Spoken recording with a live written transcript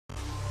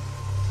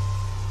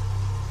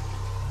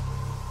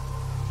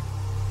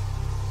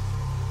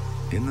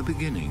In the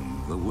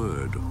beginning, the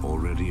Word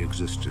already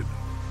existed.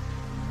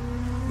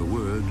 The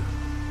Word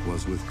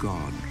was with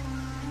God,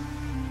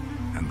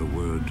 and the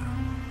Word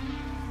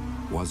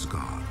was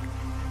God.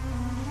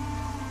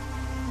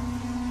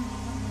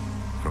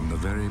 From the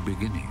very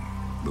beginning,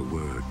 the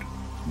Word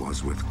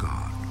was with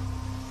God.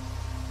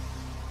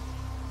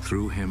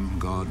 Through him,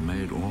 God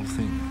made all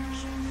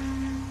things.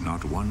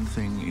 Not one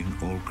thing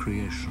in all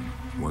creation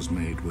was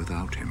made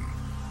without him.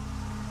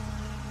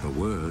 The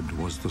Word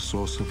was the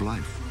source of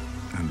life,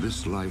 and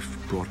this life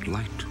brought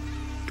light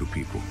to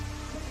people.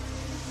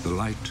 The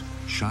light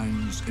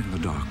shines in the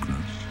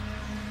darkness,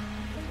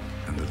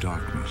 and the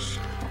darkness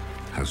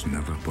has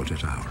never put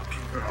it out.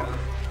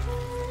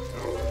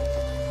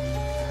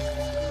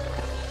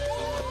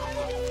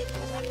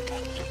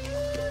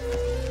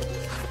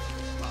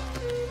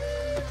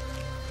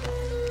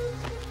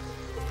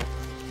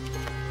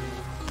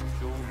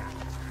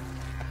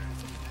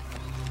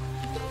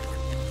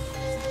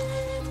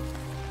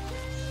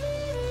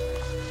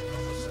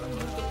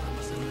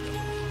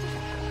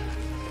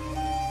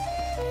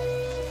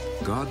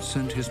 God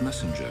sent his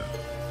messenger,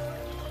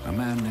 a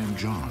man named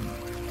John,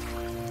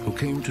 who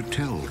came to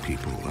tell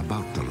people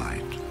about the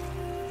light,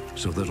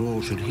 so that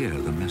all should hear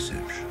the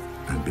message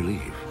and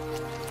believe.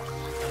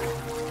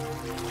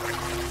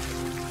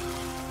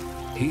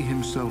 He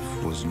himself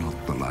was not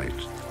the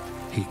light.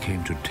 He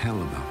came to tell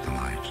about the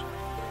light.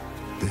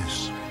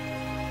 This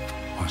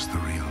was the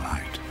real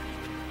light,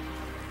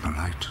 the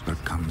light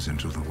that comes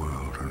into the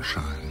world and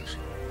shines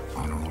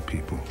on all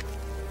people.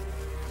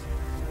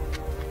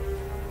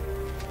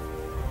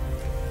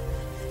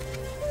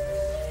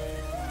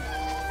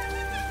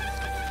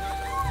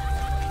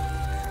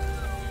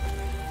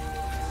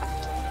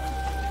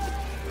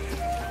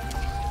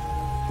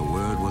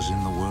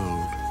 In the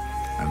world,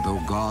 and though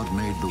God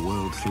made the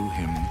world through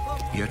him,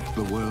 yet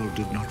the world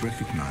did not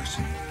recognize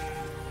him.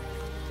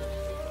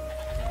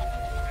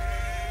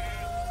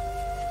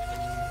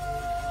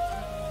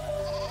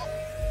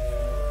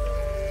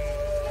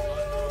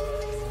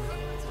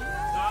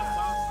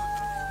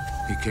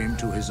 He came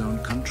to his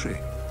own country,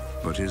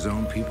 but his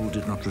own people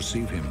did not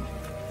receive him.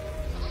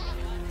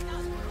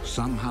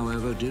 Some,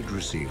 however, did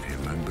receive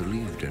him and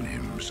believed in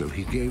him, so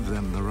he gave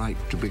them the right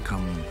to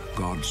become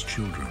God's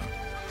children.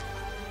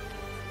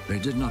 They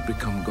did not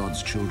become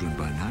God's children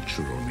by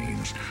natural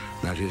means,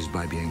 that is,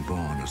 by being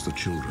born as the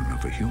children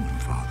of a human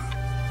father.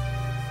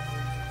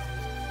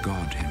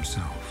 God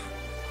himself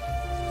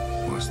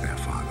was their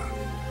father.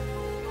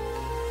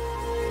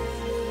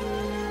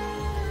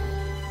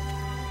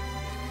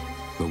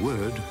 The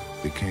Word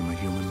became a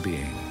human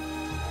being,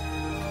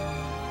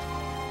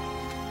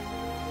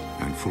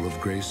 and full of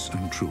grace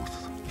and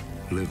truth,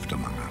 lived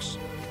among us.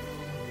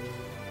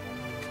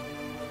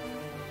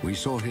 We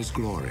saw his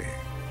glory,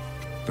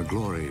 the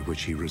glory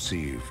which he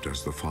received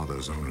as the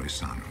Father's only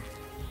Son.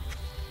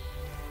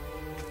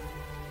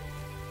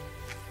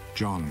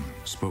 John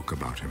spoke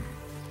about him.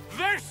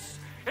 This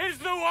is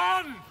the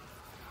one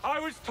I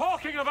was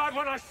talking about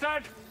when I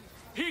said,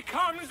 he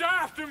comes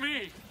after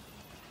me.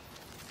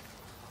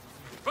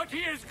 But he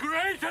is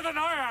greater than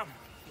I am,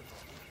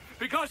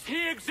 because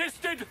he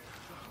existed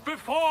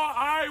before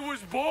I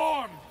was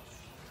born.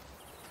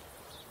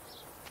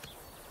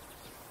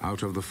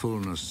 Out of the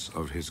fullness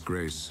of his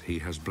grace, he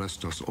has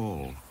blessed us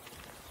all,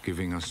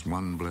 giving us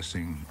one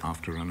blessing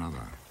after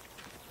another.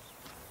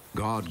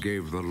 God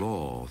gave the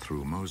law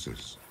through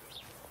Moses,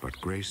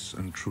 but grace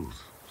and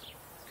truth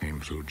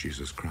came through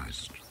Jesus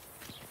Christ.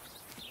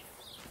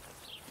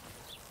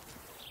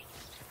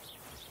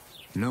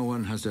 No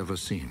one has ever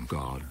seen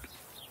God.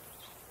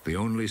 The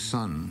only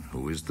Son,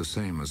 who is the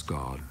same as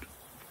God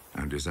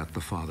and is at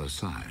the Father's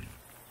side,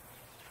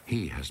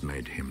 he has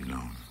made him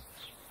known.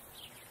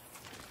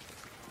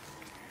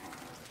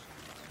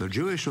 The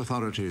Jewish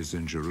authorities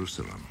in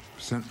Jerusalem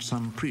sent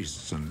some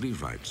priests and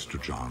Levites to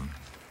John.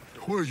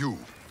 Who are you?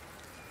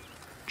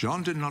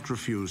 John did not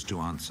refuse to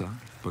answer,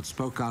 but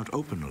spoke out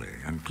openly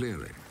and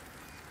clearly.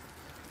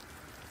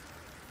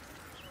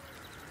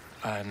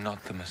 I am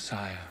not the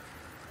Messiah.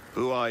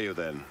 Who are you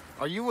then?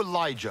 Are you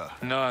Elijah?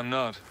 No, I'm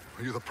not.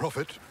 Are you the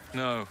prophet?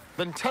 No.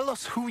 Then tell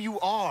us who you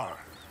are.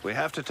 We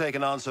have to take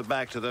an answer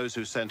back to those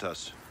who sent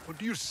us. What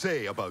do you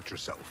say about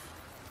yourself?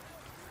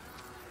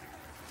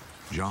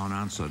 John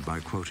answered by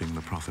quoting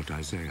the prophet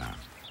Isaiah.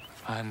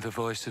 I am the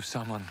voice of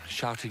someone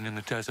shouting in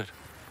the desert.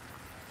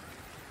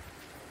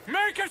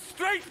 Make a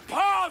straight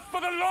path for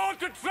the Lord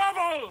to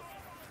travel!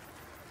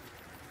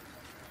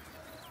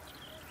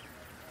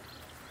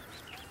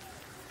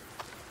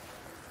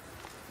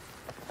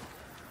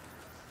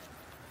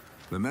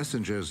 The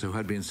messengers who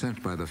had been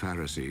sent by the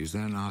Pharisees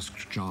then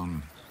asked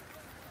John,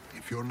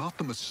 If you're not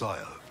the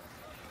Messiah,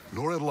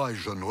 nor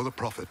Elijah, nor the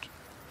prophet,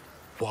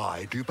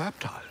 why do you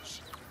baptize?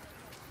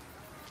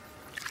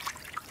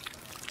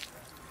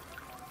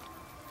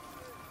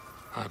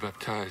 I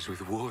baptize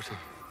with water.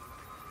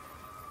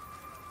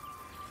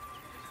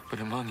 But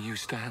among you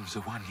stands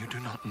the one you do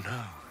not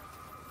know.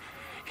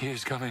 He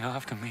is coming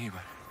after me,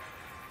 but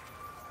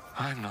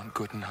I'm not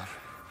good enough.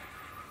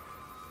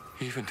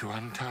 even to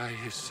untie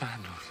his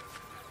sandals.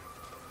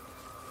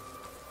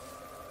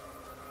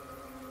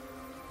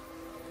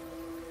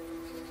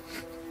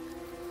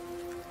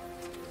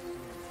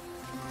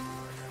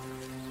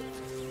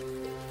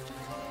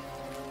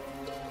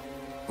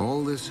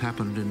 All this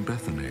happened in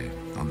Bethany,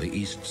 on the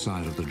east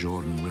side of the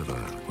Jordan River,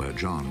 where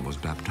John was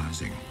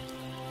baptizing.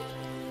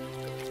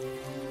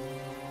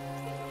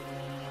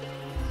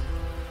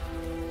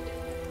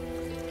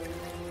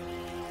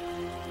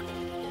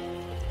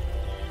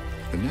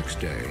 The next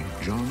day,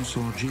 John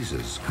saw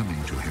Jesus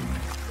coming to him.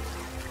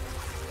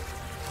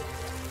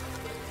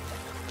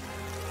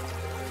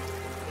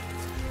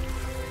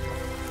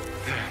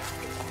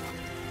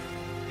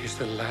 There is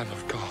the Lamb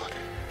of God,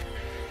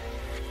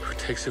 who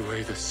takes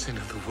away the sin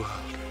of the world.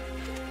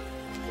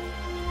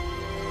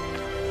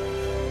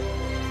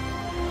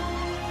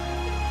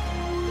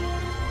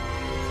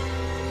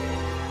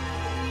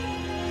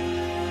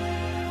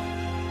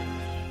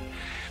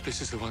 This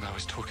is the one I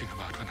was talking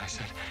about when I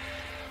said,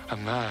 a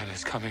man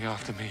is coming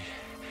after me,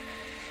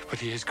 but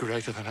he is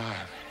greater than I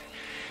am,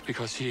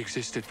 because he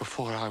existed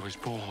before I was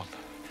born.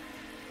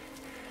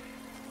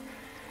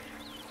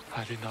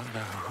 I did not know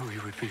who he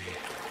would be,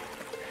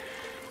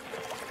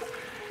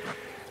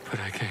 but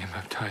I came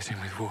baptizing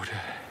with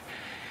water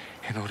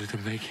in order to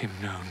make him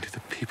known to the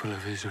people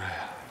of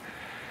Israel.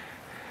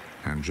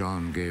 And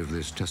John gave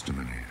this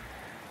testimony.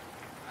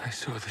 I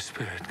saw the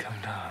Spirit come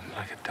down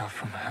like a dove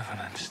from heaven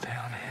and stay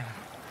on him.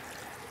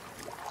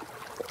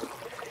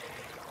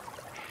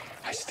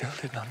 I still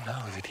did not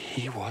know that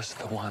he was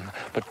the one,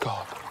 but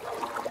God,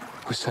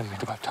 who sent me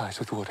to baptize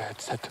with water, had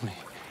said to me,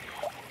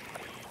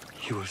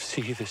 you will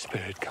see the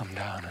Spirit come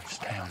down and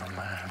stay on a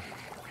man.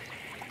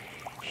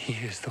 He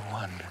is the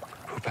one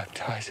who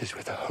baptizes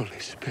with the Holy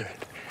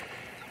Spirit.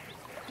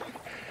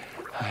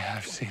 I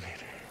have seen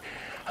it,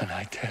 and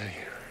I tell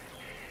you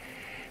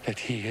that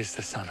he is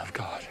the Son of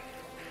God.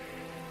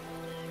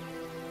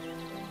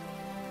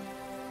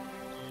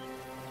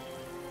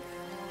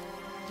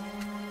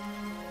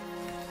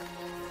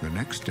 The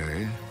next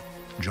day,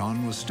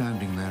 John was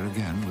standing there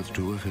again with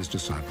two of his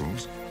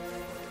disciples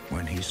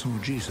when he saw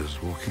Jesus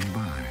walking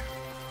by.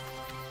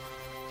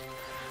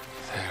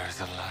 There is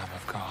the Lamb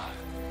of God.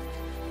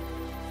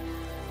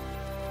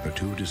 The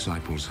two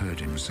disciples heard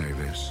him say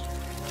this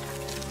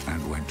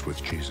and went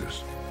with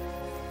Jesus.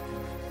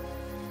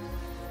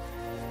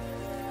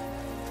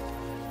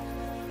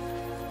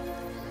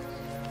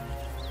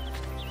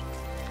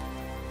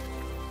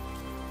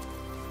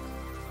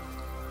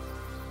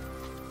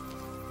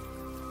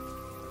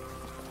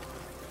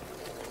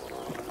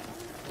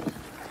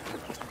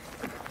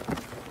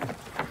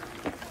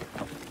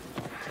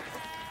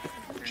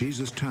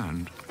 Jesus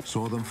turned,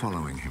 saw them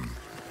following him.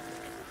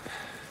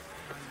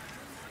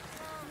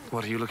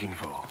 What are you looking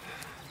for?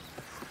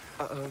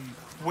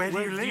 Where do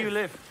you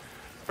live?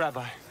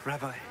 Rabbi.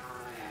 Rabbi.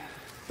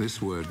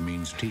 This word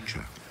means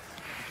teacher.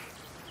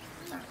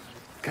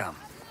 Come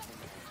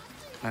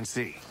and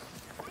see.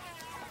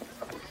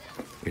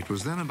 It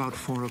was then about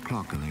 4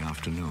 o'clock in the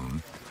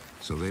afternoon,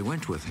 so they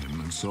went with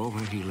him and saw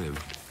where he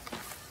lived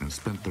and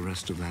spent the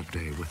rest of that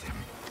day with him.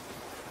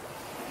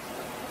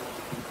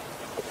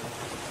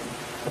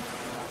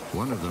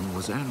 One of them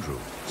was Andrew,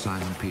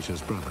 Simon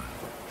Peter's brother.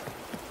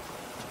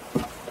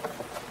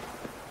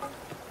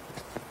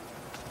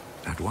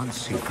 At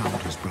once he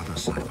found his brother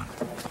Simon.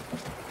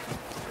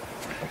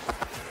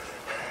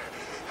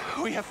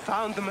 We have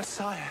found the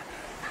Messiah.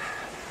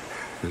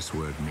 This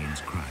word means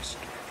Christ.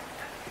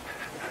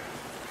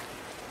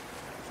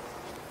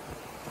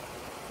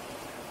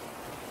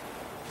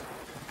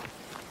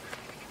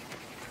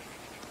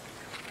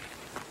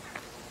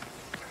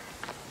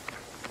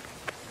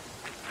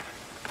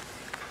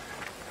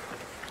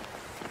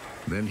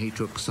 Then he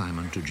took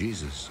Simon to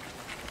Jesus.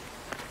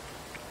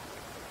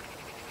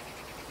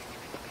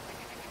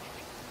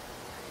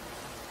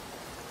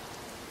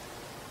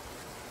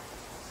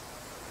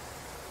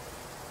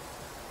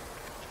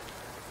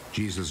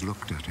 Jesus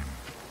looked at him.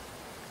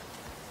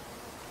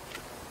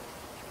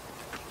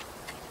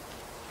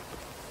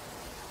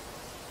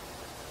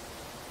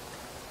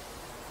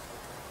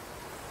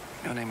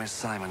 Your name is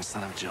Simon,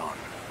 son of John.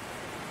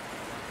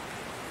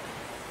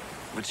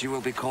 But you will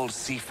be called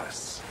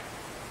Cephas.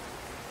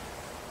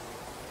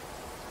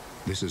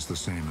 This is the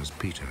same as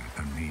Peter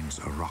and means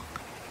a rock.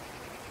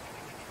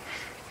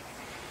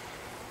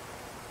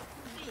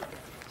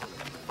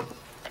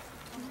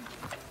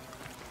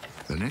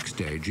 The next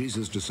day,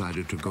 Jesus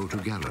decided to go to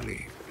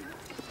Galilee.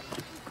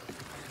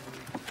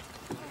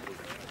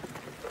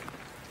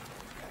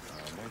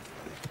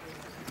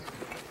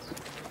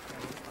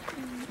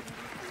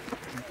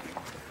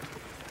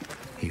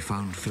 He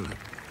found Philip.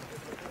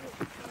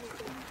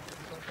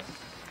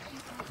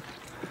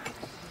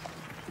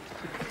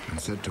 And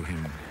said to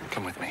him,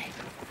 Come with me.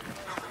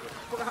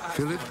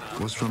 Philip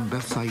was from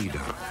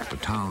Bethsaida, the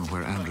town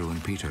where Andrew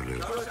and Peter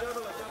lived.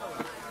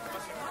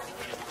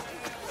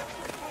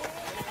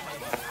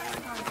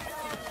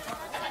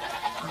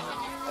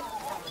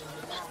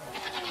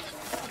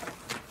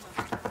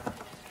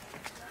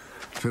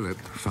 Philip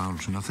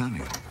found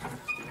Nathanael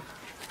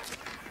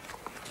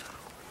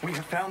We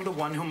have found the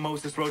one whom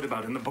Moses wrote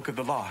about in the book of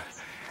the law,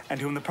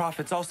 and whom the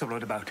prophets also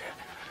wrote about.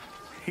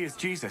 He is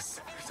Jesus,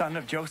 son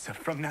of Joseph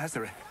from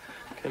Nazareth.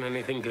 Can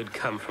anything good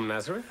come from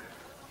Nazareth?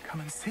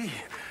 Come and see.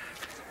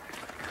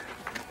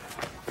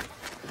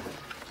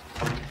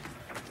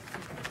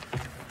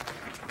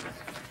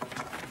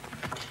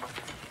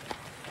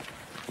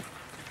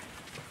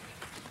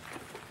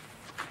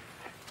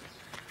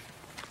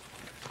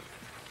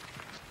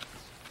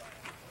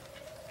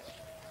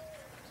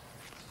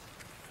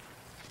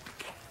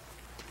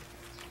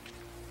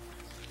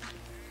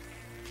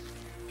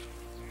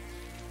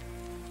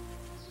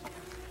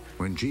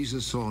 When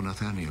Jesus saw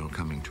Nathanael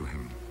coming to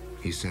him,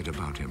 he said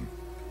about him,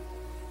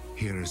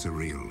 "Here is a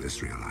real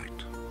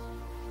Israelite."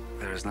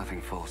 There is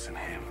nothing false in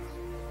him.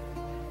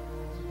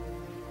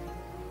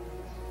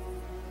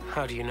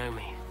 How do you know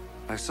me?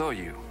 I saw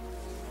you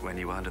when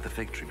you were under the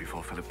fig tree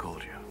before Philip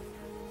called you.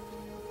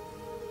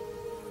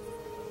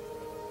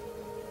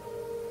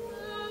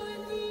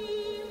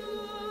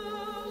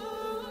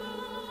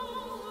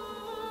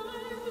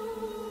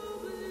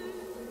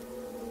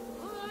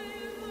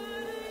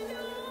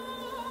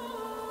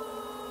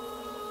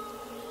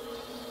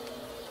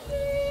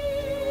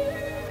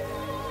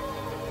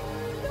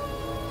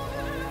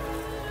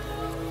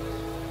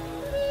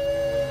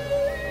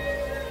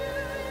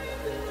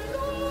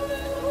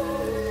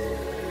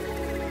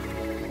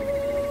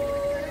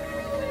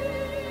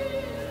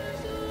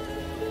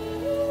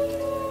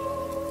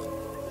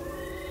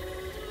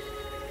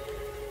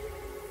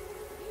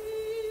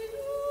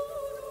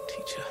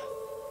 Teacher,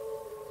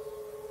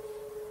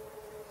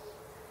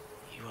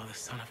 you are the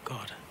Son of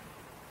God.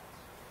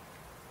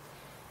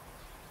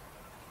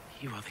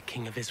 You are the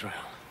King of Israel.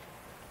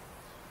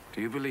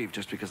 Do you believe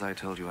just because I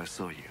told you I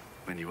saw you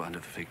when you were under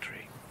the fig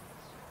tree?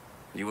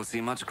 You will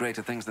see much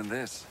greater things than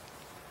this.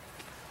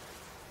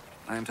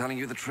 I am telling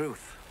you the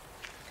truth.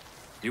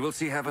 You will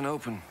see heaven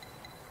open,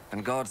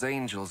 and God's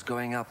angels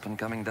going up and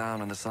coming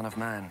down on the Son of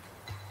Man.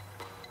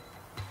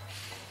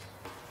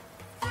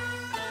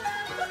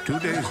 2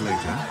 days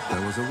later,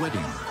 there was a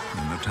wedding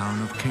in the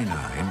town of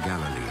Cana in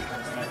Galilee.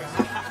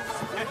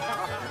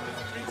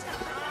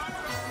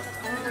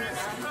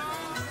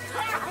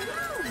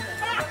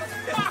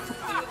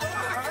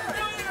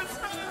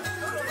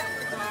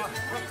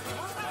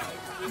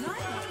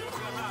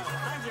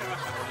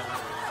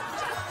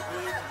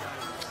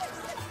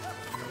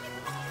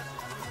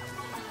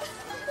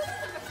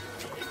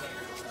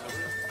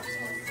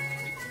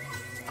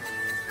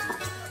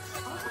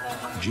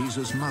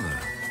 Jesus' mother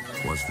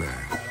was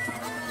there.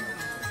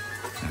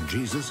 And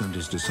Jesus and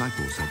his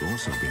disciples had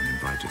also been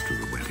invited to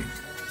the wedding.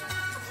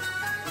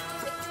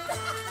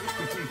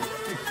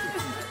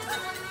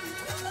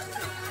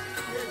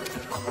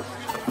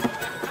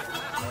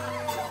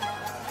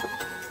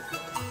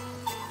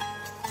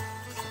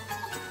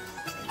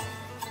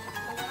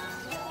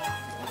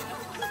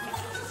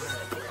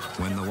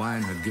 When the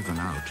wine had given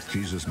out,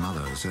 Jesus'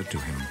 mother said to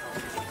him,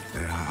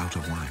 "They are out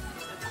of wine."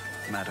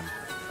 Madam,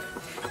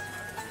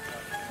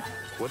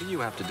 what do you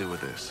have to do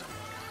with this?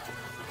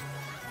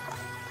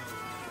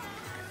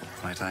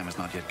 My time has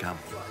not yet come.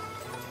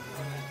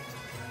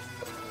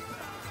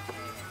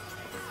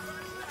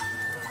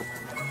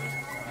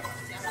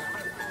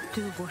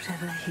 Do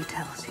whatever he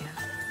tells you.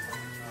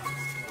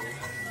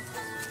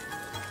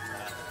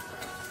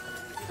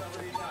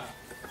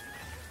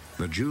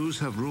 The Jews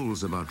have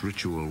rules about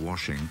ritual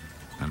washing,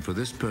 and for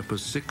this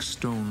purpose 6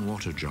 stone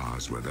water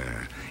jars were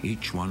there,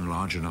 each one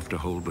large enough to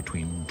hold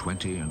between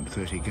 20 and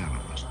 30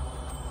 gallons.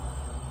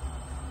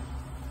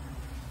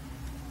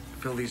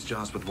 Fill these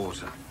jars with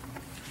water.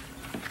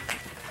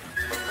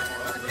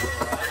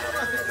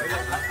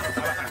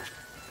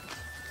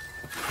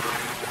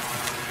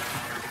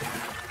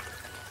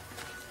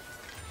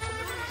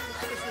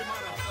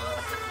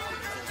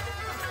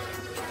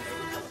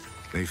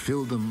 They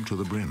filled them to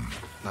the brim.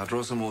 Now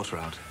draw some water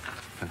out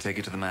and take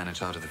it to the man in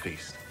charge of the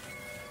feast.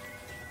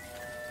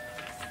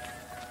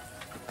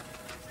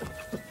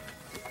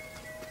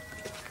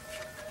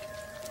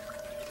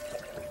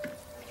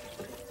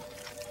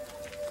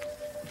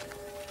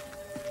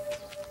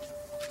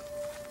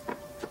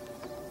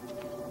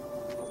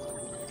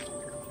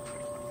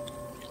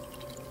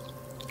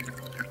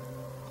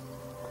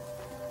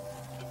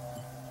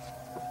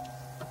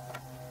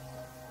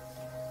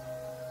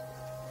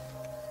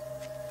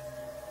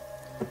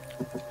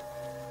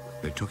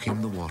 They took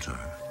him the water,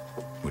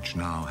 which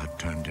now had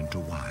turned into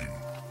wine,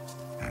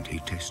 and he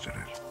tasted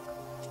it.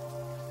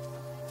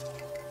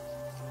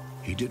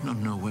 He did not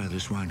know where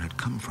this wine had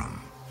come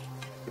from,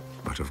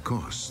 but of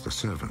course the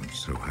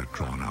servants who had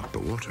drawn out the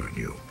water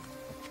knew.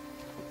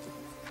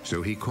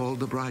 So he called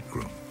the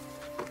bridegroom.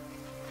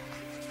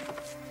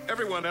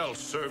 Everyone else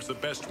serves the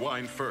best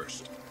wine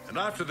first, and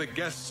after the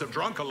guests have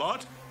drunk a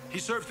lot, he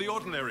serves the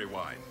ordinary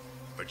wine.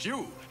 But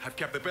you have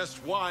kept the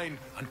best wine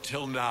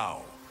until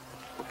now.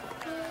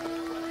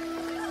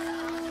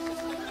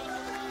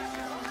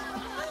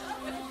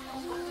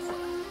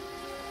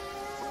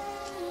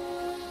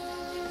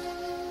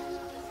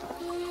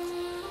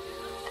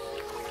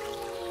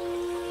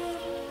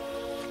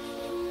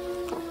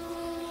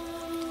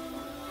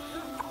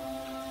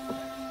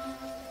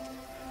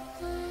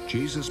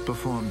 Jesus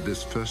performed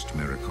this first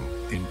miracle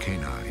in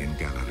Cana in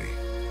Galilee.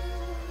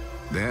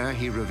 There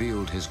he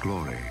revealed his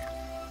glory,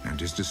 and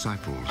his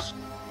disciples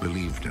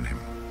believed in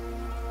him.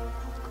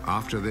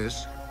 After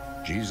this,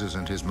 Jesus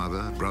and his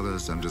mother,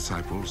 brothers, and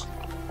disciples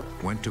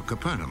went to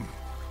Capernaum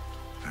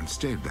and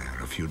stayed there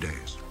a few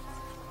days.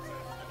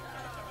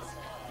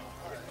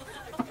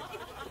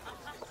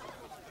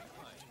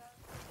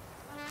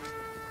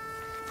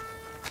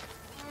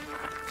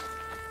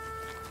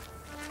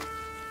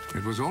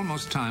 It was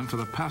almost time for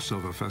the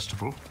Passover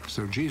festival,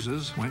 so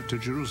Jesus went to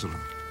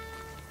Jerusalem.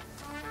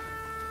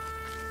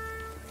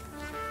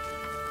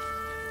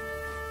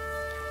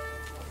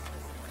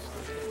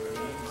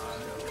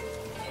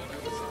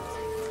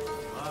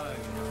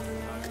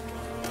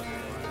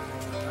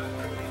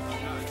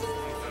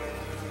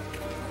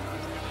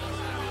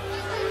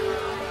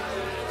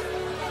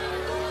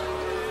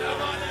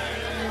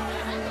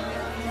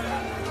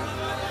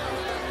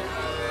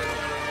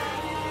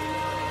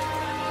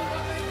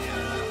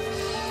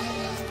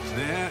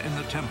 There in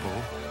the temple,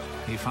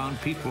 he found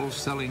people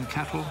selling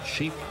cattle,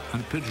 sheep,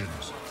 and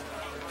pigeons,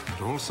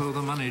 and also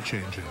the money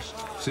changers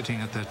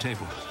sitting at their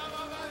tables.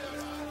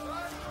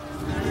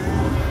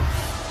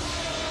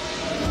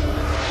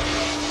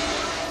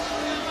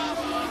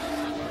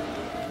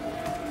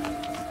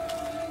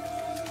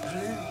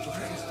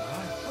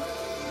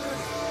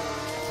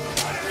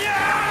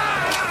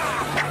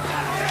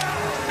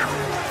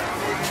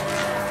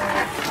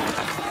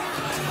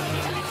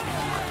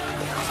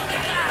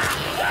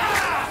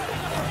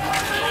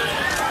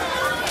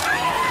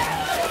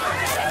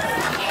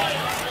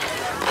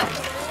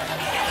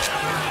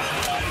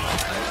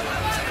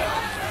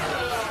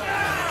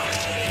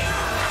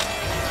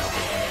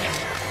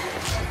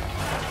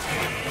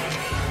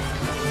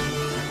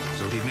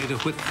 A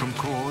whip from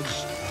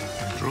cords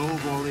and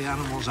drove all the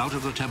animals out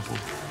of the temple,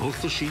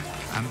 both the sheep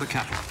and the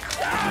cattle.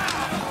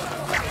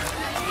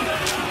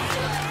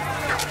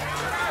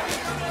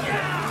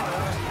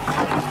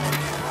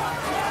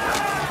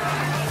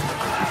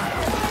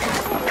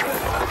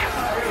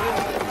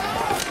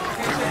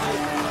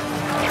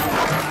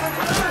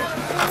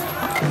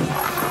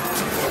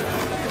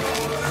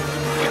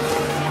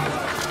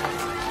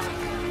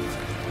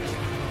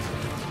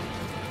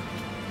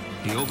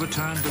 He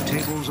overturned the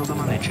tables of the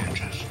money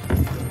changers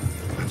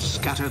and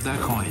scattered their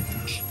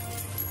coins.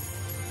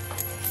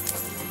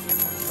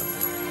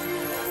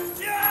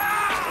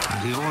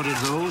 And he ordered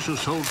those who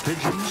sold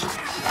pigeons,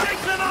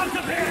 Take them out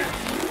of here!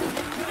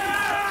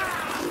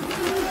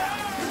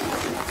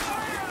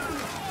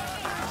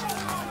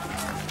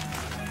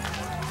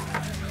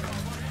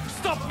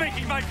 Stop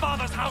making my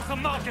father's house a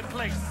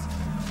marketplace!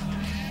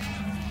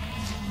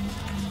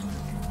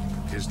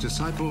 his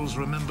disciples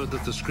remembered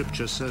that the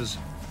scripture says,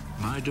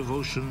 "My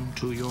devotion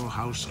to your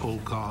house, O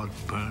God,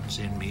 burns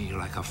in me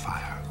like a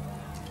fire."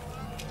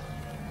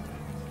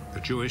 The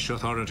Jewish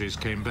authorities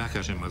came back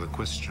at him with a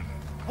question.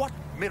 What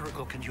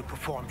miracle can you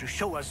perform to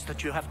show us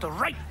that you have the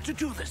right to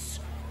do this?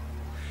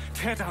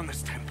 Tear down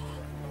this temple,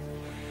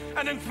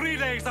 and in 3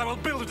 days I will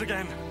build it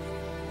again.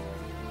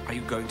 Are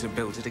you going to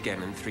build it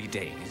again in 3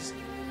 days?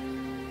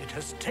 It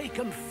has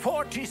taken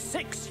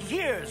 46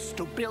 years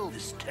to build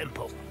this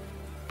temple.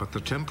 But the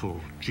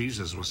temple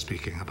Jesus was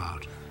speaking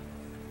about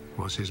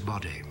was his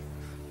body.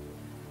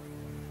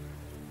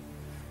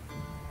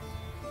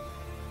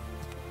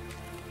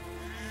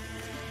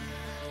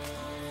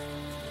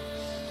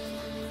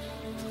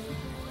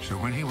 So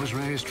when he was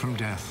raised from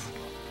death,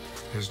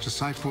 his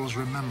disciples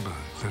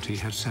remembered that he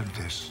had said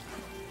this,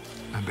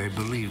 and they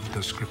believed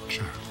the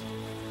scripture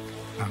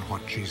and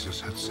what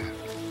Jesus had said.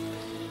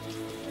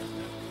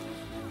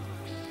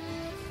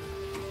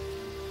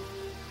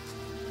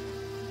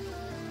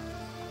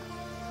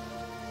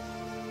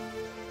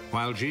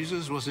 While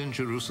Jesus was in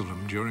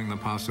Jerusalem during the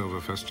Passover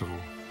festival,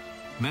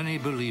 many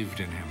believed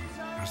in him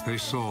as they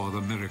saw the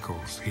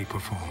miracles he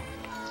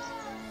performed.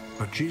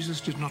 But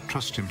Jesus did not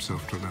trust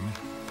himself to them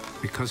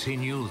because he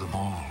knew them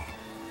all.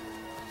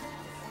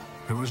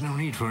 There was no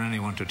need for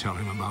anyone to tell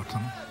him about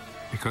them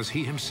because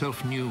he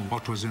himself knew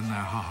what was in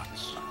their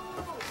hearts.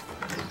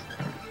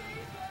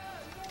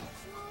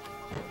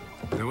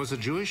 There was a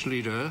Jewish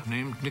leader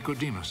named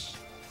Nicodemus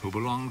who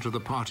belonged to the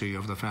party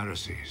of the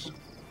Pharisees.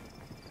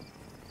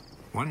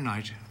 One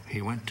night,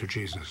 he went to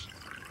Jesus.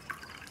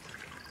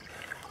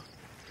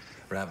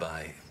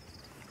 Rabbi,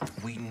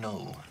 we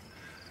know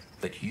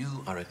that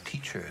you are a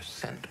teacher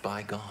sent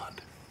by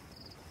God.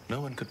 No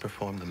one could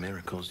perform the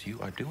miracles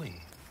you are doing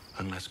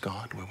unless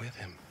God were with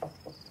him.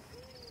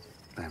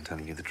 I am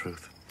telling you the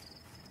truth.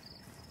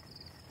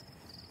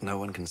 No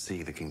one can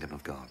see the kingdom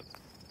of God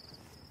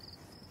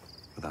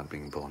without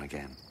being born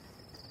again.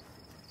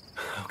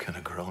 How can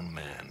a grown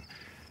man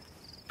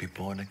be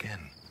born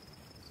again?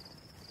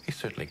 He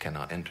certainly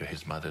cannot enter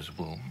his mother's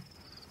womb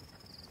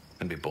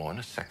and be born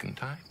a second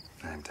time.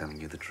 I am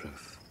telling you the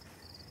truth.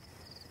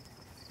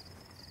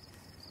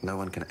 No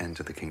one can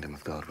enter the kingdom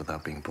of God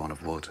without being born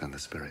of water and the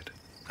Spirit.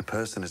 A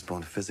person is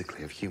born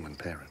physically of human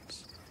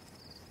parents,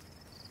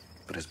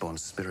 but is born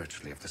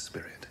spiritually of the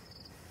Spirit.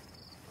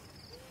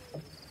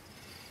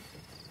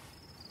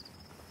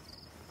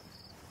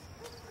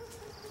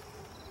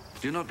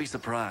 Do not be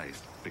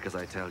surprised because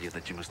I tell you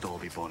that you must all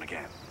be born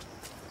again.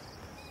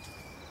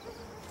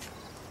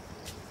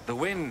 The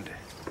wind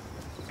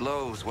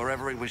blows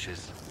wherever it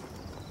wishes.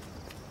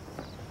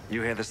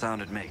 You hear the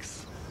sound it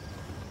makes,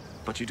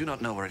 but you do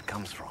not know where it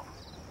comes from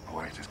or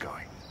where it is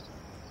going.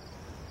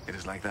 It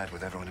is like that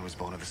with everyone who is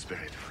born of the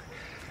Spirit.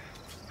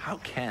 How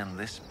can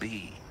this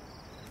be?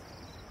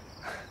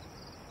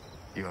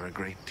 You are a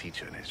great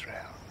teacher in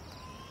Israel,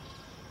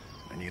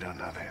 and you don't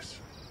know this.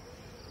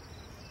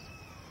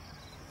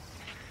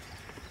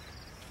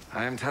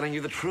 I am telling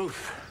you the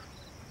truth.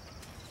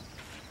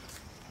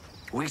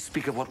 We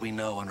speak of what we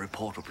know and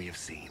report what we have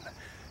seen.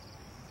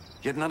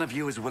 Yet none of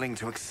you is willing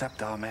to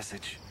accept our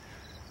message.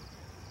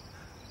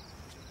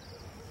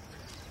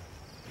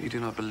 You do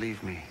not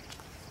believe me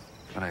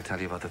when I tell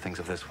you about the things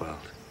of this world.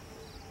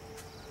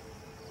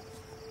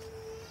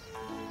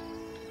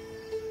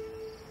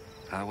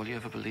 How will you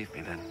ever believe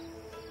me then,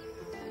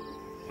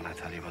 when I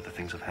tell you about the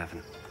things of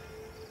heaven?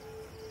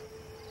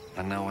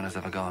 And no one has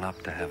ever gone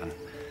up to heaven,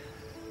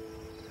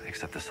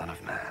 except the Son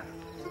of Man,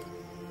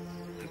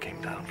 who came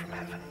down from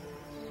heaven.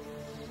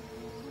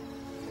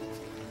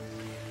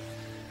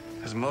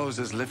 As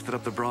Moses lifted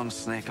up the bronze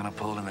snake on a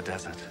pole in the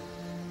desert,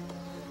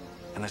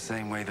 in the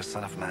same way the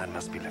Son of Man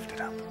must be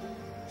lifted up,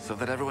 so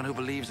that everyone who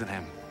believes in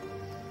him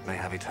may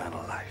have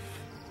eternal life.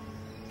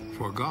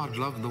 For God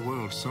loved the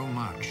world so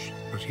much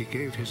that he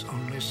gave his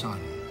only Son,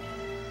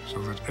 so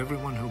that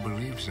everyone who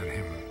believes in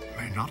him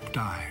may not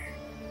die,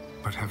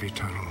 but have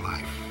eternal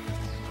life.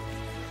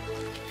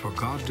 For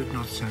God did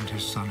not send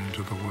his Son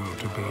into the world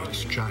to be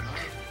its judge,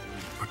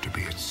 but to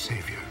be its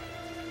Savior.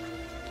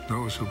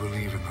 Those who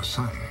believe in the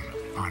Son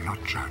are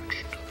not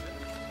judged.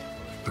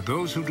 But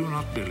those who do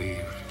not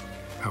believe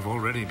have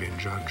already been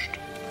judged,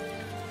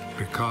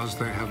 because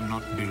they have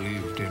not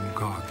believed in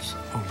God's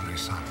only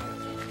Son.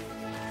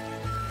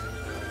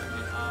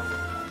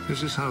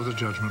 This is how the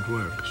judgment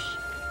works.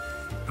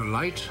 The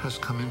light has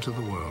come into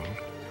the world,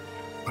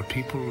 but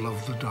people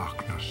love the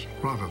darkness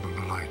rather than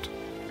the light,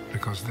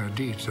 because their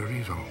deeds are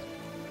evil.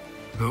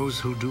 Those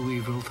who do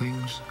evil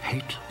things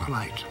hate the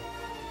light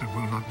and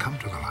will not come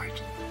to the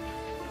light,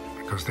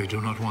 because they do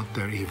not want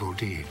their evil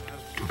deed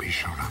to be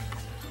shown up.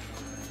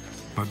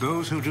 But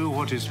those who do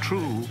what is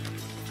true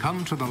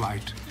come to the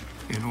light,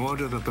 in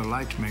order that the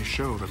light may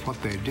show that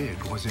what they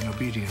did was in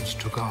obedience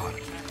to God.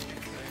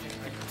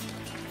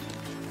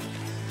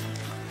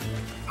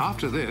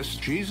 After this,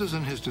 Jesus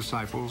and his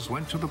disciples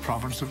went to the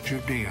province of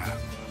Judea,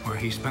 where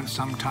he spent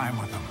some time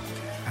with them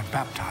and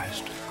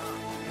baptized.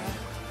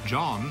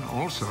 John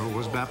also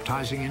was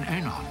baptizing in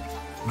Aenon,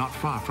 not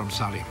far from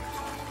Salim,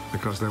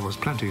 because there was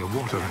plenty of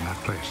water in that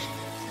place.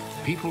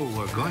 People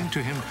were going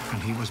to him,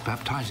 and he was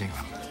baptizing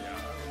them.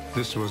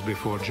 This was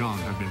before John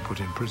had been put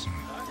in prison.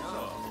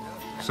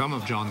 Some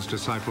of John's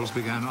disciples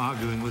began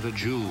arguing with a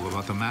Jew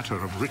about the matter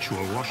of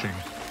ritual washing.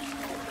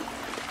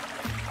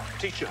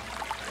 Teacher,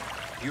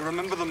 you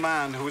remember the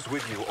man who was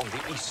with you on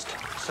the east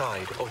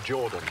side of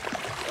Jordan?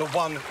 The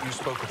one you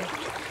spoke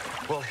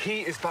about? Well,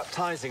 he is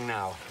baptizing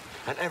now,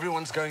 and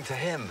everyone's going to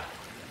him.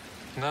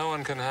 No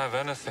one can have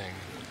anything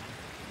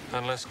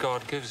unless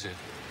God gives it.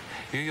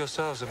 You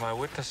yourselves are my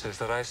witnesses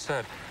that I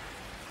said,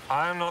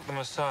 I am not the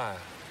Messiah,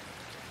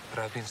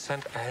 but I've been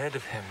sent ahead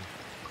of him.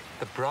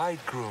 The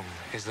bridegroom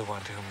is the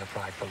one to whom the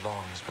bride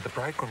belongs, but the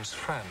bridegroom's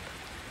friend,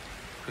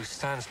 who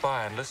stands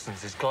by and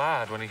listens, is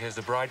glad when he hears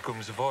the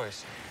bridegroom's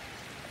voice.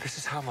 This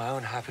is how my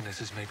own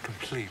happiness is made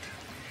complete.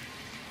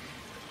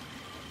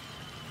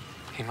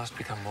 He must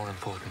become more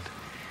important,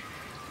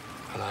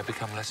 while I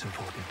become less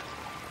important.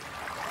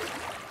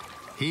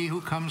 He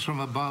who comes from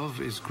above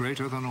is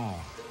greater than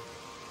all.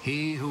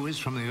 He who is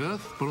from the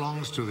earth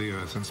belongs to the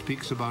earth and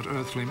speaks about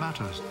earthly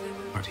matters.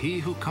 But he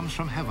who comes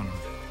from heaven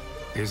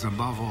is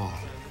above all.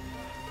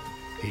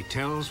 He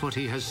tells what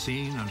he has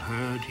seen and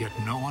heard, yet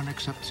no one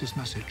accepts his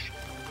message.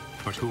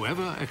 But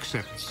whoever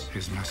accepts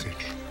his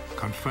message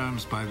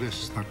confirms by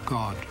this that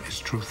God is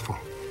truthful.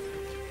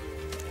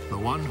 The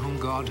one whom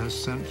God has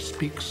sent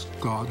speaks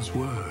God's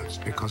words,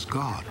 because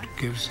God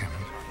gives him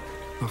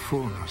the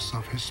fullness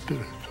of his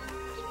Spirit.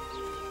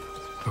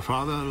 The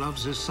Father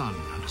loves his Son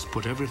and has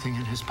put everything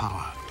in his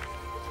power.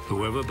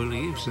 Whoever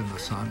believes in the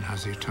Son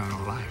has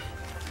eternal life.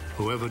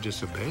 Whoever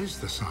disobeys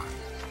the Son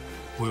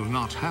will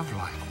not have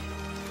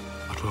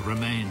life, but will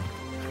remain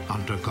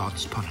under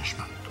God's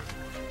punishment.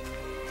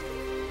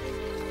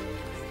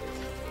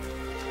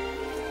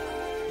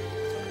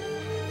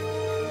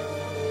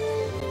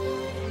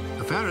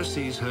 The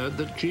Pharisees heard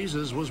that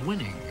Jesus was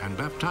winning and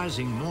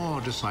baptizing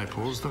more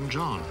disciples than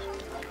John.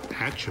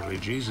 Actually,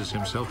 Jesus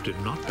himself did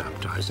not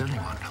baptize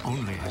anyone,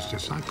 only his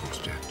disciples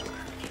did.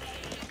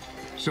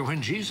 So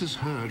when Jesus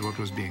heard what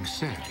was being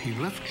said, he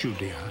left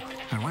Judea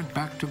and went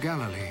back to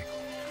Galilee.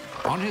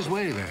 On his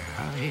way there,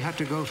 he had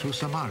to go through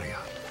Samaria.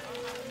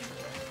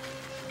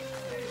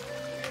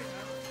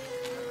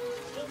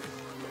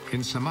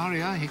 In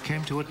Samaria, he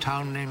came to a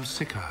town named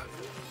Sychar,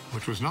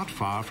 which was not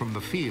far from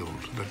the field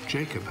that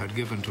Jacob had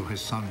given to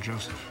his son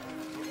Joseph.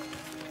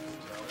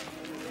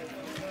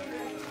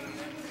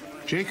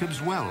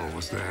 Jacob's well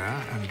was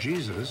there, and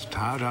Jesus,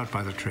 tired out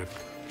by the trip,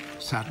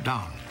 sat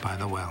down by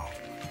the well.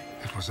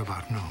 It was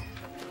about noon.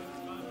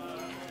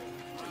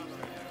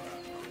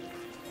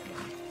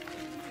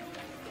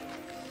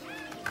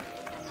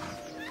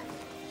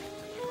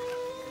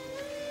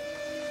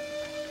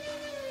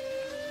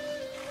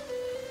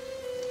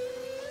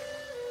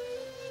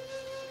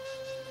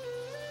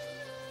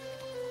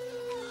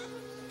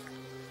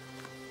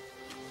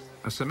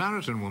 A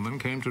Samaritan woman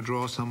came to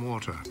draw some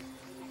water.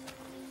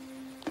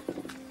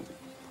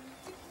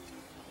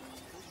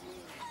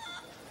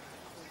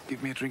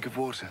 Give me a drink of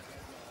water.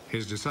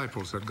 His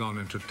disciples had gone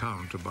into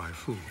town to buy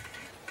food.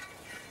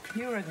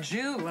 You're a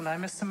Jew and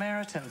I'm a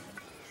Samaritan.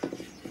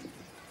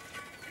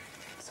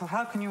 So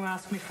how can you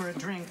ask me for a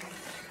drink?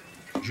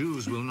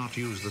 Jews will not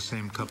use the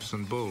same cups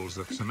and bowls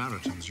that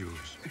Samaritans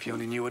use. If you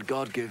only knew what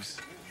God gives,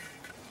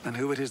 and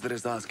who it is that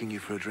is asking you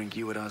for a drink,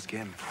 you would ask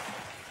him.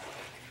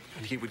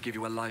 And he would give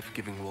you a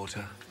life-giving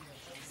water.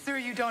 Sir,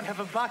 you don't have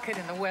a bucket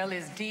and the well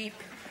is deep.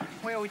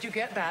 Where would you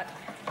get that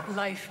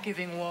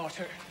life-giving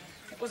water?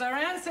 It was our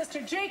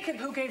ancestor Jacob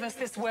who gave us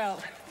this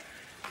well.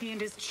 He and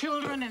his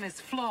children and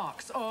his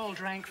flocks all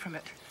drank from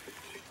it.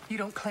 You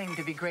don't claim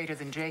to be greater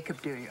than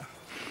Jacob, do you?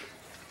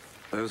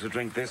 Those who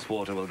drink this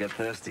water will get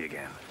thirsty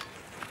again.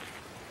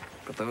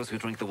 But those who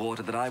drink the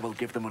water that I will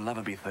give them will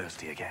never be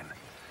thirsty again.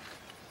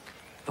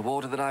 The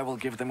water that I will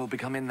give them will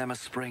become in them a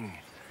spring,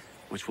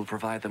 which will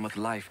provide them with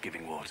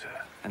life-giving water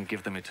and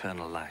give them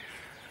eternal life.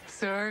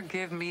 Sir,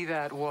 give me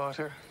that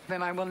water.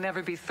 Then I will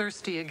never be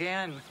thirsty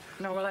again,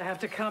 nor will I have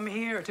to come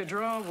here to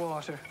draw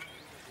water.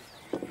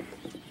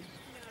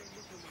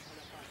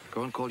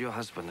 Go and call your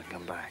husband and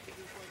come back.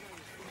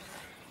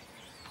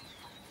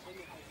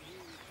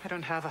 I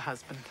don't have a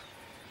husband.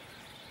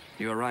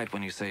 You are right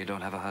when you say you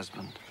don't have a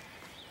husband.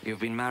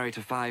 You've been married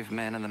to 5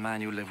 men, and the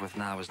man you live with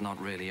now is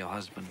not really your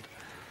husband.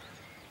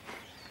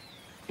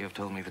 You have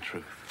told me the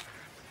truth.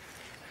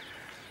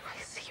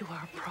 I see you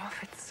are a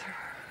prophet, sir.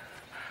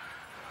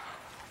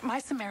 My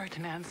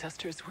Samaritan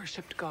ancestors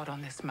worshipped God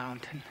on this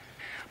mountain.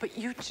 But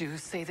you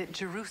Jews say that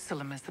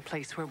Jerusalem is the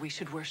place where we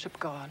should worship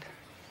God.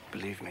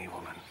 Believe me,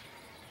 woman.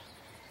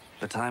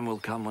 The time will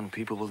come when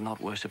people will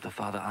not worship the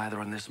Father either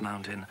on this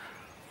mountain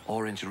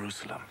or in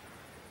Jerusalem.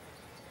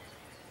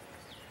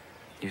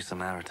 You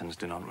Samaritans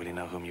do not really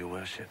know whom you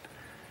worship.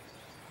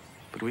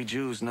 But we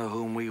Jews know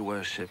whom we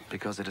worship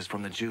because it is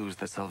from the Jews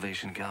that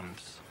salvation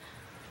comes.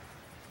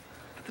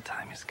 But the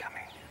time is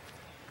coming.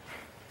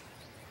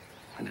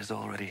 And is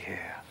already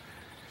here.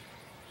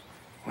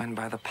 When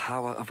by the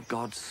power of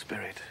God's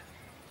Spirit,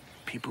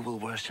 people will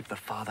worship the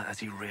Father as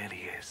he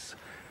really is,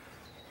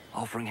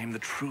 offering him the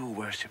true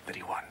worship that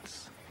he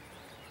wants.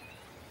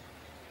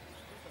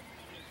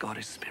 God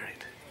is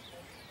Spirit.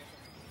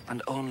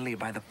 And only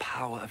by the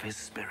power of his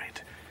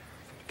Spirit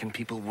can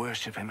people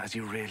worship him as he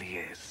really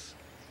is.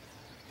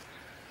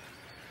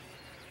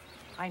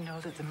 I know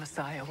that the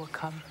Messiah will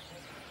come.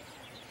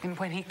 And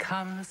when he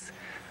comes,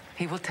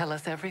 he will tell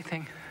us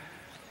everything.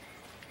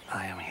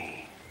 I am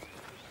he.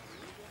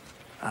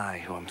 I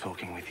who am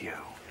talking with you.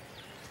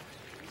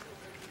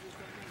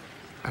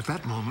 At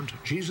that moment,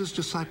 Jesus'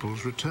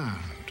 disciples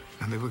returned,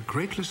 and they were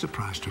greatly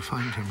surprised to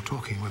find him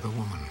talking with a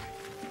woman.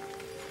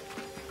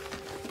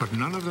 But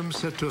none of them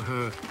said to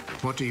her,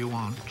 "What do you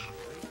want?"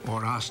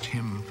 or asked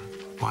him,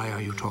 "Why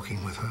are you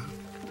talking with her?"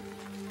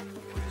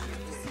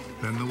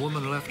 Then the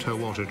woman left her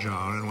water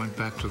jar and went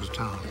back to the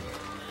town.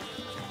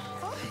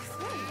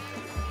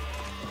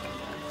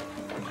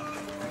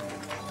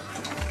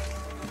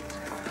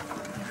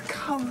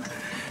 Come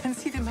and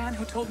see the man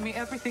who told me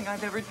everything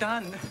I've ever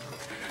done.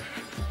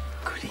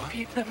 Could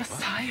he be the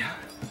Messiah?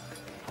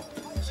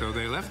 So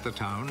they left the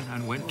town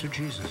and went to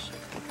Jesus.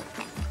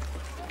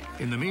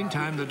 In the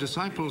meantime, the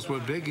disciples were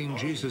begging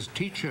Jesus,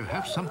 "Teacher,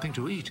 have something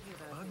to eat."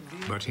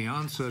 But he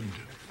answered,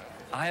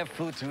 I have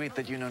food to eat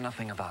that you know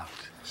nothing about.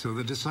 So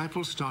the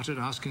disciples started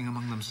asking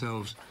among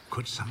themselves,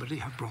 could somebody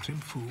have brought him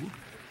food?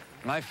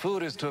 My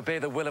food is to obey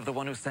the will of the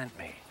one who sent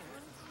me,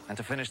 and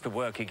to finish the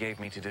work he gave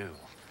me to do.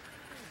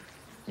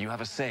 You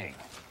have a saying,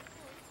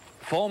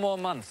 4 more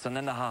months and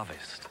then the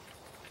harvest.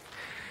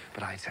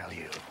 But I tell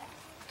you,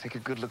 take a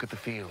good look at the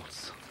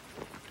fields.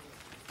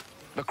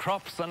 The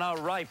crops are now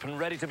ripe and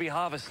ready to be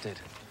harvested.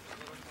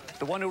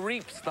 The one who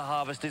reaps the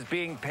harvest is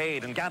being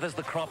paid and gathers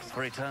the crops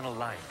for eternal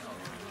life.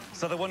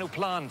 So the one who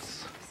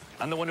plants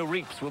and the one who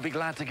reaps will be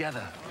glad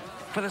together.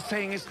 For the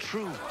saying is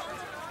true.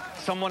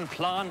 Someone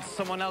plants,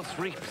 someone else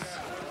reaps.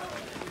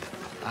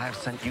 I have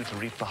sent you to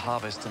reap the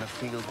harvest in a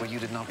field where you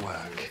did not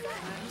work.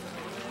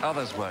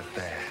 Others worked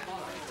there,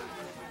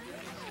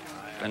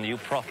 and you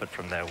profit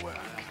from their work.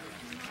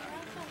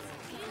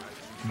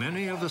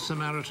 Many of the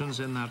Samaritans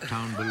in that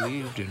town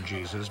believed in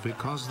Jesus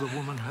because the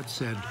woman had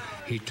said,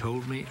 "He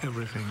told me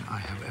everything I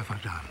have ever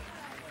done."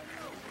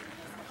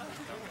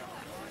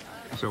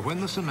 So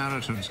when the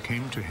Samaritans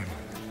came to him,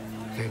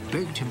 they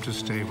begged him to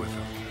stay with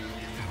them,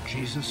 and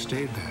Jesus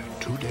stayed there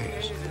 2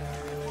 days.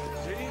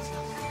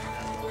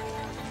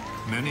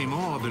 Many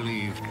more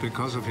believed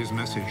because of his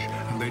message,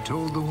 and they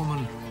told the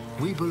woman,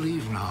 "We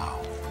believe now.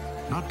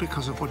 not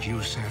because of what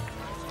you said,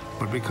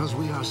 but because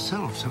we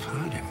ourselves have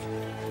heard him.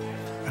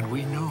 And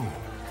we know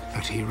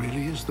that he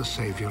really is the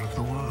Savior of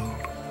the world.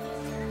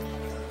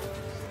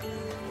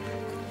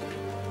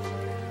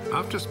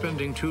 After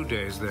spending 2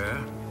 days there,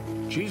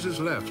 Jesus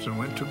left and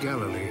went to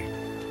Galilee,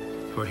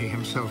 for he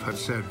himself had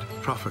said,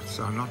 prophets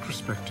are not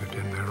respected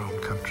in their own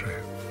country.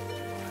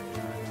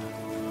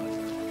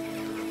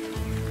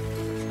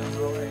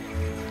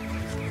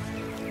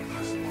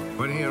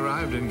 When he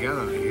arrived in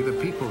Galilee,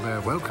 the people there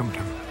welcomed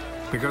him,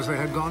 because they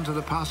had gone to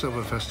the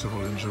Passover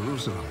festival in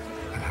Jerusalem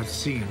and had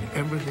seen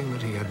everything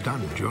that he had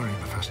done during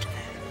the festival.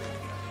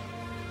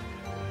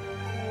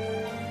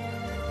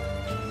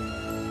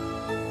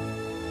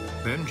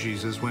 Then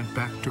Jesus went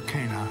back to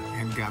Cana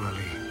in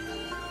Galilee,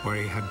 where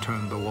he had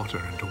turned the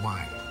water into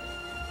wine.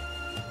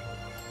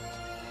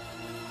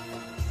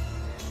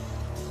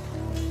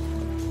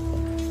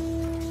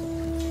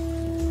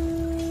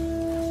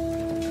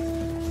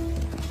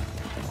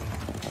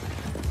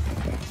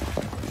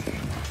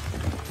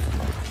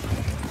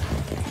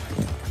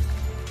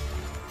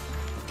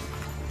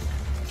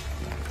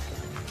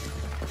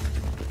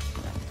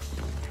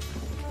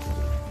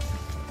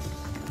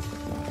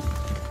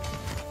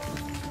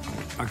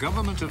 A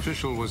government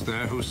official was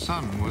there whose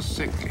son was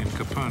sick in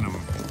Capernaum.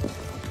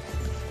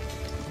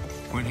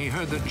 When he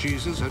heard that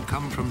Jesus had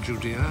come from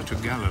Judea to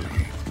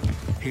Galilee,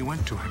 he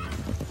went to him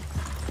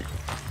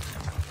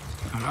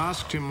and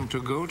asked him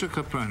to go to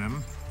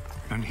Capernaum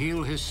and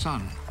heal his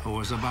son, who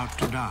was about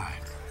to die.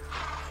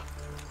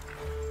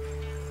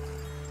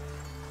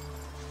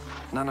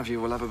 None of you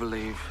will ever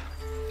believe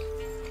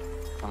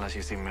unless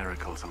you see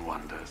miracles and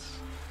wonders.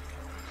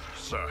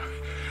 Sir,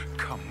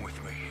 come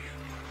with me.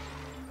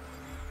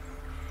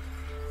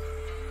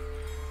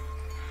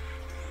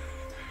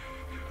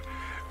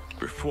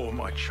 Before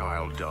my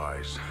child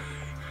dies.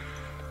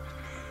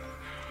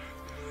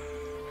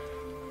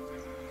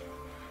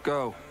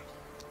 Go.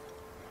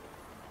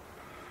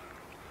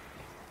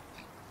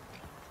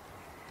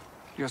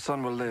 Your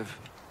son will live.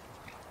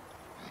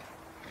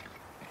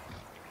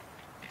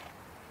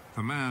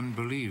 The man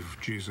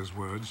believed Jesus'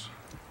 words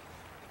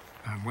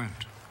and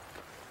went.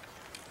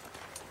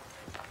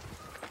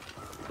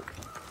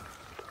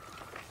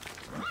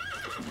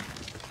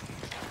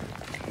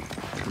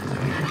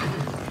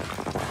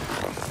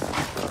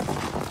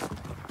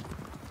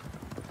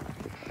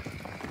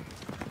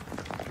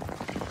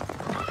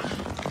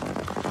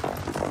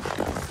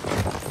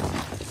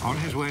 On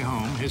his way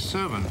home, his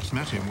servants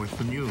met him with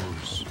the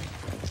news.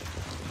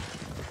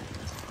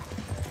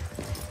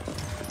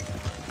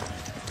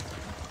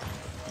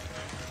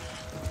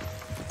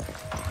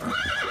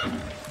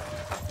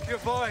 Your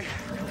boy,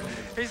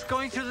 he's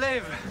going to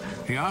live.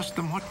 He asked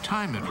them what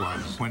time it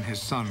was when his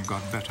son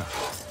got better.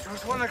 It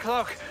was 1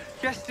 o'clock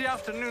yesterday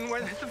afternoon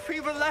when the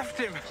fever left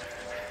him.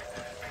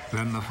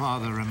 Then the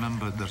father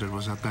remembered that it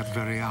was at that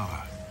very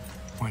hour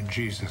when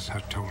Jesus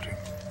had told him.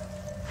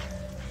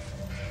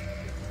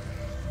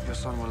 Your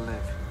son will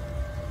live.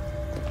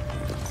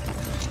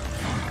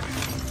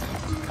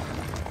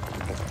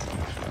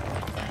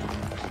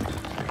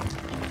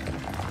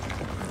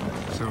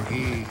 So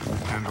he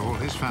and all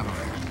his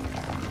family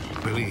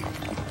believed.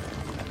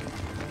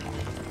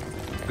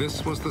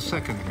 This was the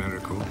second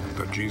miracle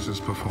that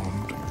Jesus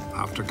performed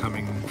after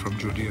coming from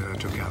Judea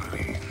to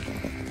Galilee.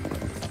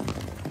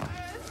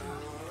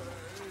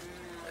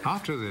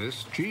 After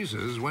this,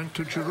 Jesus went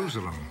to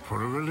Jerusalem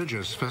for a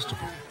religious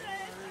festival.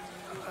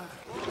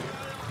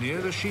 Near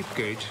the sheep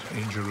gate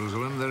in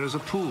Jerusalem, there is a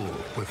pool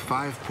with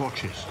 5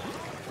 porches.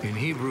 In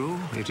Hebrew,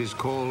 it is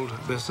called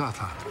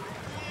Besatha.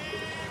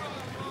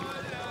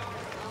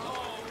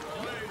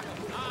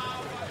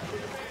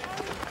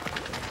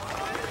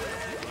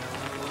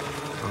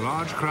 A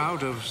large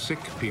crowd of sick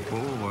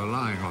people were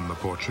lying on the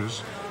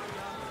porches.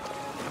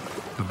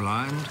 The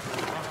blind,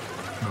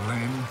 the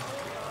lame,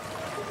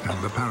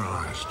 and the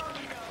paralyzed.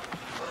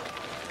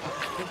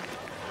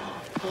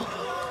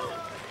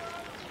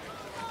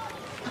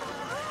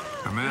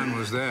 A man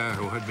was there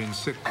who had been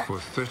sick for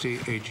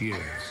 38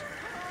 years.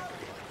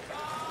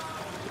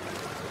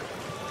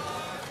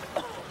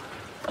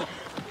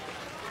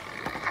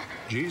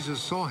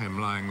 Jesus saw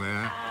him lying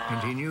there,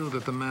 and he knew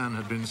that the man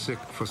had been sick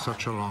for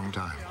such a long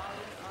time.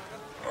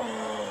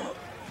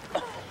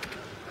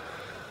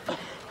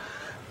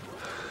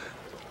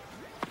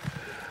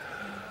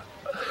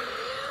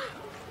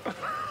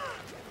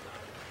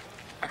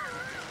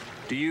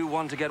 Do you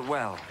want to get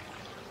well?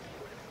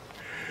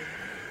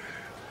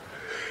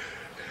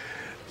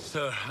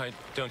 Sir, I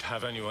don't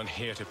have anyone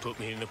here to put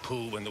me in the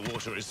pool when the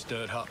water is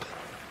stirred up.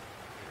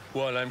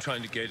 While I'm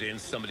trying to get in,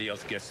 somebody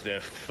else gets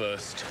there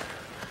first.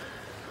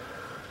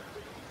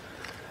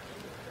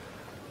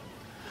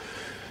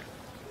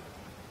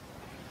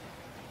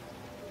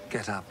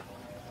 Get up.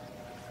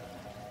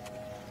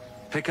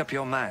 Pick up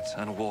your mat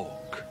and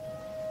walk.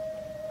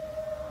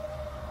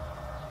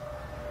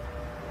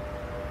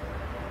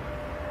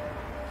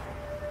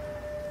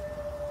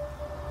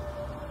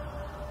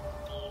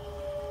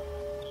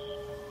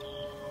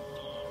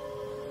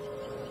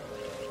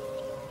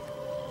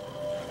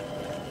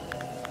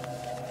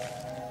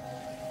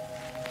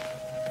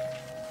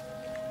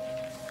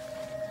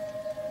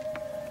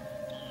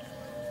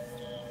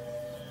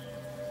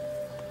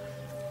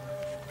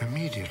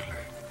 Immediately,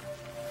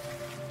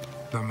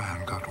 the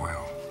man got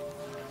well.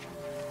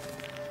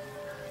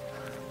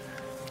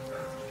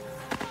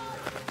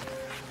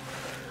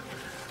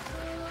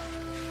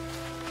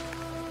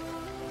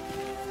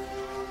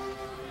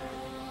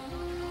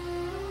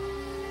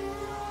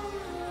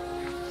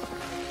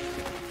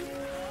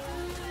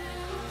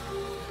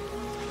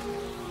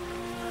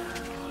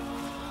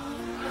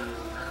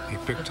 He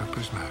picked up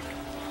his mat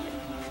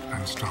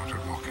and started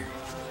walking.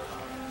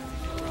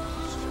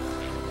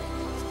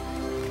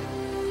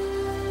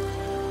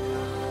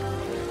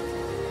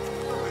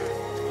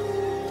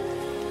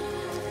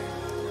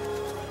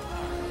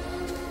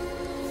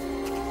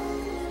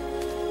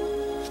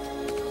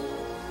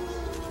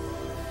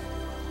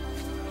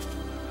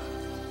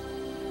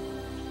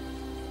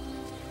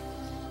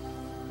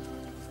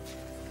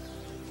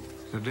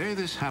 The day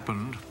this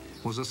happened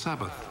was a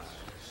Sabbath,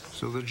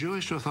 so the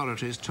Jewish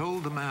authorities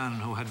told the man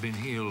who had been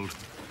healed,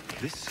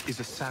 "This is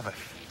a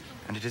Sabbath,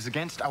 and it is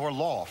against our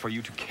law for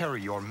you to carry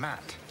your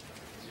mat."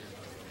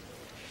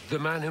 The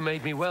man who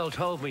made me well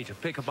told me to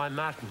pick up my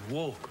mat and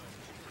walk.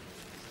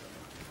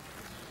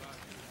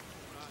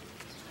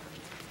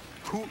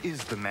 Who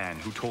is the man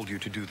who told you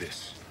to do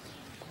this?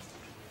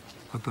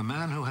 But the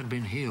man who had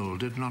been healed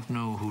did not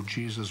know who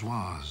Jesus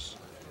was,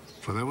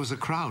 for there was a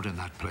crowd in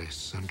that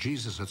place, and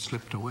Jesus had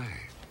slipped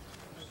away.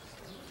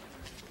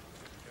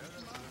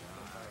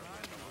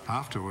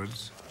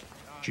 Afterwards,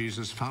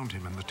 Jesus found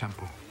him in the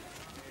temple.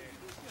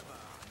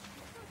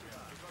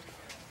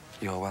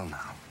 You're well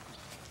now.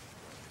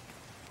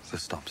 So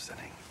stop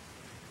sinning,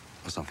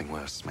 or something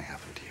worse may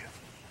happen to you.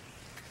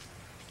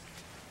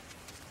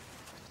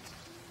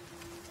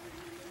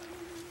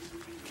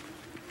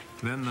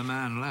 Then the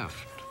man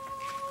left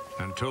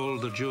and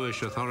told the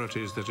Jewish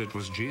authorities that it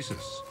was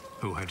Jesus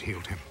who had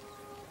healed him.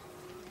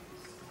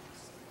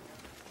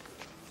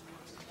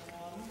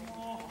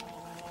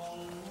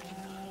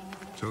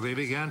 So they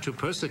began to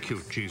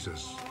persecute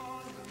Jesus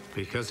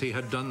because he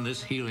had done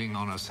this healing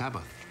on a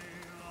Sabbath.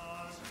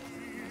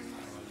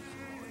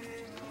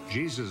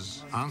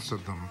 Jesus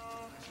answered them,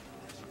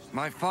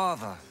 My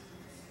Father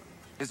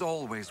is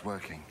always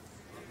working.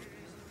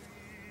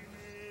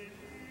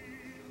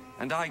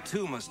 And I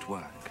too must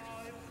work.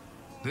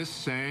 This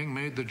saying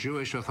made the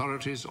Jewish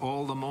authorities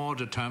all the more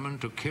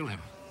determined to kill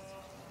him.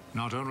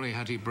 Not only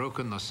had he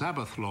broken the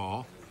Sabbath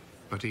law,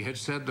 but he had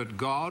said that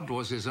God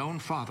was his own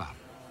Father,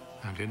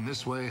 and in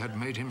this way had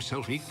made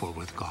himself equal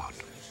with God.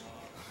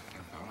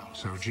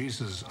 So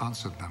Jesus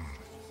answered them,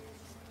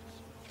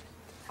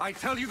 I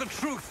tell you the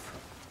truth.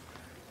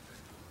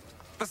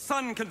 The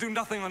Son can do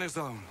nothing on his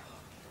own.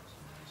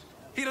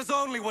 He does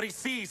only what he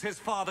sees his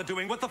Father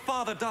doing. What the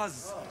Father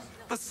does,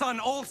 the Son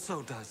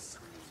also does.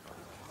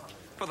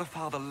 For the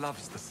Father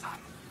loves the Son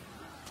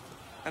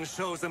and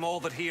shows him all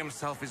that he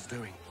himself is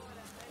doing.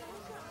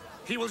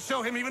 He will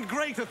show him even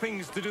greater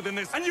things to do than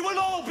this, and you will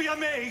all be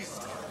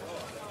amazed.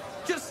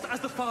 Just as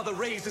the Father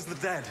raises the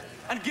dead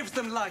and gives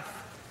them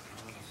life,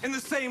 in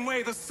the same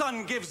way the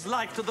Son gives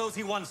life to those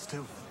he wants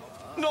to.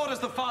 Nor does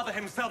the Father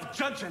himself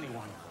judge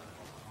anyone.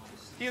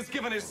 He has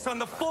given his Son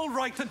the full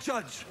right to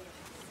judge,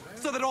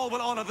 so that all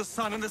will honor the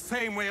Son in the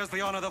same way as they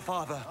honor the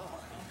Father.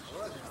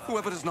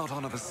 Whoever does not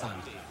honor the Son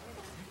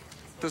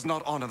does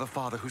not honor the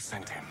Father who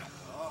sent him.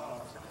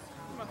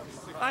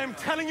 I am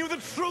telling you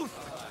the truth.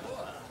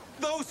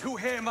 Those who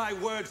hear my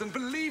words and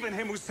believe in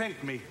him who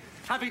sent me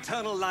have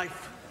eternal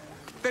life.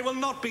 They will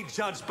not be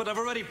judged, but have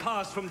already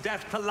passed from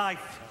death to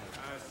life.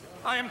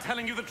 I am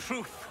telling you the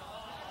truth.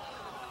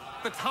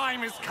 The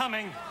time is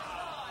coming.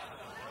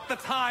 The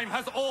time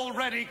has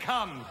already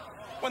come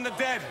when the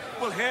dead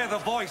will hear the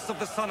voice of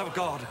the Son of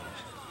God.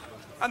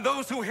 And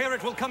those who hear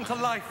it will come to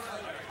life.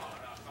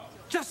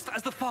 Just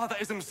as the Father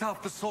is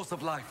himself the source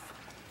of life.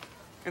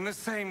 In the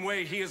same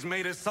way, he has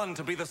made his Son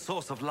to be the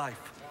source of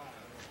life.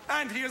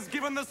 And he has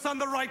given the Son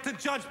the right to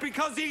judge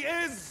because he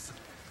is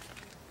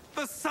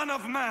the Son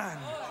of Man.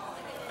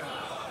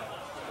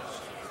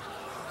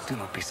 Do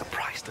not be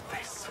surprised at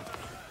this.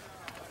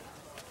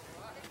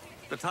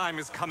 The time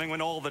is coming when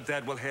all the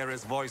dead will hear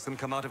his voice and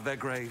come out of their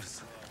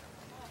graves.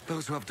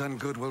 Those who have done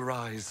good will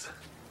rise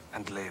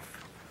and live.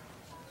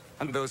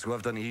 And those who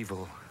have done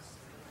evil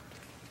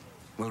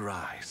will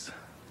rise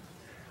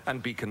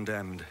and be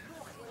condemned.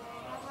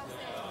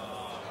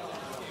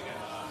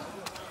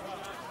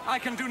 I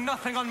can do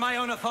nothing on my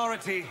own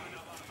authority.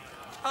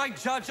 I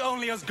judge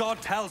only as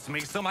God tells me,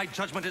 so my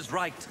judgment is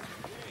right.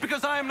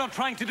 Because I am not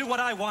trying to do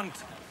what I want,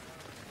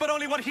 but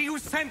only what he who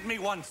sent me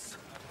wants.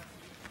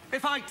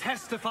 If I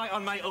testify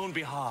on my own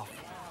behalf,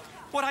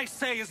 what I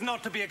say is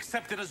not to be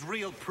accepted as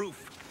real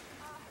proof.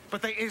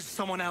 But there is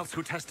someone else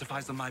who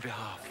testifies on my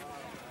behalf.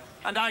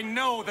 And I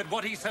know that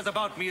what he says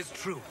about me is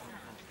true.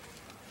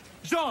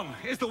 John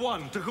is the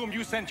one to whom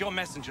you sent your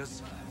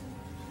messengers.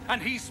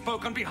 And he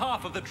spoke on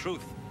behalf of the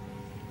truth.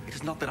 It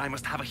is not that I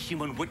must have a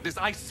human witness.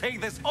 I say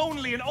this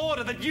only in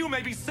order that you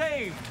may be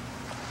saved.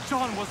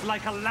 John was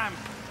like a lamp,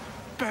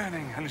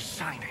 burning and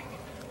shining.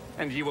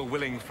 And you were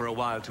willing for a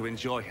while to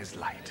enjoy his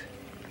light.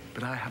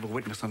 But I have a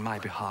witness on my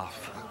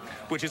behalf,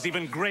 which is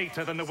even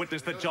greater than the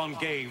witness that John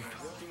gave.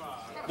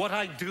 What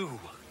I do,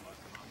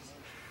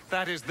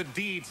 that is the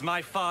deeds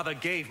my Father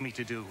gave me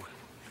to do.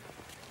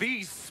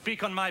 These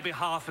speak on my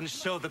behalf and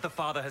show that the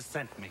Father has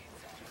sent me.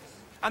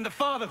 And the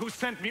Father who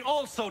sent me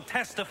also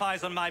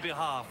testifies on my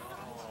behalf.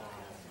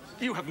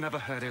 You have never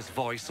heard his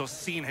voice or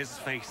seen his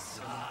face.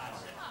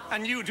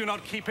 And you do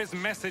not keep his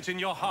message in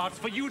your hearts,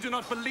 for you do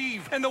not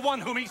believe in the one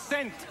whom he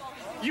sent.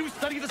 You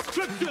study the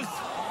scriptures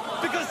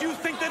because you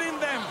think that in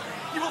them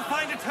you will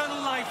find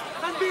eternal life.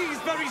 And these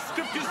very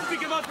scriptures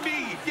speak about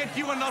me, yet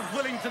you are not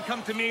willing to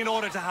come to me in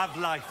order to have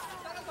life.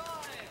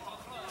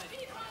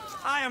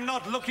 I am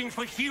not looking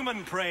for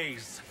human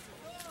praise,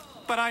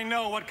 but I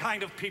know what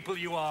kind of people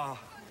you are.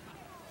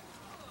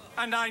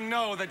 And I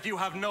know that you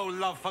have no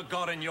love for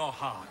God in your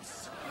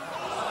hearts.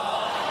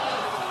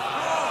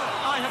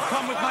 I have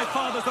come with my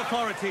Father's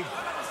authority,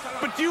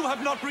 but you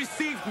have not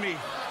received me.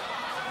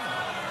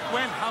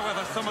 When,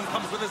 however, someone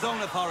comes with his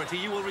own authority,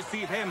 you will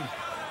receive him.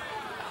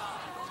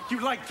 You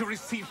like to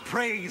receive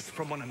praise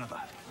from one another,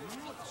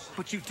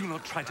 but you do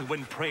not try to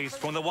win praise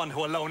from the one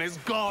who alone is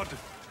God.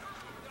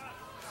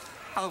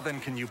 How then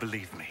can you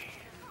believe me?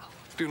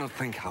 Do not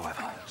think,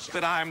 however,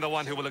 that I am the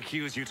one who will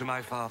accuse you to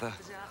my Father.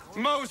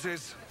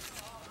 Moses,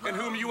 in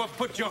whom you have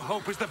put your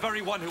hope, is the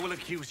very one who will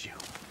accuse you.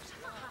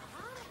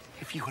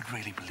 If you had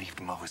really believed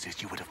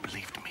Moses, you would have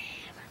believed me,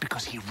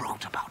 because he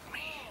wrote about me.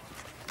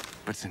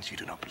 But since you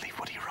do not believe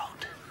what he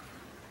wrote,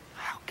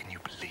 how can you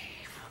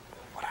believe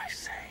what I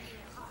say?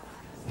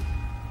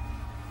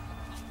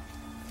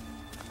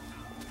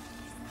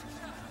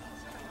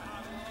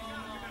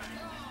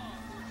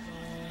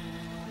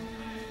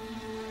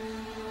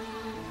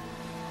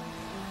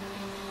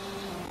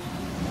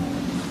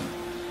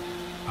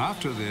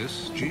 After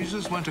this,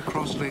 Jesus went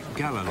across Lake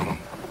Galilee,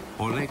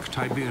 or Lake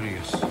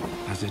Tiberias,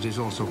 as it is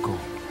also called.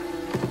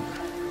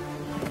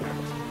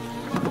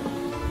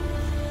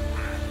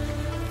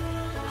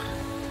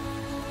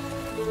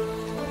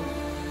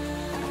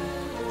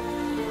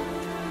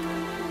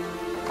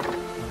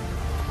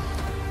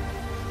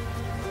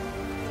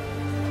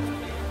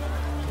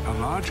 A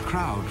large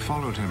crowd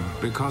followed him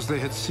because they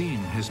had seen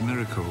his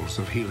miracles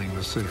of healing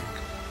the sick.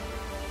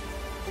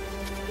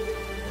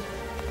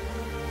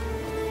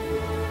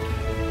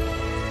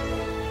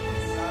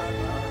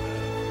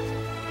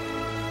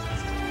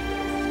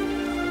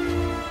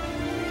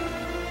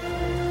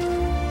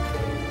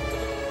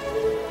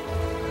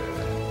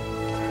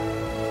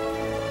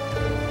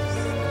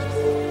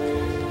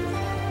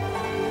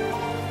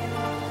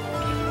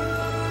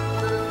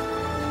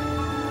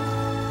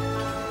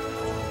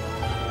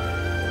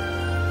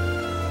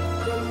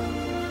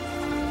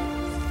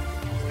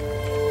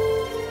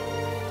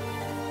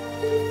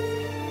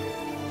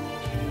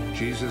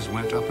 Jesus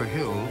went up a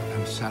hill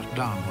and sat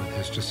down with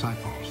his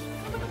disciples.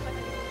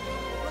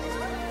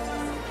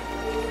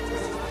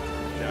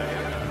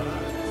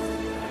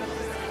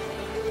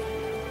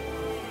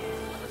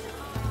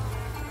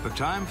 The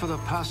time for the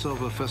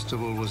Passover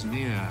festival was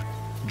near.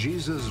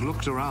 Jesus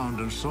looked around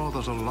and saw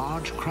that a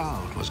large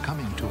crowd was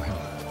coming to him.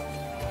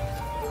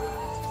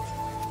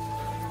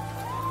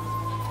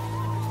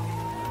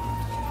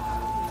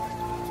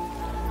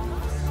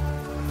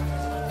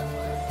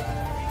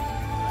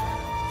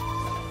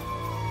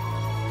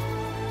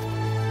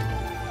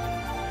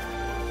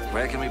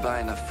 Where can we buy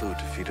enough food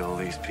to feed all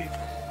these people?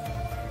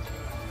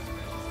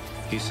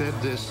 He said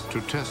this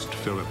to test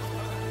Philip.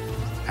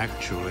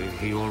 Actually,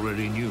 he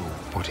already knew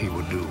what he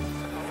would do.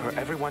 For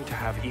everyone to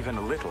have even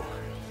a little,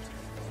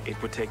 it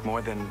would take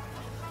more than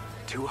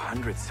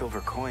 200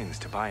 silver coins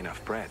to buy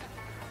enough bread.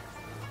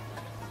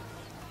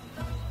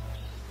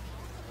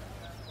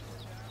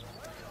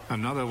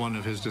 Another one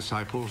of his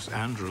disciples,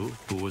 Andrew,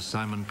 who was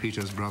Simon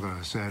Peter's brother,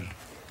 said,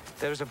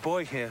 "There is a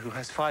boy here who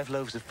has 5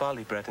 loaves of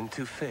barley bread and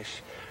 2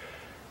 fish.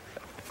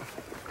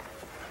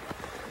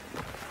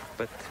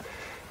 But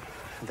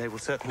they will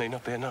certainly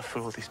not be enough for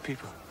all these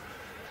people."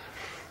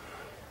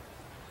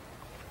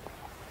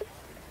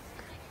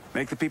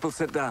 Make the people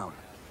sit down.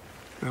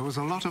 There was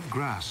a lot of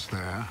grass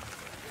there,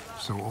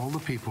 so all the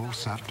people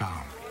sat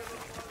down.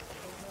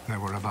 There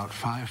were about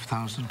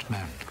 5,000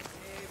 men.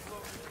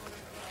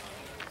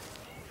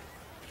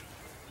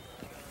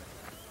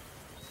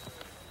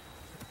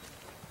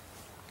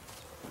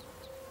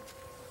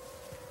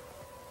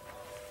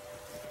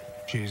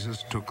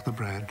 Jesus took the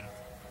bread,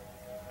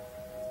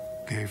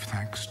 gave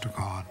thanks to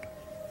God,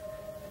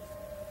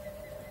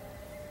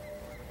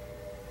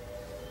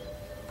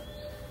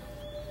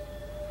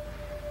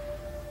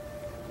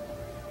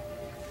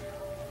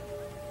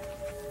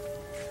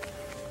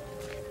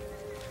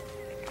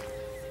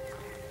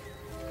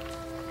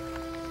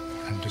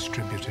 and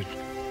distributed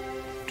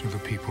to the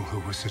people who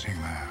were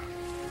sitting there.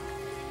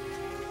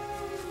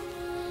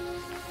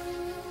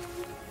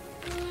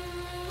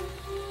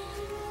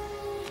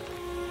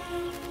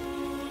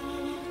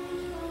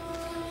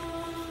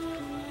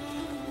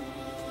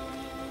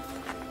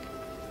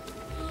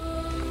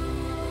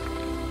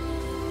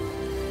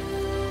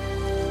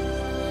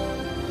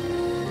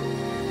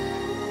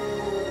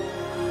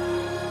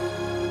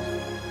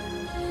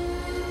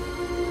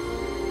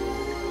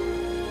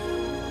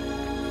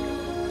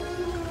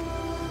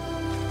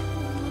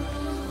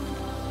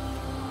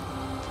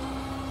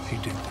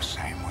 did the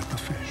same with the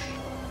fish.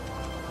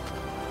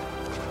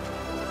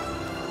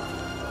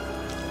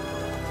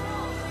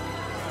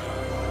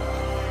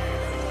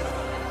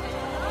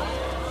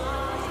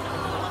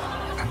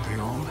 And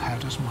they all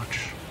had as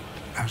much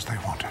as they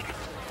wanted.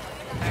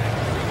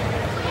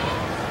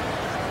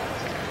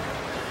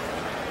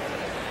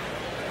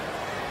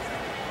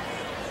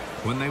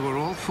 When they were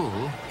all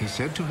full, he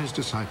said to his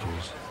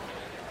disciples,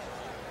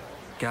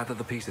 "Gather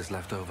the pieces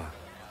left over.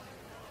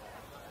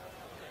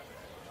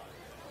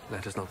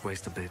 Let us not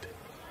waste a bit."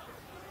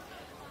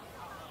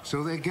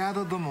 So they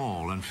gathered them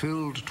all and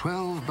filled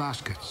 12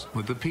 baskets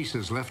with the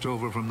pieces left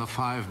over from the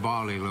 5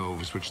 barley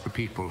loaves which the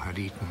people had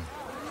eaten.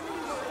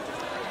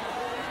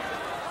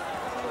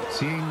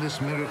 Seeing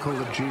this miracle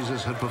that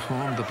Jesus had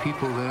performed, the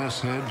people there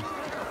said,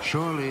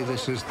 "Surely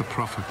this is the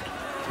prophet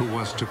who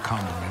was to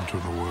come into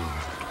the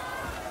world."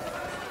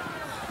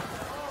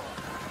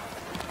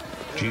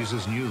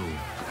 Jesus knew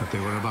that they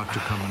were about to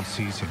come and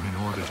seize him in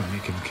order to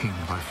make him king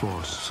by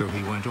force, so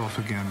he went off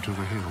again to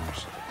the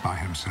hills by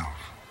himself.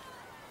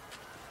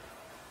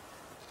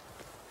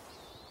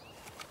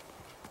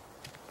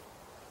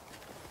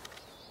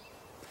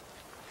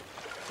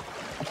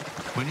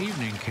 When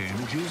evening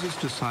came, Jesus'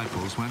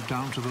 disciples went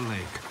down to the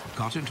lake,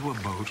 got into a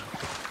boat,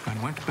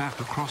 and went back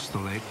across the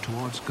lake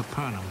towards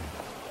Capernaum.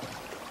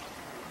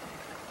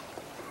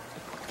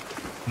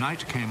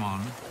 Night came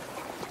on,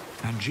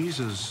 and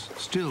Jesus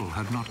still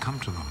had not come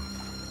to them.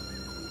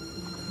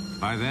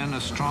 By then a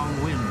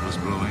strong wind was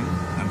blowing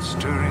and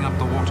stirring up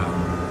the water.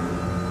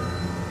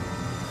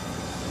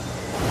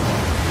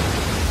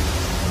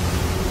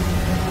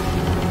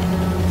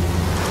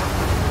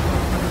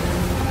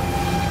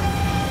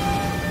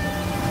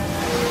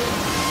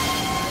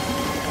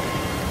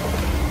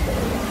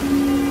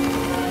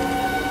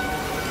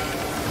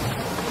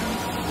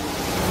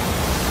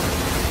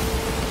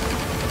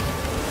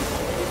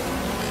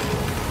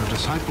 The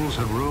disciples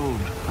had rowed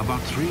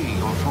about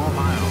 3 or 4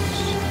 miles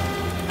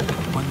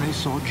when they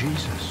saw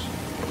Jesus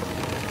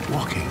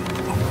walking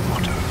on the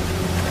water.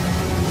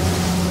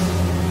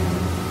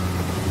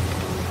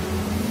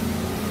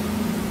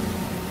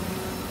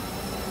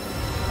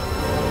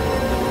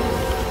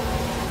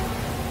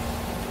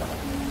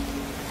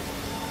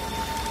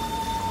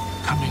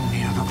 Coming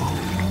near the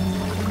boat,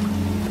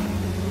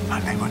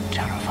 and they were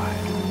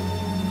terrified.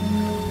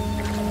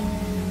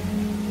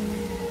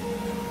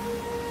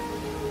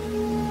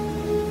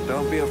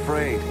 Don't be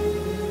afraid.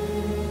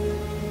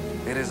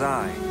 It is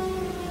I.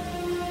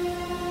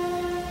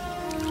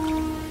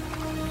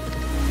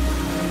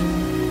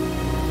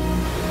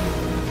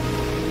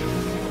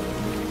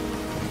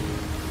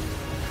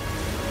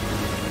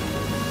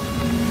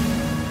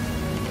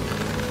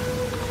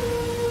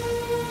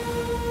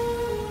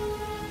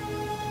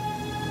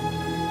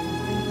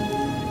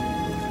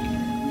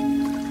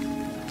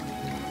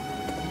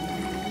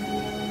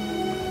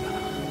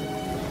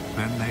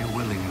 Then they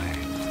willingly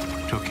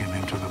took him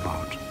into the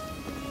boat.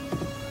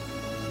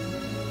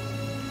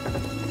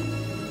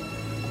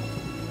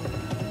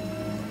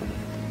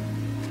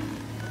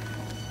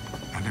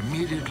 And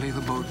immediately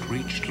the boat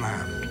reached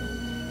land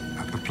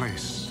at the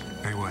place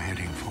they were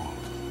heading for.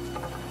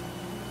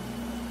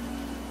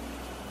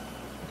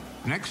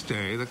 Next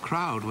day, the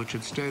crowd which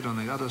had stayed on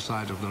the other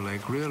side of the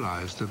lake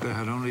realized that there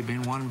had only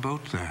been one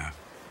boat there.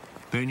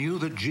 They knew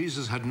that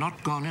Jesus had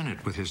not gone in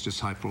it with his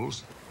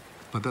disciples,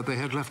 but that they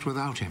had left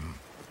without him.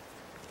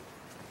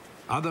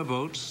 Other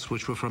boats,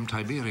 which were from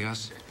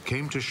Tiberias,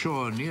 came to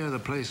shore near the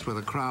place where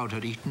the crowd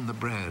had eaten the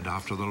bread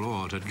after the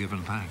Lord had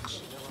given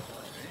thanks.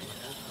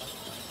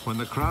 When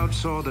the crowd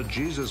saw that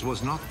Jesus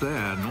was not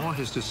there, nor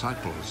his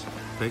disciples,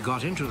 they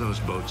got into those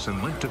boats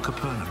and went to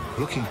Capernaum,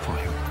 looking for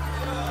him.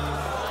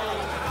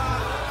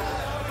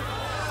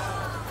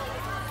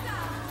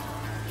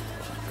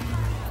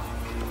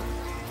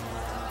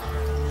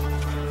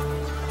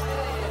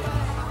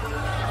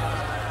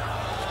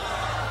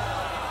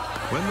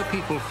 When the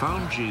people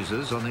found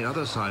Jesus on the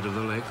other side of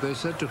the lake, they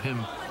said to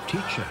him,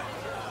 "Teacher,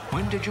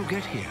 when did you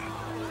get here?"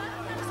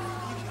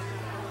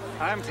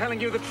 I am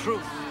telling you the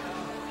truth.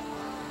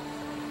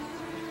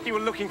 You were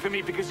looking for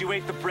me because you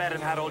ate the bread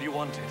and had all you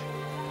wanted.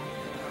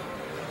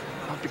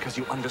 Not because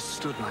you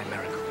understood my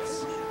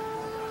miracles.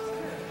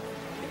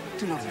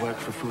 Do not work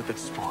for food that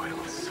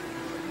spoils.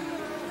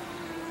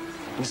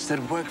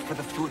 Instead, work for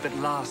the food that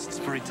lasts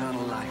for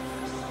eternal life.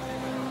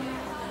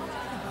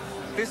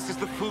 This is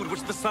the food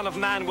which the Son of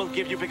Man will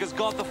give you, because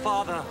God the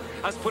Father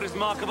has put his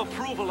mark of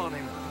approval on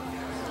him.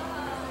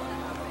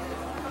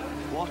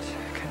 What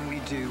can we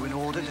do in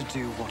order to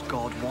do what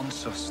God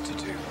wants us to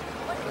do?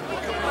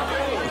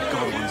 What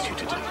God wants you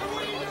to do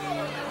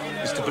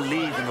is to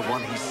believe in the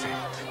one he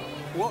sent.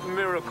 What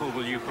miracle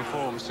will you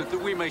perform so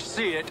that we may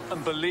see it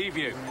and believe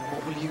you?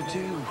 What will you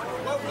do?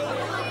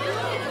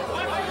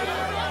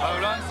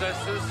 Our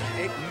ancestors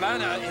ate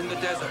manna in the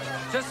desert,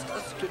 just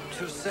as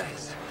Scripture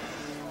says.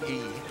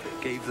 He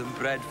gave them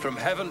bread from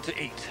heaven to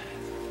eat.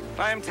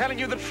 I am telling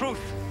you the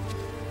truth.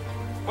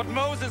 What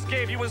Moses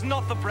gave you is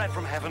not the bread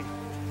from heaven.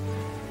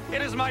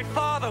 It is my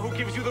Father who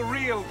gives you the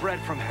real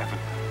bread from heaven.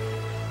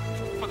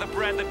 For the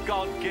bread that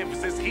God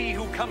gives is he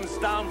who comes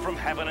down from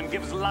heaven and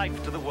gives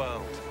life to the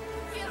world.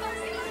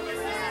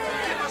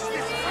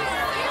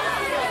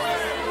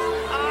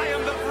 I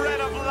am the bread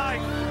of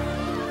life.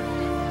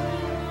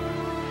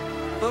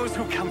 Those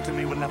who come to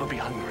me will never be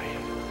hungry.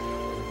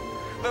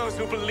 Those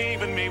who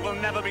believe in me will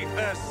never be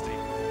thirsty.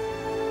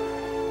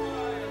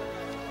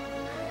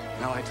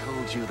 Now I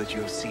told you that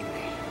you have seen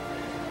me,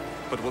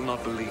 but will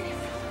not believe.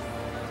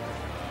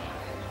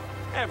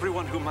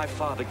 Everyone whom my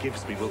Father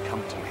gives me will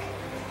come to me.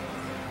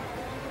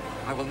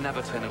 I will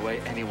never turn away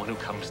anyone who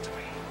comes to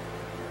me,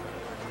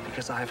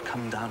 because I have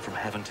come down from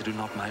heaven to do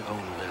not my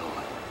own will,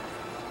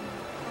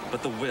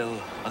 but the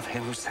will of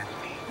him who sent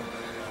me.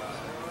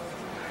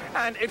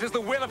 And it is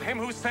the will of him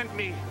who sent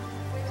me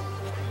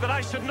that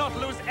I should not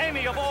lose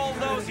any of all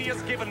those he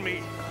has given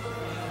me,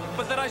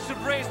 but that I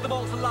should raise them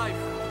all to life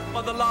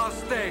on the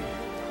last day.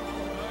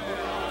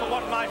 For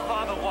what my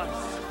Father wants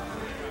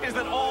is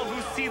that all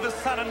who see the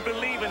Son and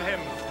believe in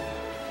him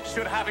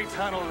should have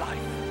eternal life.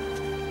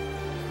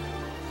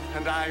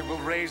 And I will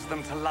raise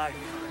them to life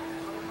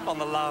on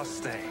the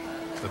last day.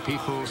 The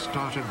people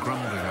started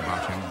grumbling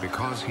about him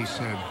because he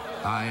said,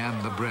 "I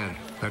am the bread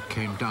that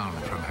came down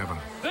from heaven."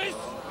 This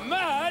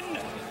man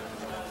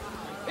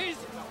is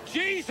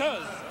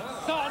Jesus,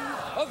 son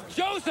of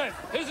Joseph,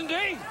 isn't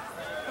he?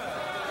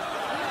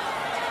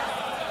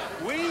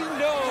 We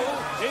know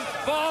his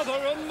father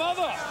and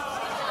mother.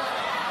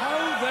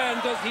 How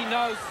then does he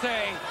now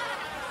say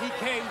he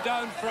came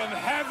down from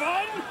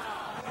heaven?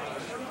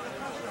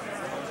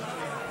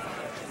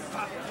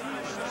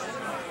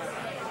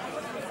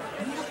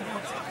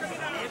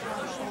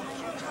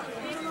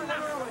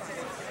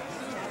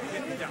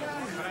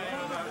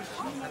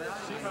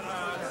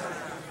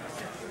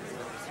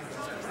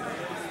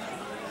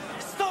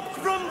 Stop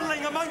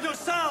grumbling among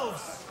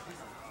yourselves!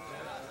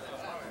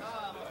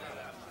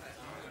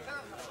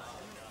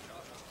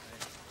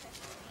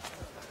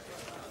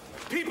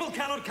 People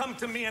cannot come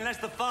to me unless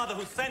the Father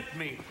who sent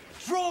me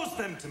draws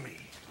them to me.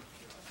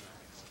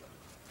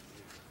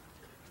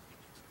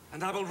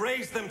 And I will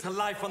raise them to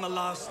life on the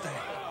last day.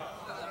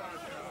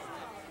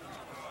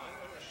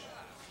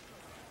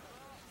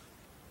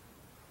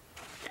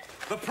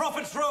 The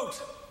prophets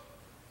wrote,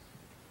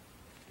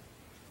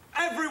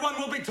 "Everyone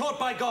will be taught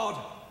by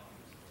God."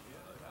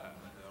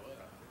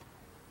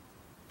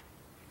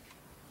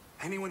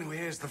 Anyone who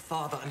hears the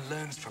Father and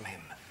learns from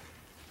him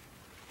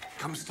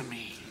comes to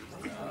me.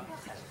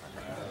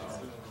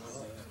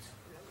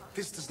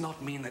 This does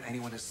not mean that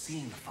anyone has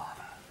seen the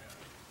Father.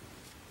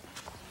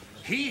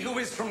 He who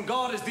is from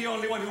God is the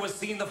only one who has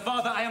seen the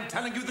Father. I am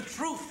telling you the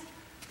truth.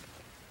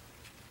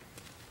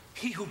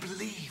 He who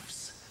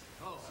believes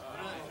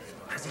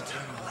has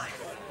eternal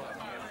life.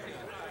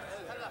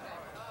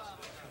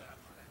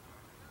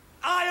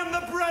 I am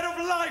the bread of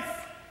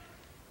life.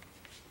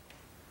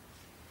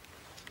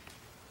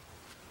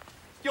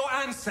 Your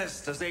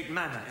ancestors ate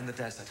manna in the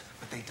desert,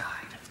 but they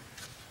died.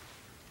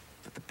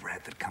 But the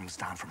bread that comes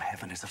down from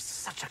heaven is of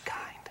such a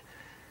kind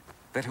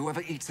that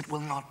whoever eats it will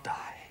not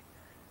die.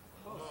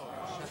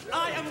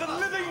 I am the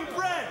living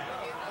bread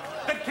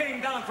that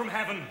came down from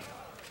heaven.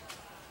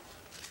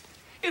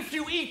 If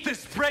you eat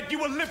this bread, you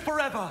will live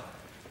forever.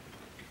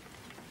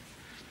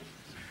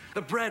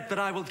 The bread that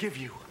I will give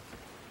you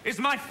is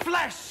my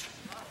flesh,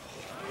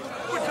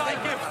 which I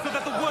give so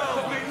that the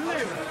world may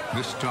live.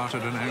 This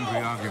started an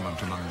angry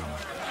argument among them.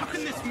 How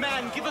can this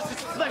man give us his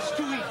flesh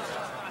to eat?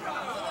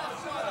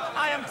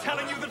 I am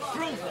telling you the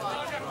truth.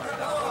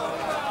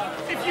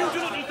 If you do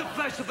not eat the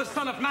flesh of the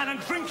Son of Man and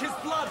drink his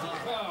blood,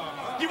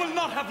 you will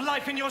not have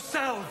life in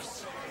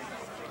yourselves.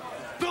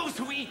 Those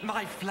who eat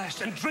my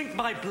flesh and drink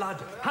my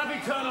blood have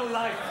eternal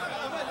life,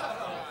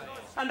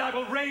 and I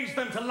will raise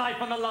them to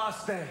life on the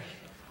last day.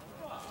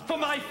 For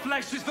my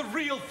flesh is the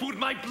real food,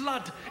 my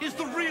blood is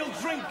the real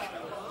drink.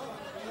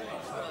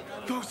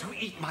 Those who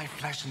eat my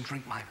flesh and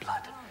drink my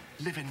blood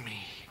live in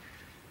me,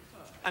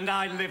 and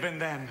I live in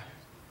them.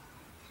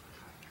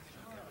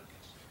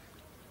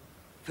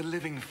 The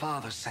living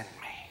Father sent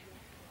me,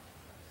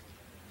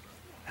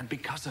 and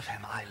because of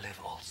him I live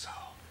also.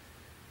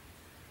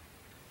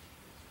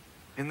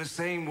 In the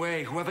same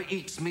way, whoever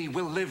eats me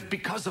will live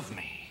because of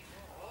me.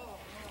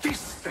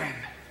 This, then,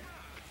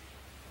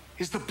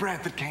 is the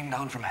bread that came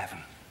down from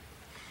heaven.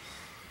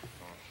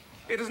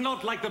 It is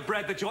not like the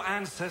bread that your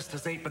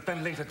ancestors ate but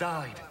then later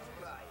died.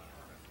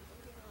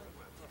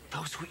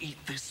 Those who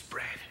eat this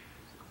bread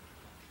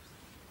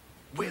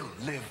will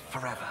live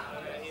forever.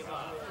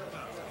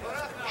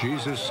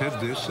 Jesus said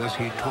this as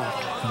he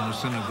taught in the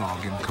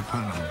synagogue in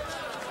Capernaum.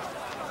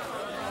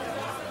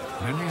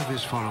 Many of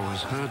his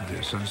followers heard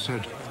this and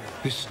said,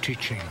 "This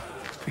teaching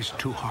is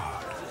too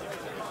hard.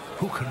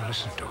 Who can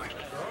listen to it?"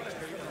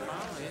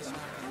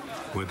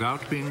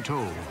 Without being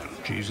told,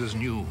 Jesus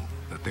knew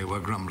that they were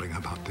grumbling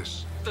about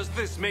this. Does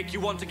this make you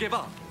want to give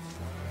up?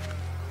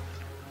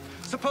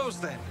 Suppose,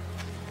 then,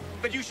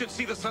 that you should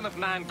see the Son of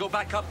Man go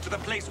back up to the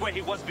place where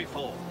he was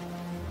before.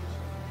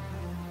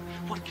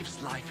 What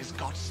gives life is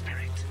God's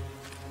Spirit.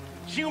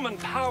 Human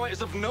power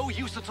is of no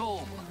use at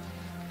all.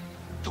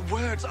 The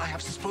words I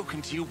have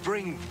spoken to you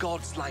bring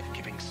God's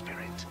life-giving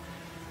spirit.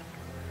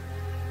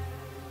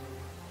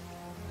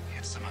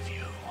 Yet some of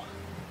you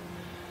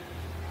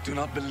do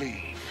not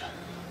believe.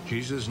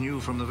 Jesus knew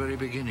from the very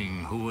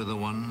beginning who were the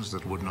ones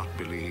that would not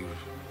believe,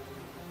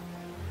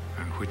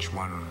 and which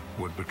one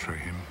would betray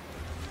him.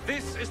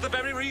 This is the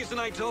very reason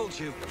I told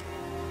you.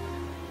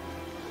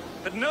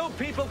 That no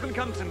people can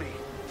come to me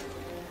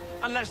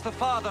unless the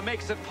Father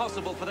makes it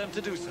possible for them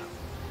to do so.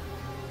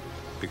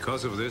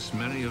 Because of this,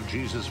 many of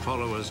Jesus'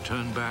 followers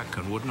turned back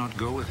and would not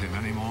go with him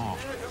anymore.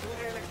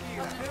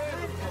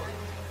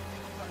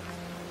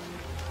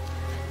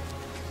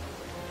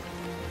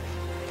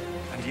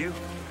 And you?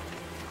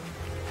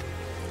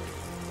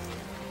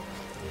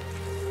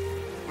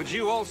 Would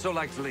you also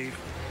like to leave?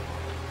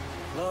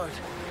 Lord,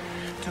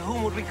 to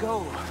whom would we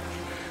go?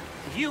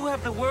 You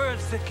have the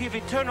words that give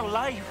eternal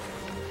life.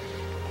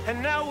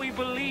 And now we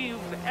believe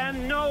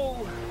and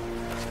know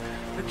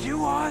that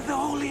you are the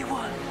Holy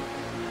One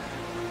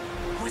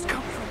who has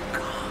come from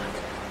God.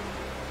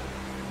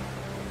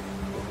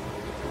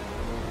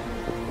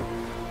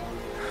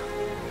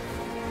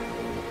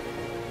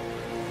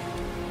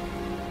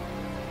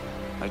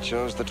 I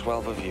chose the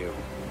 12 of you,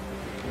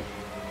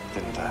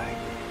 didn't I?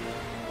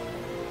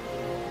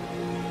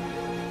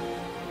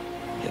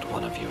 Yet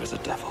one of you is a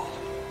devil.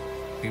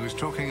 He was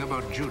talking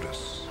about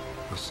Judas,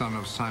 the son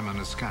of Simon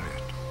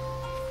Iscariot.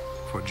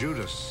 For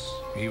Judas,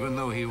 even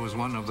though he was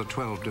one of the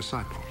 12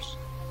 disciples,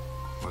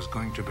 was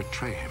going to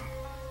betray him.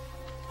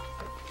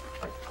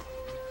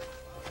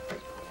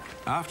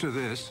 After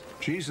this,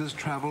 Jesus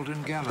traveled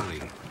in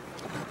Galilee.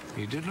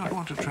 He did not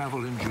want to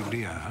travel in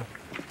Judea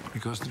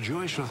because the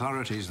Jewish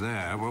authorities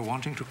there were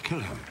wanting to kill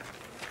him.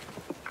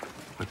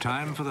 The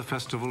time for the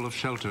Festival of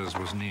Shelters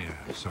was near,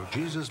 so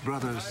Jesus'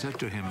 brothers said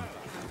to him,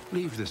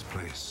 "Leave this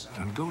place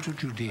and go to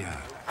Judea,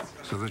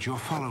 so that your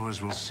followers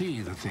will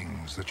see the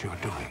things that you're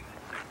doing."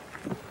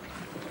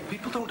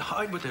 People don't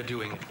hide what they're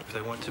doing if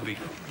they want to be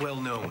well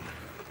known.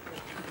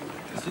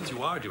 Since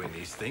you are doing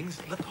these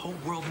things, let the whole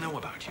world know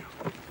about you.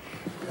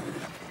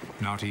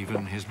 Not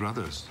even his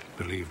brothers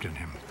believed in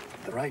him.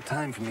 The right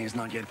time for me has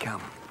not yet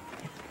come.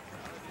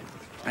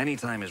 Any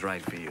time is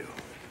right for you.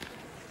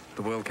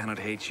 The world cannot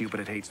hate you, but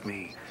it hates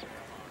me,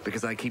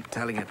 because I keep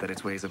telling it that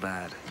its ways are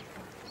bad.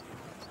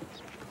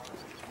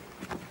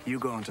 You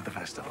go on to the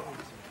festival.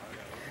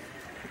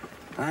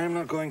 I am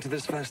not going to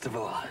this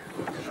festival,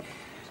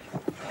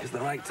 because the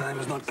right time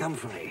has not come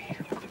for me.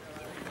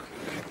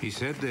 He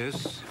said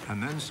this,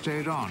 and then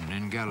stayed on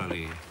in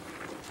Galilee.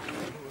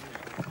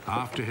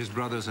 After his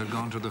brothers had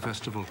gone to the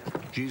festival,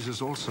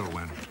 Jesus also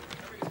went.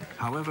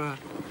 However,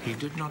 he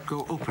did not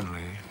go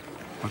openly,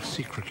 but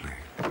secretly.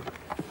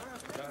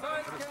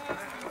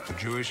 The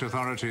Jewish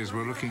authorities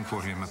were looking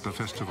for him at the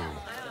festival.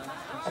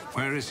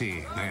 "Where is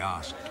he?" they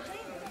asked.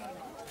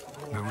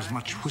 There was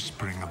much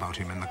whispering about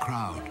him in the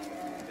crowd.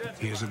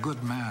 "He is a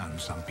good man,"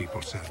 some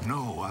people said.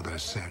 "No,"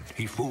 others said,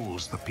 "he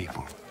fools the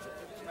people."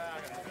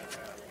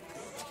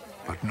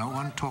 But no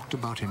one talked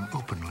about him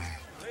openly,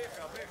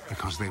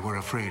 because they were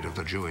afraid of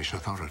the Jewish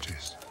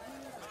authorities.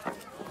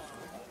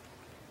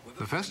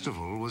 The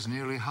festival was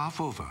nearly half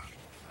over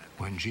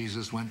when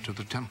Jesus went to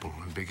the temple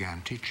and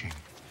began teaching.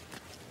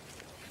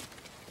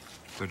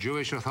 The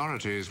Jewish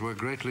authorities were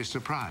greatly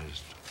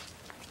surprised.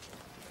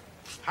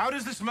 How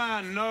does this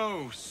man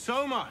know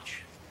so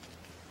much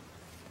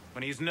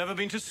when he's never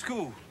been to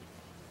school?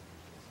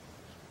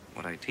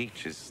 What I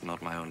teach is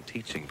not my own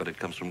teaching, but it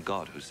comes from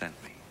God who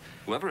sent me.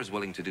 Whoever is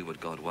willing to do what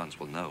God wants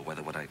will know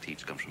whether what I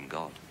teach comes from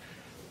God,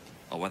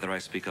 or whether I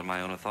speak on my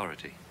own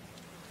authority.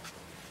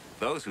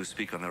 Those who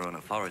speak on their own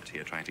authority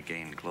are trying to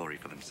gain glory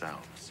for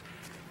themselves.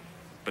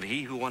 But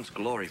he who wants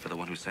glory for the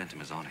one who sent him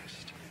is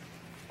honest,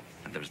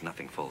 and there is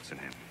nothing false in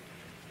him.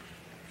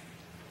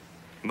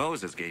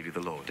 Moses gave you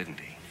the law, didn't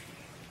he?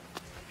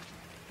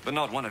 But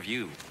not one of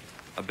you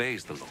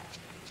obeys the law.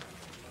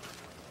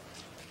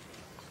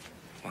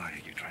 Why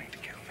are you trying to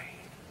kill me?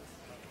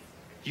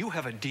 You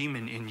have a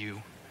demon in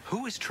you.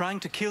 Who is trying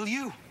to kill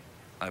you?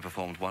 I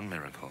performed one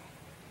miracle,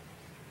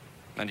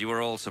 and you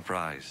were all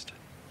surprised.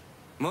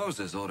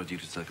 Moses ordered you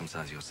to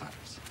circumcise your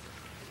sons,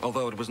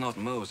 although it was not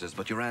Moses,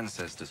 but your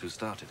ancestors who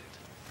started it.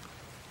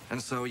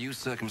 And so you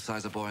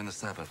circumcise a boy on the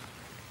Sabbath.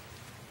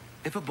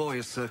 If a boy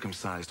is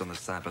circumcised on the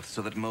Sabbath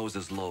so that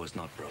Moses' law is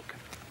not broken,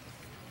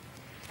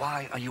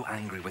 why are you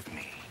angry with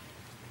me?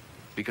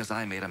 Because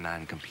I made a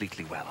man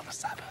completely well on the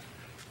Sabbath.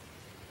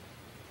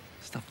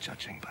 Stop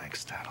judging by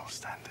external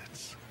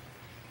standards,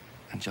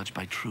 and judge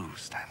by true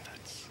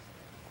standards.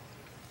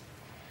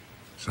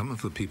 Some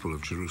of the people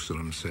of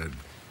Jerusalem said,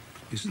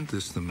 "Isn't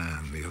this the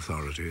man the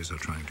authorities are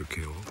trying to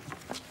kill?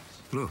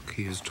 Look,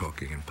 he is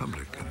talking in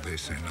public, and they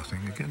say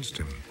nothing against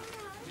him."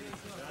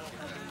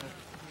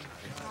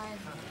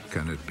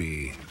 Can it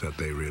be that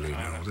they really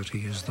know that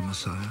he is the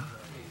Messiah?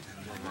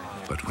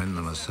 But when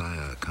the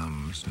Messiah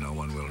comes, no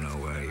one will know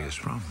where he is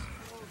from.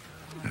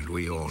 And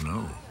we all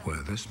know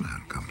where this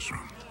man comes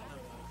from.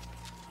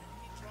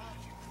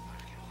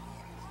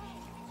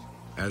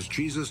 As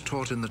Jesus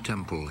taught in the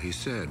temple, he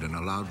said in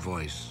a loud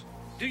voice,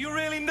 Do you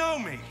really know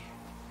me?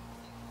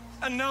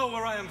 and know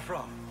where I am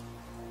from.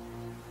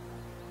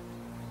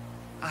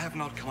 I have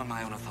not come on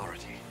my own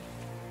authority.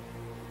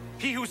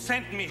 He who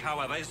sent me,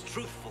 however, is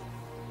truthful.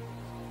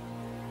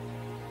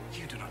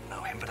 You do not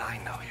know him, but I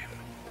know him.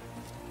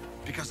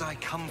 Because I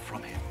come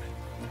from him,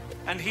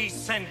 and he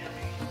sent me.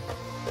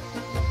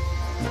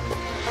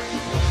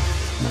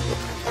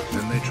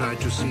 Then they tried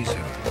to seize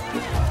him.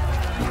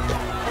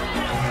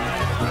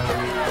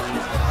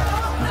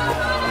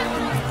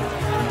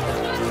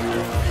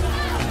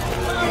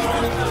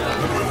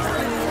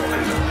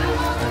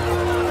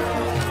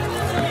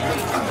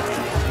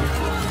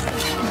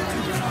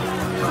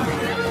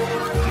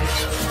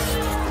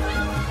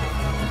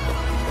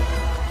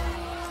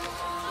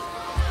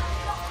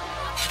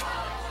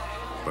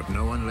 But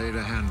no one laid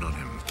a hand on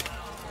him,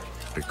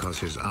 because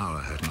his hour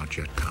had not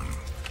yet come.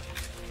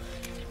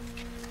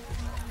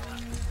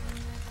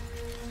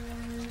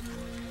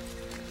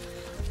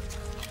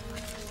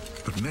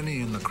 But many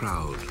in the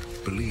crowd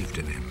believed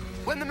in him.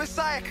 When the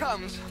Messiah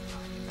comes,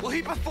 will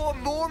he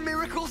perform more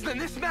miracles than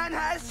this man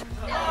has?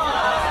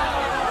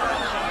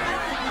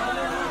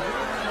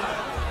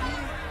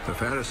 The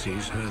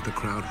Pharisees heard the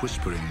crowd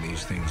whispering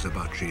these things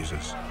about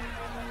Jesus.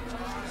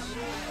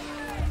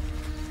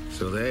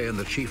 So they and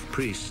the chief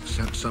priests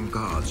sent some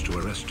guards to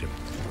arrest him.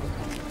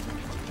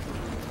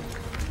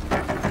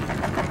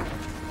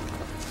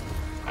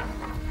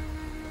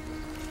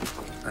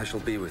 I shall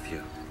be with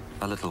you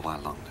a little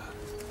while longer.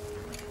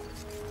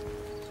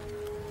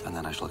 And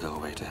then I shall go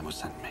away to him who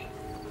sent me.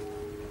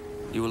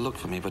 You will look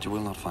for me, but you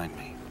will not find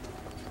me.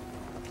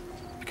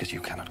 Because you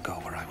cannot go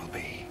where I will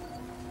be.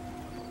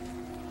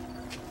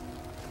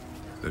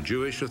 The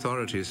Jewish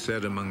authorities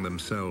said among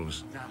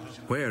themselves,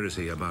 "Where is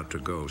he about to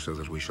go so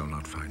that we shall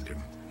not find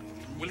him?"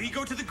 Will he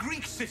go to the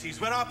Greek cities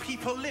where our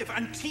people live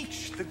and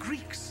teach the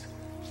Greeks?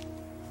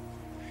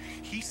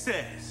 He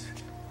says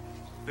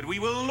that we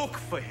will look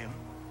for him,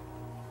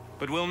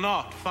 but will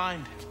not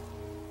find him.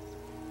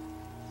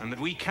 And that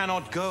we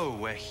cannot go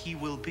where he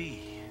will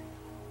be.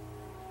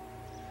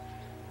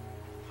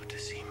 What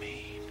does he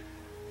mean?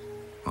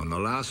 On the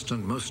last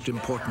and most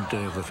important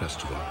day of the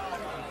festival,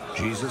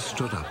 Jesus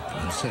stood up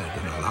and said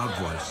in a loud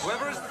voice,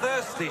 Whoever is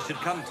thirsty should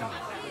come to me,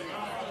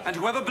 and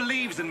whoever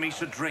believes in me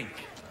should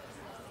drink.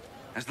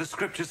 As the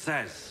scripture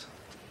says,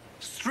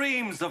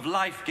 streams of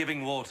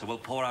life-giving water will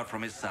pour out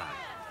from his side.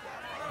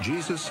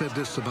 Jesus said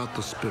this about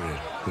the Spirit,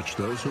 which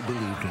those who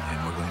believed in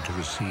him were going to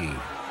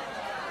receive.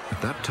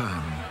 At that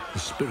time, the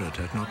Spirit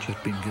had not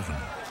yet been given,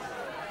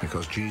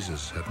 because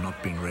Jesus had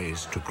not been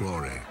raised to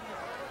glory.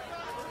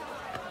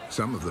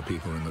 Some of the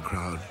people in the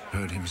crowd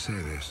heard him say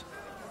this.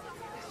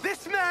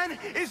 This man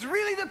is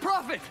really the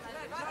prophet!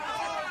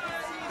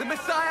 The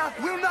Messiah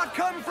will not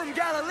come from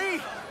Galilee!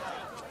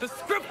 The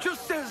scripture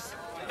says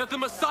that the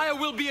Messiah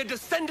will be a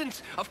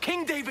descendant of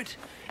King David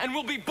and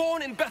will be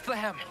born in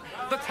Bethlehem,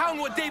 the town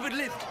where David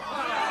lived.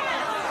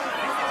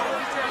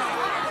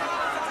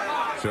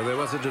 So there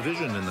was a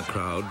division in the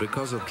crowd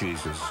because of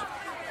Jesus.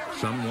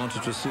 Some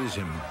wanted to seize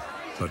him,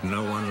 but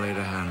no one laid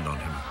a hand on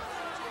him.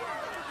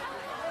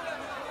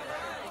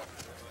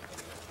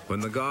 When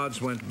the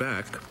guards went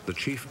back, the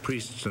chief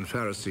priests and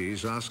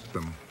Pharisees asked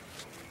them,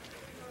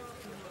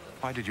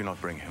 "Why did you not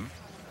bring him?"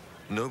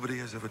 Nobody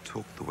has ever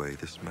talked the way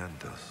this man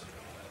does.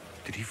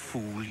 Did he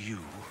fool you,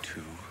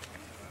 too?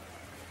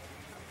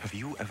 Have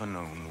you ever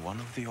known one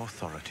of the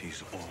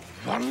authorities or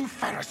one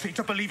Pharisee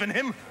to believe in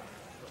him?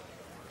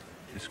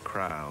 This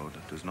crowd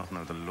does not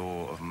know the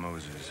law of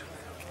Moses.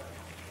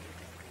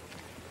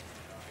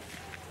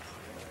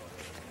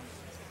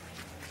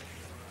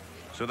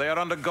 So they are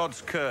under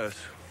God's curse.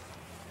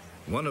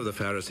 One of the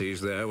Pharisees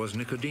there was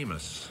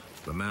Nicodemus,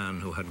 the man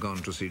who had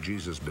gone to see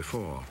Jesus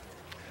before.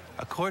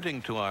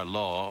 According to our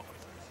law,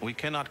 we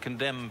cannot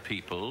condemn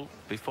people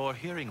before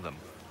hearing them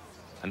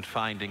and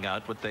finding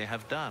out what they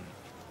have done.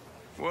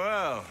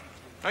 Well,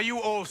 are you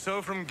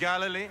also from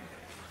Galilee?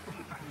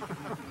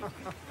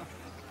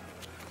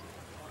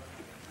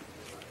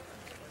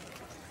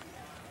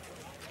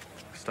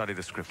 Study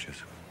the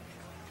scriptures,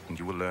 and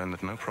you will learn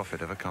that no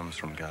prophet ever comes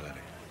from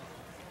Galilee.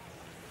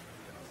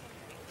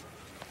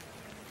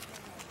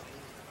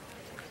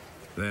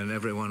 Then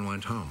everyone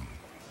went home,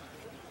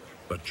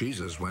 but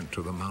Jesus went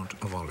to the Mount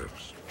of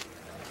Olives.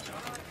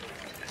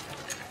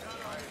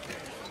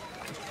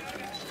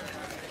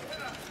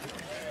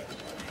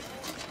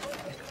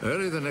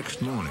 Early the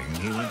next morning,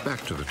 he went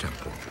back to the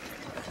temple.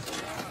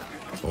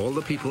 All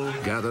the people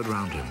gathered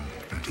round him,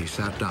 and he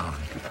sat down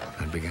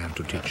and began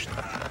to teach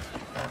them.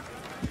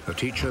 The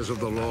teachers of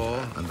the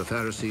law and the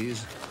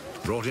Pharisees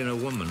brought in a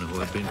woman who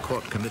had been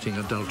caught committing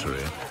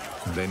adultery,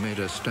 and they made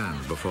her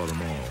stand before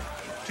them all.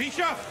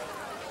 Teacher!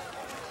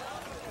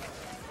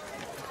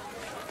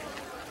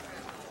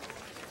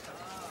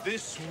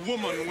 This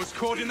woman was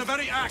caught in the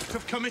very act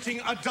of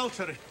committing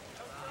adultery.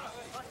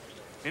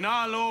 In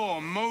our law,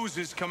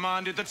 Moses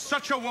commanded that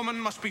such a woman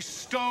must be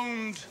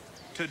stoned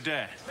to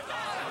death.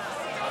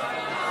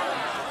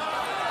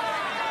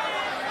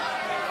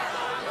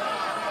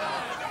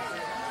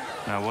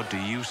 Now, what do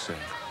you say?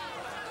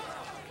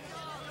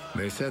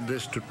 They said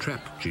this to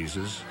trap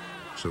Jesus,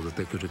 so that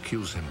they could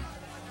accuse him.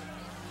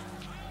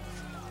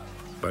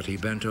 But he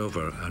bent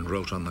over and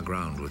wrote on the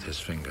ground with his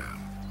finger.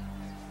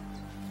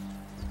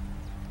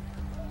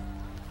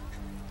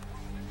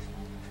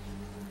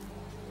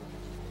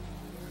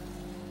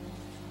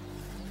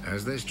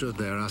 As they stood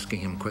there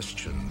asking him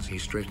questions, he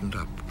straightened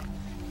up.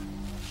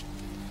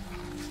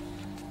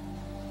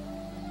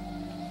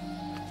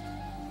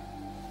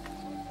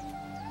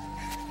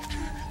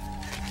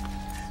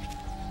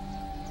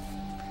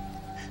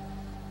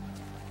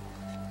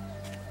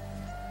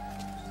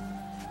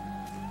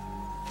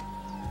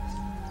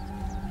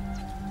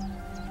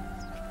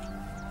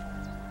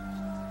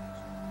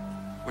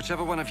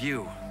 Whichever one of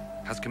you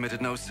has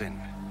committed no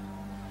sin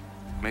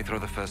may throw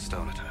the first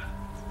stone at her.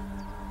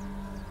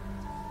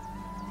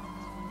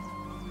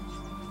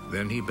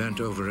 Then he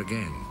bent over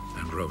again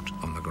and wrote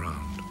on the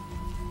ground.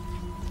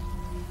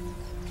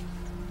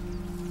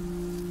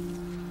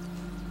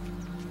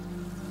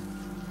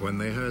 When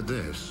they heard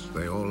this,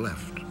 they all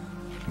left,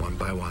 one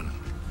by one,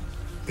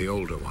 the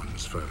older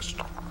ones first.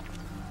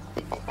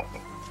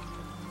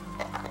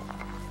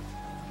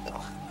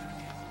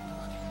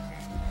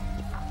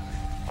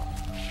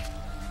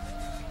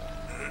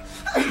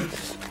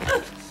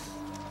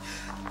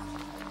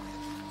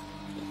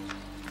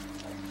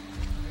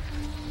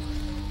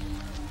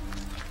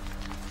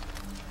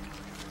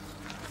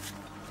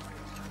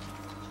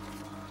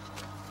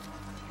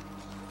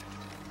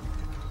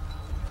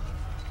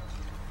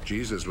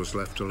 Jesus was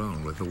left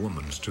alone with the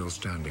woman still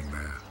standing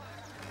there.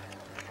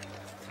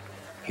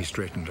 He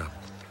straightened up.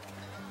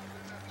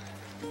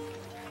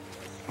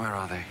 Where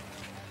are they?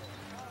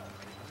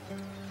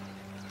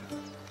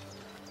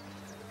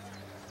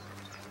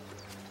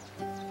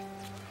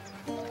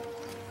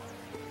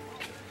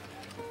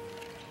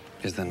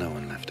 Is there no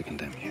one left to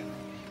condemn you?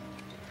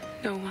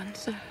 No one,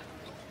 sir.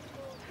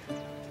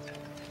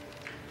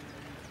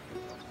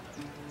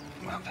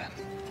 Well then,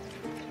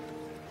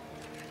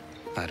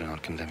 I do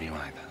not condemn you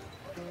either.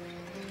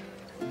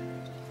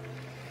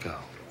 Go.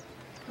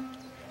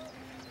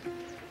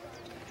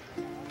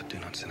 But do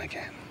not sin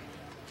again.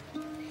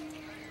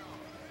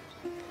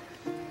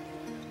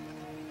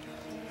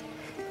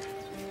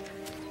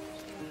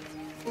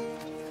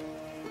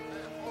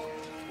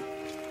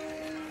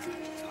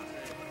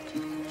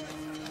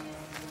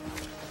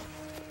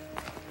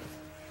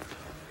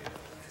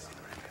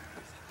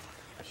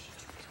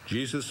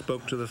 Jesus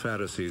spoke to the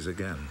Pharisees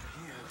again.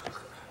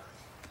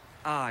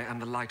 I am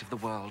the light of the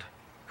world.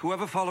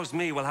 Whoever follows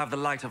me will have the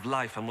light of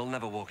life and will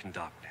never walk in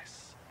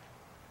darkness.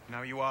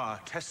 Now you are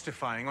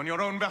testifying on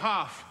your own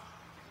behalf.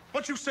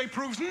 What you say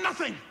proves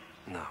nothing!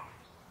 No.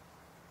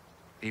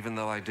 Even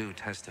though I do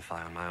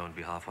testify on my own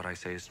behalf, what I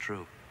say is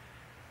true.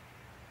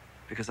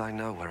 Because I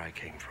know where I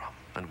came from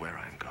and where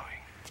I am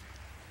going.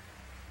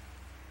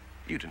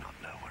 You do not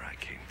know where I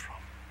came from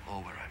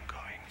or where I'm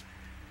going.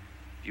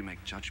 You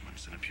make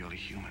judgments in a purely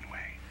human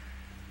way.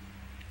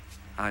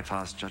 I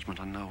pass judgment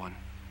on no one.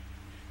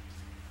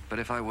 But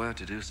if I were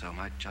to do so,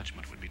 my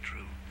judgment would be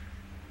true.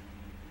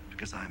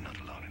 Because I am not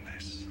alone in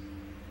this.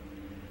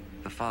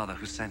 The Father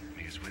who sent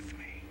me is with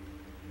me.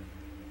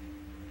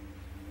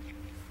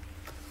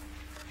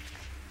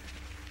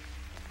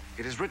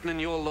 It is written in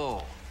your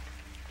law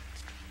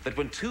that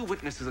when two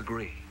witnesses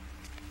agree,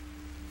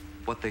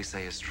 what they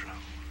say is true.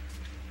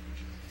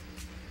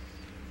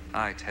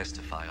 I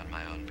testify on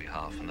my own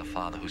behalf, and the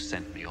Father who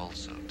sent me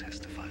also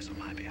testifies on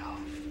my behalf.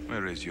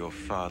 Where is your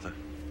father?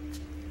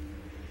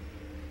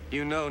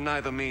 You know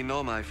neither me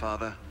nor my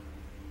Father.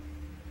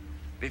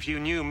 If you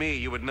knew me,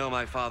 you would know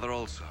my Father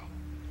also.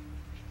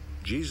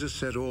 Jesus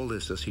said all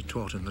this as he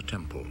taught in the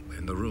temple,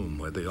 in the room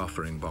where the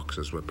offering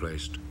boxes were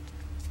placed.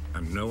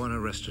 And no one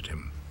arrested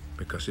him,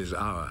 because his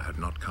hour had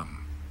not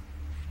come.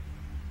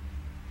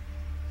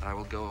 I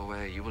will go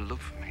away, you will look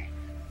for me.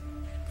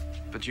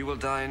 But you will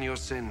die in your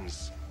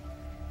sins.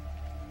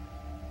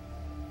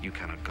 You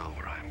cannot go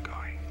where I am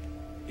going.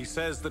 He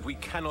says that we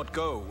cannot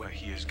go where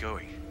he is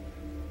going.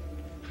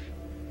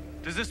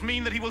 Does this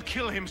mean that he will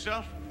kill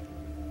himself?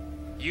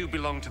 You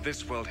belong to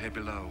this world here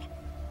below,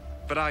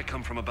 but I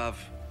come from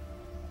above.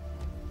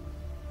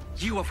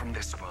 You are from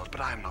this world,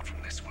 but I am not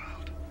from this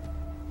world.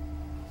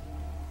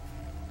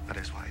 That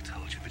is why I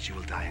told you that you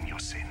will die in your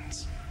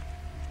sins.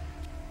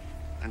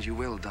 And you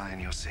will die in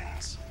your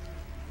sins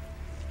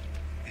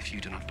if you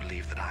do not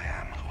believe that I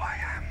am who I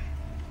am.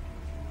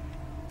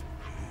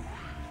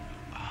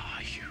 Who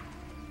are you?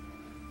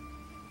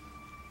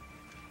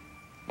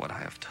 What I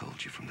have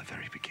told you from the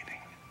very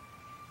beginning.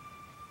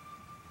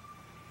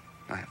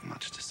 I have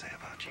much to say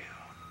about you,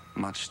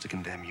 much to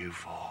condemn you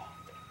for.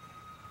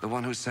 The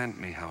one who sent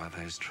me,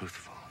 however, is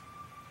truthful.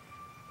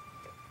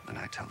 And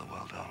I tell the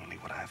world only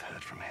what I have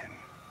heard from him.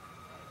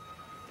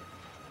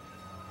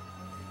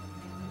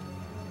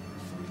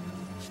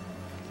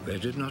 They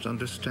did not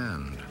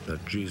understand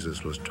that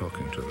Jesus was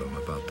talking to them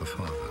about the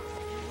Father.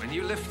 When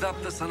you lift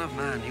up the Son of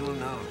Man, you will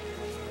know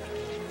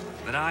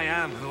that I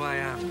am who I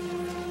am.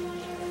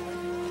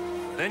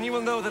 Then you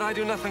will know that I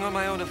do nothing on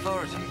my own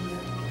authority.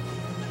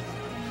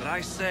 But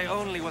I say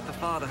only what the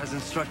Father has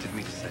instructed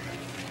me to say.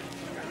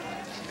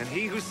 And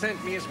he who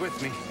sent me is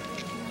with me.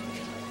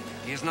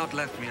 He has not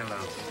left me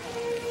alone.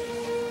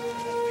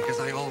 Because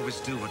I always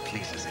do what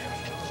pleases him.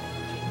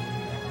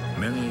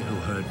 Many who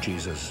heard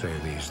Jesus say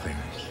these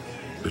things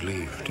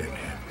believed in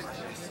him.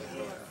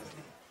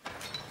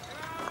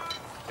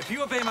 If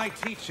you obey my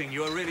teaching,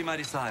 you are really my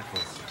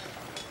disciples.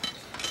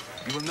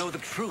 You will know the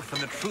truth,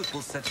 and the truth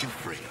will set you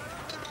free.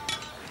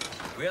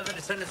 We are the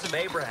descendants of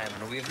Abraham,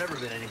 and we have never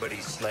been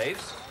anybody's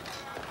slaves.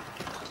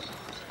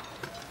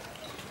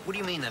 What do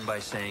you mean, then, by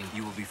saying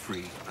you will be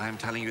free? I am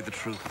telling you the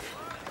truth.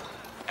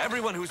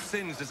 Everyone who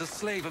sins is a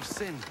slave of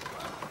sin.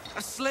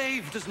 A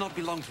slave does not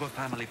belong to a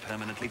family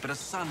permanently, but a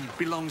son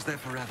belongs there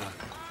forever.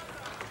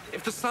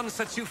 If the son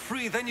sets you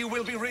free, then you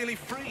will be really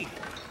free.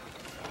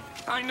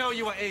 I know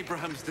you are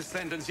Abraham's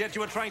descendants, yet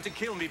you are trying to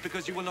kill me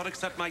because you will not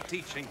accept my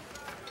teaching.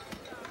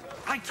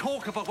 I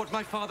talk about what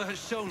my father has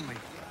shown me.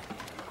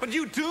 But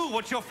you do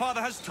what your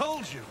father has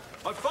told you.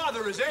 My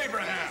father is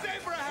Abraham.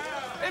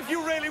 If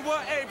you really were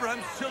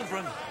Abraham's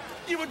children,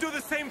 you would do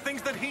the same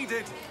things that he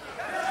did.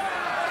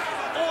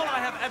 All I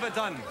have ever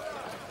done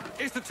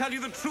is to tell you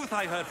the truth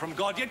I heard from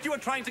God, yet you are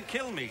trying to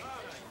kill me.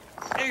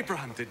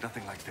 Abraham did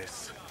nothing like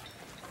this.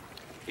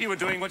 You were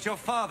doing what your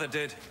father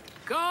did.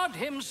 God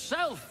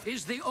himself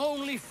is the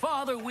only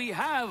father we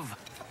have,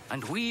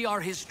 and we are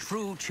his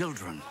true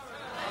children.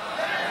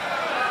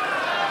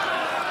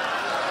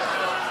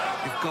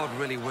 If God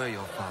really were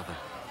your father,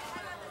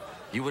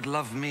 you would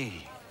love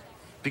me,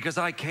 because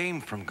I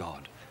came from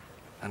God,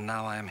 and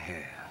now I am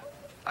here.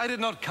 I did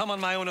not come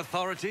on my own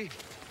authority,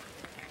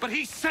 but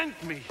he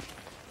sent me.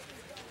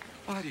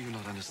 Why do you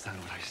not understand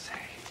what I say?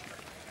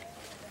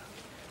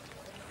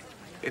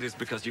 It is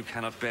because you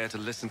cannot bear to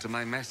listen to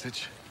my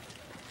message.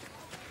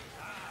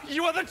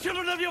 You are the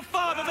children of your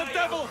father, the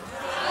devil!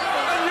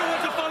 And you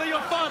want to follow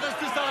your father's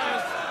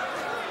desires!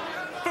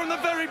 From the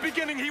very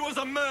beginning, he was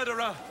a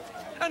murderer,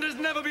 and has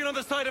never been on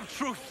the side of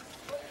truth,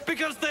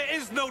 because there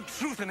is no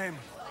truth in him.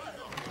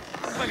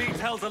 When he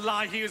tells a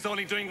lie, he is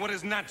only doing what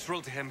is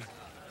natural to him,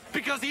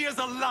 because he is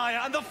a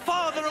liar and the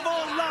father of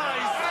all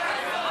lies!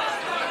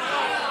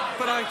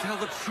 But I tell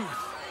the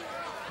truth,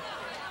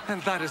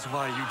 and that is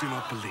why you do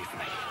not believe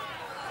me.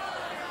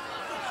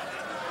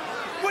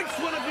 Which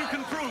one of you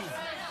can prove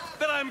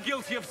that I am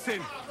guilty of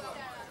sin?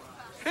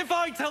 If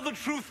I tell the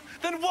truth,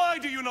 then why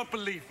do you not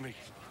believe me?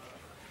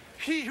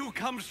 He who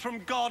comes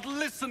from God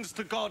listens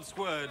to God's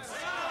words.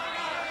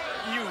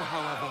 You,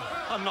 however,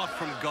 are not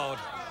from God.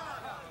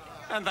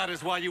 And that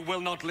is why you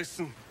will not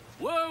listen.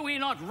 Were we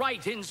not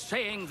right in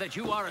saying that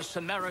you are a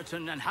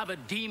Samaritan and have a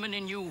demon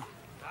in you?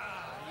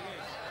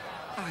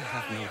 I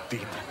have no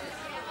demon.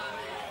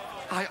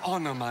 I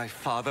honor my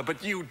father,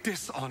 but you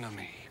dishonor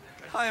me.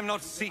 I am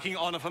not seeking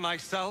honor for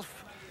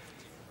myself,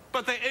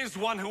 but there is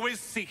one who is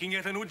seeking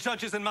it and who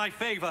judges in my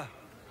favor.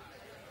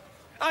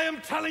 I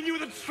am telling you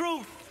the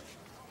truth.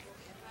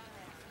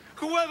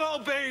 Whoever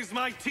obeys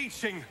my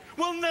teaching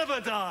will never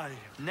die.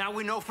 Now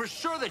we know for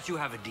sure that you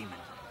have a demon.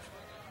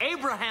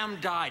 Abraham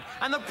died,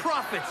 and the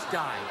prophets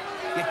died.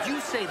 Yet you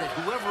say that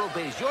whoever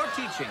obeys your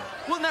teaching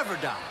will never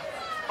die.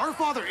 Our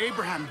father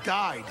Abraham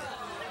died.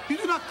 You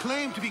do not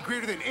claim to be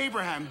greater than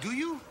Abraham, do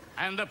you?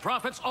 And the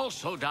prophets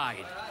also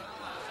died.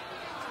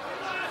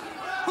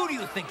 Who do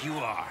you think you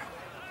are?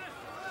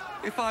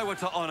 If I were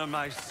to honor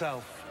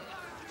myself,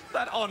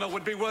 that honor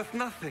would be worth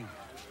nothing.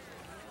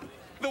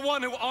 The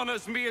one who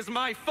honors me is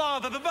my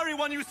father, the very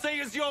one you say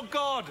is your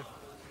God.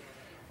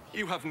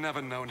 You have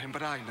never known him,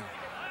 but I know.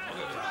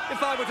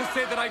 If I were to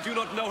say that I do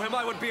not know him,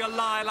 I would be a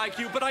liar like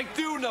you, but I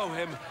do know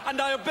him,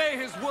 and I obey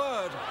his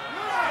word.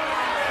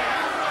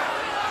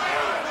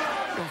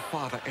 Your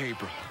father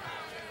Abraham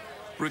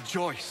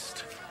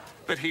rejoiced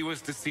that he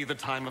was to see the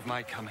time of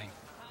my coming.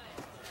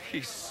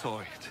 He saw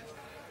it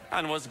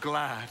and was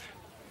glad.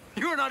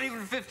 You're not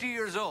even 50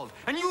 years old,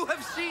 and you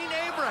have seen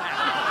Abraham.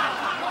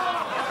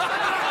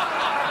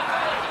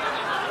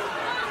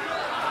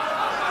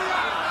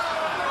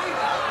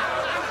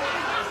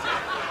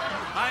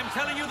 I am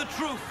telling you the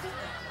truth.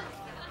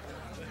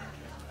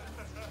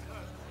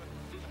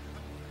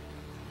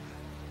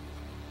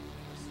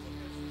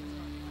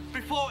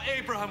 Before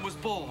Abraham was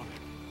born,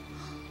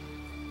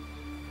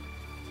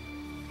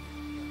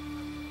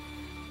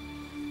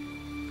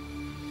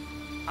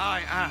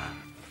 I am.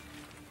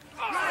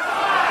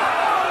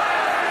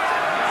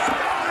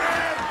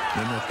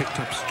 Then they picked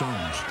up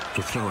stones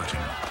to throw at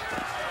him.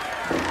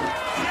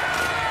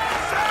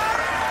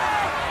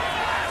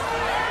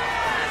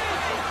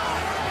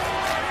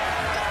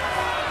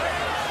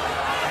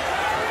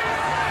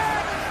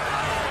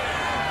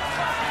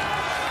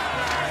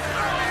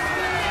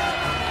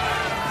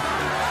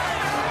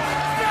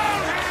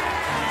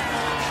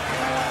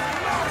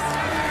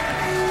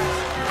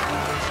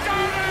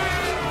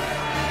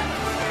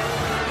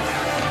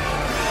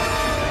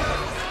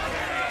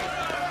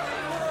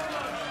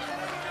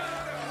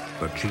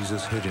 But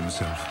Jesus hid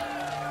himself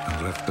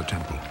and left the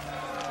temple.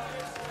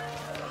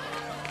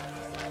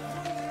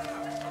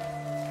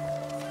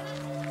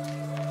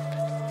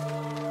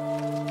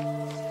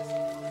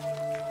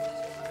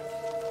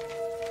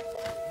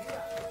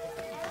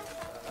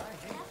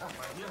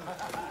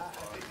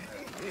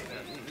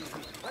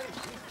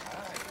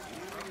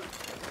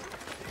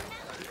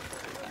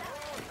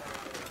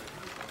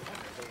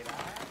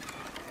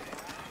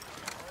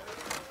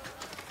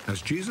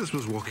 As Jesus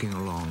was walking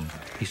along,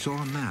 he saw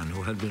a man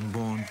who had been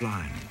born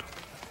blind.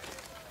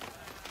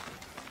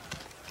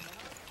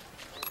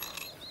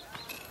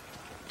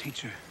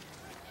 Teacher,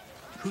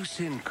 whose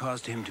sin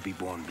caused him to be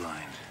born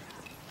blind?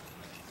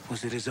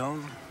 Was it his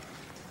own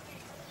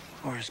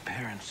or his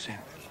parents' sin?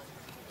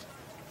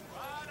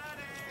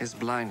 His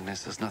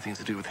blindness has nothing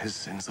to do with his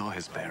sins or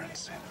his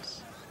parents'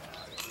 sins.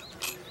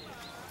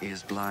 He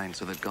is blind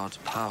so that God's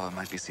power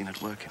might be seen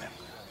at work in him.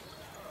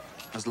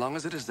 As long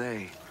as it is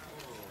day,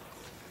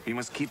 he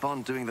must keep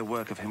on doing the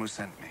work of him who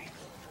sent me.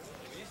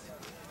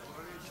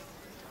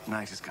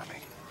 Night is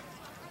coming,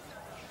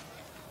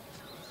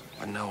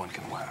 when no one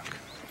can work.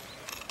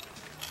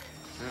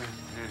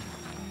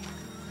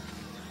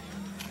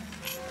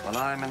 While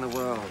I am in the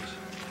world,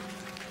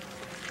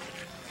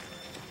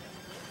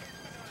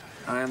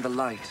 I am the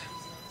light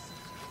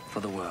for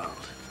the world.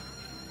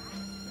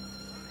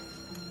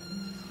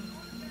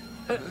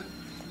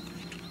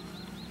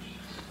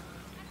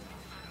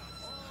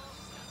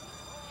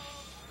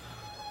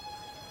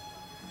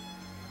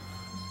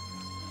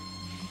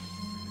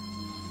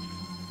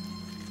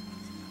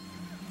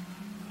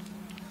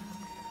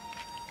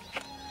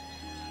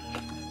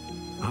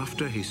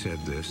 After he said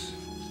this,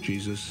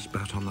 Jesus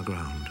spat on the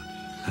ground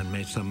and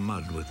made some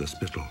mud with the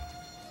spittle.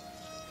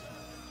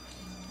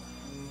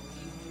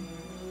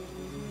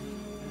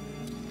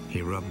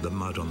 He rubbed the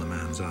mud on the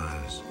man's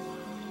eyes.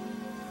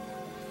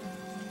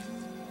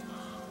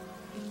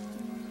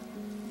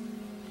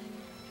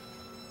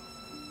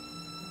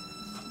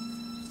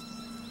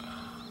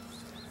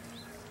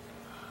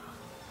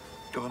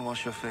 Go and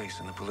wash your face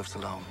in the pool of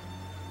Siloam.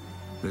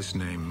 This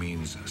name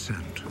means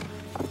sent.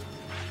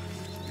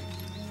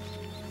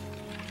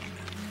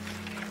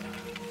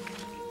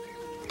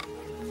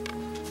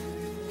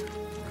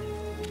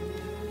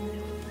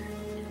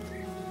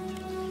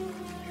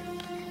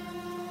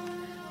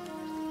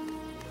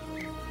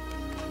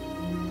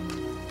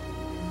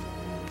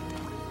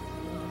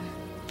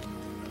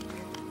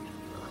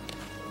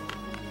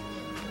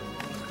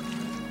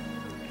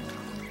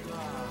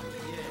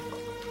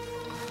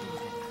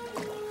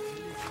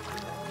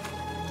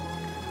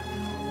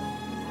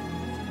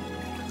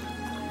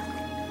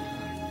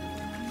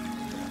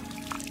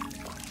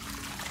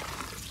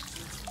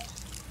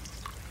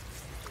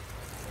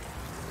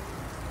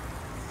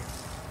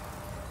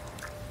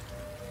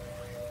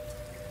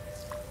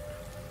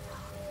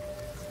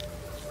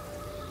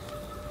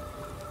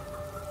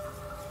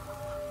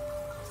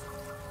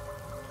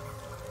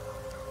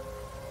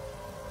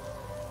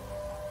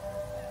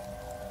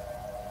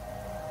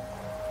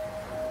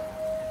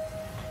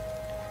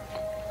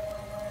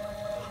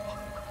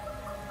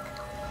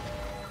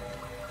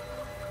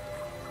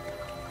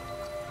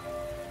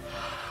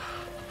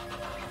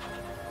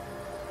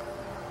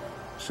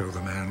 So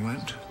the man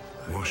went,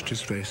 washed his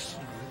face,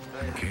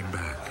 and came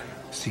back,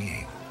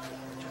 seeing.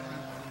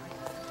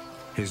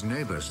 His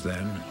neighbors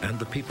then, and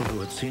the people who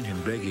had seen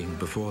him begging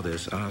before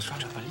this,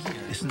 asked,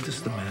 "Isn't this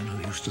the man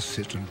who used to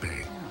sit and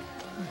beg?"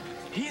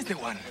 He's the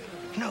one.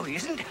 No, he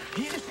isn't.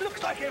 He just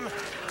looks like him.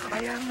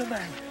 I am the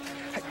man.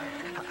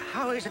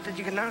 How is it that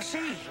you can now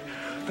see?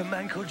 The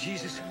man called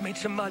Jesus made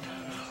some mud,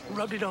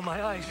 rubbed it on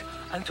my eyes,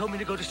 and told me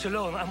to go to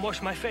Siloam and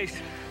wash my face.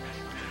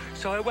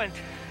 So I went.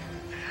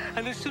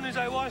 And as soon as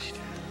I washed,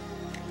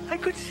 I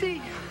could see.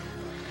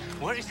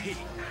 Where is he?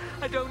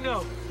 I don't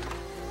know.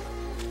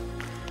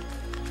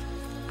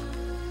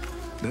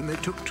 Then they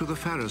took to the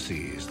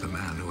Pharisees the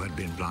man who had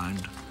been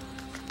blind.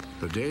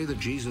 The day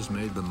that Jesus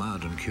made the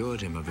mud and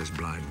cured him of his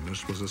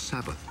blindness was a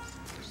Sabbath.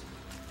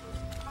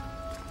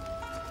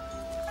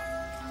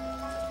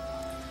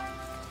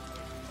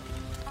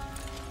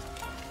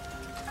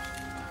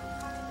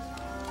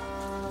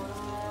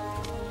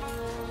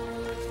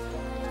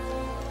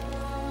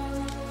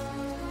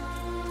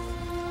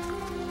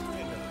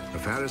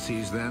 The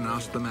Pharisees then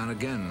asked the man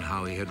again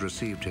how he had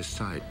received his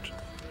sight.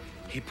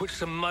 He put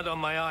some mud on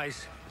my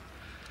eyes.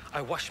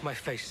 I washed my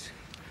face,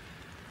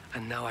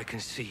 and now I can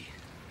see.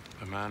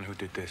 The man who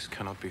did this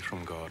cannot be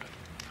from God,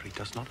 for he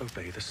does not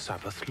obey the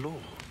Sabbath law.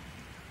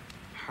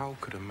 How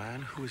could a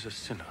man who is a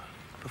sinner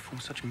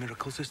perform such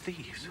miracles as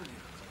these?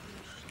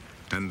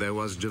 And there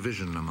was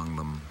division among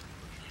them.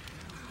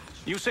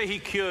 You say he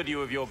cured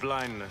you of your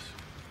blindness.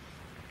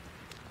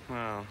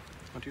 Well,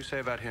 what do you say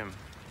about him?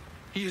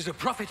 He is a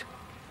prophet.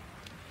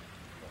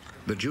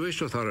 The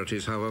Jewish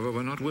authorities, however,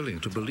 were not willing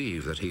to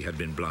believe that he had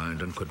been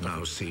blind and could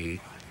now see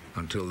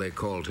until they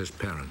called his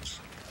parents.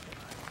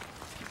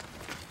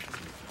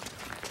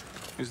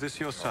 Is this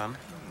your son?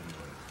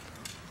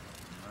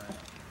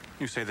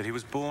 You say that he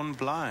was born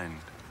blind.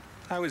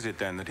 How is it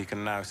then that he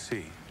can now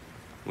see?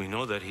 We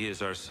know that he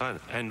is our son,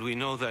 and we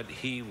know that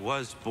he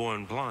was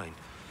born blind.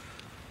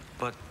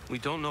 But we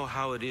don't know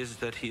how it is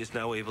that he is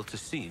now able to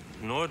see,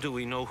 nor do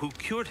we know who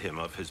cured him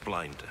of his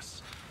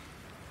blindness.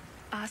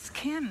 Ask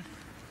him.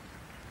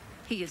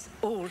 He is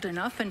old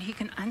enough and he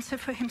can answer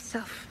for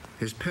himself.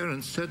 His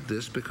parents said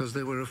this because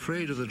they were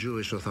afraid of the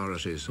Jewish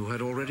authorities, who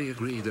had already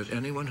agreed that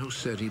anyone who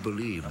said he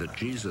believed that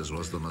Jesus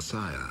was the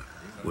Messiah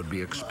would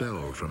be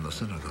expelled from the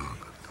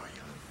synagogue.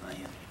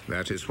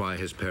 That is why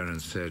his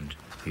parents said,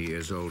 "He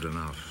is old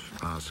enough,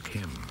 ask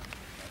him."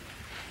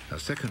 A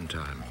second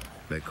time,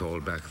 they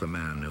called back the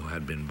man who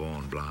had been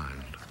born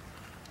blind.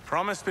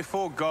 Promise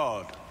before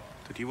God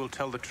that you will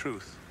tell the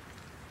truth.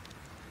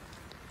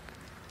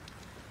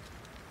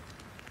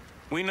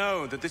 We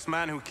know that this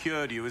man who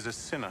cured you is a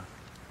sinner.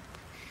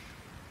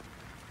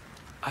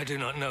 I do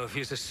not know if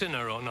he is a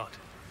sinner or not.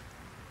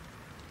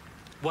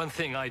 One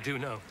thing I do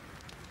know.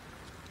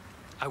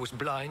 I was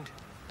blind.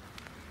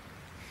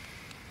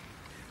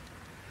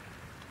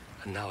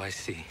 And now I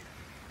see.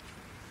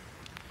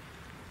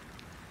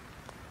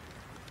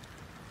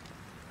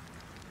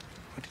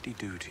 What did he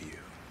do to you?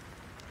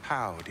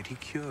 How did he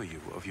cure you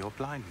of your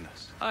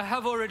blindness? I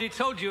have already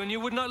told you and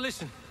you would not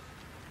listen.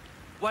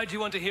 Why do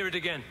you want to hear it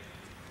again?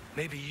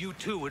 Maybe you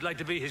too would like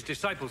to be his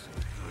disciples.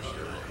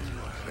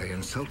 They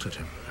insulted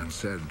him and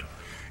said,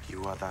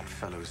 "You are that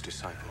fellow's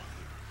disciple.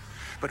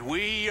 But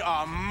we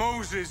are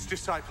Moses'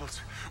 disciples.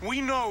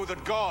 We know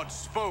that God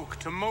spoke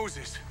to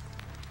Moses.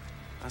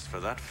 As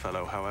for that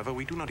fellow, however,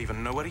 we do not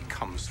even know where he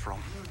comes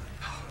from."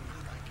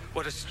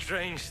 What a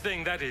strange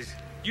thing that is.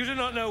 You do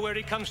not know where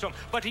he comes from,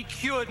 but he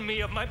cured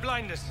me of my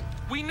blindness.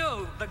 We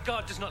know that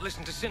God does not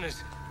listen to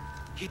sinners.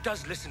 He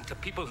does listen to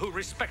people who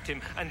respect him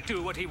and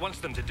do what he wants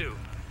them to do.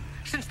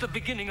 Since the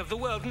beginning of the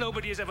world,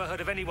 nobody has ever heard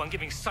of anyone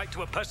giving sight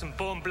to a person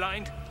born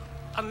blind.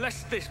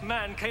 Unless this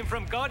man came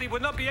from God, he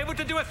would not be able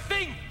to do a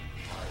thing!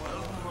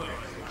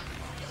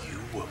 You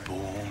were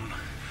born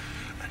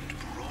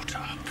and brought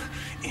up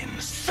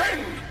in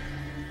sin!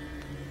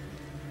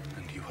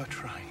 And you are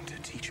trying to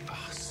teach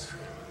us.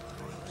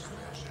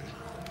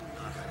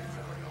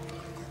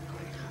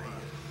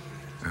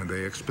 And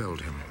they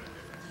expelled him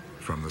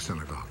from the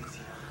synagogue.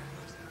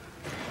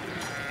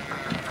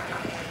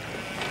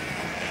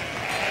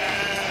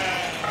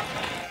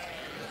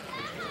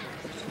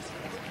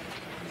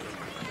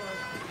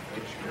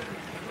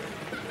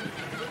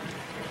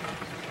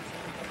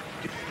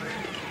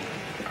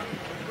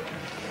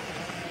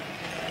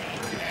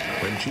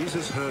 When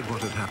Jesus heard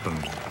what had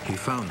happened, he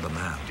found the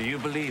man. Do you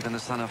believe in the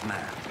Son of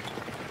Man?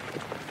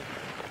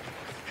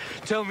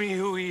 Tell me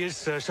who he is,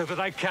 sir, so that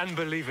I can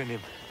believe in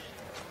him.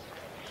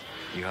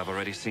 You have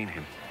already seen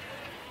him.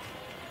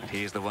 And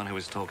he is the one who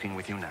is talking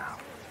with you now.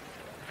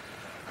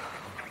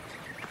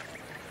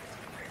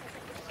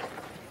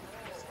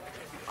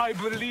 I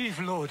believe,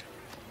 Lord.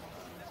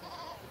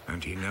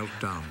 And he knelt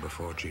down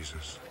before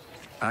Jesus.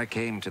 I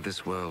came to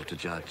this world to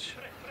judge,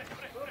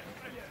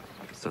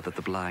 so that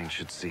the blind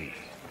should see,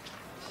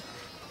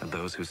 and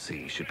those who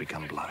see should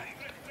become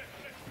blind.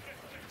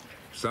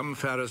 Some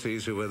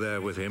Pharisees who were there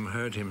with him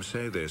heard him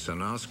say this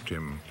and asked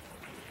him,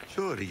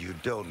 "Surely you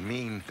don't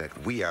mean that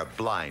we are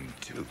blind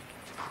too?"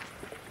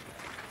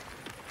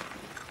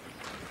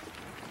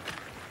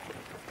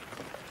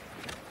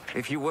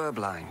 If you were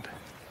blind,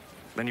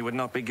 then you would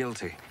not be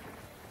guilty.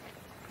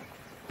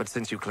 But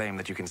since you claim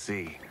that you can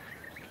see,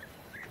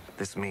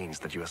 this means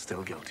that you are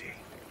still guilty.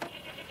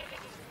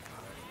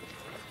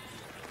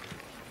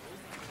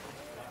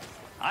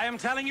 I am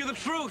telling you the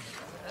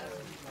truth.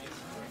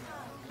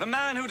 The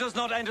man who does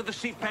not enter the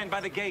sheep pen by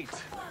the gate,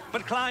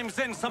 but climbs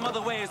in some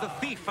other way, is a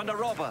thief and a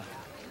robber.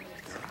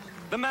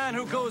 The man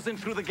who goes in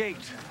through the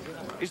gate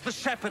is the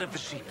shepherd of the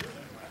sheep.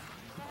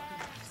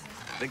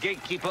 The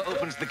gatekeeper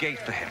opens the gate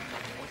for him.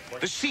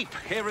 The sheep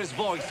hear his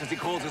voice as he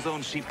calls his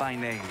own sheep by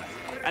name,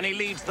 and he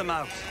leads them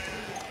out.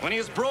 When he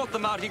has brought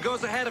them out, he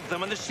goes ahead of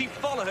them, and the sheep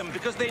follow him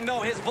because they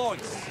know his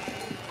voice.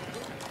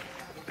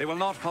 They will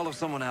not follow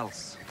someone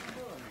else.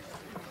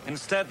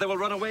 Instead, they will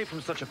run away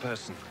from such a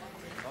person,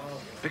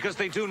 because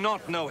they do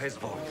not know his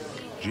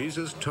voice.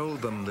 Jesus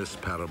told them this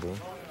parable,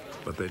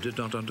 but they did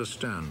not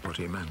understand what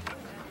he meant.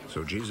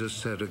 So Jesus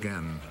said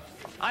again,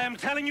 I am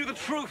telling you the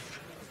truth.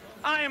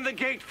 I am the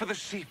gate for the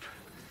sheep.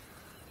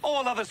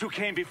 All others who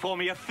came before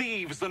me are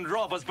thieves and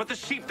robbers, but the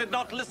sheep did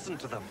not listen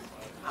to them.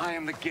 I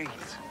am the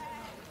gate.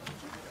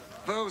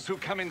 Those who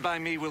come in by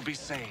me will be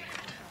saved.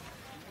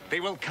 They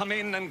will come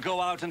in and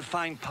go out and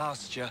find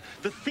pasture.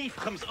 The thief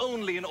comes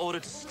only in order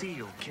to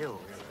steal,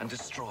 kill, and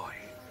destroy.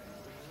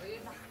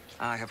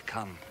 I have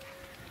come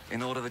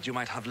in order that you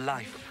might have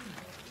life.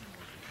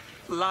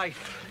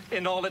 Life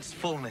in all its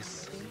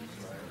fullness.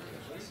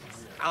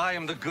 I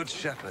am the good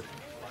shepherd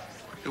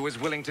who is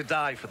willing to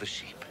die for the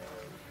sheep.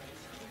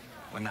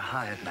 When the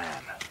hired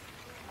man,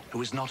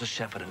 who is not a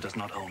shepherd and does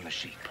not own the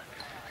sheep,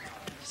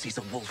 sees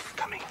a wolf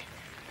coming,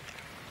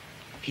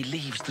 he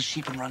leaves the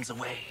sheep and runs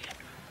away.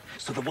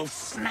 So the wolf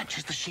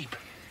snatches the sheep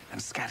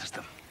and scatters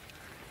them.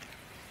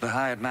 The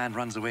hired man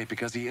runs away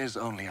because he is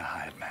only a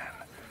hired man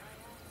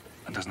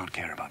and does not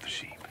care about the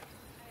sheep.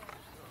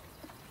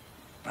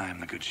 I am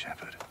the good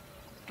shepherd.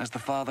 As the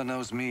Father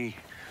knows me,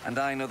 and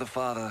I know the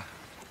Father,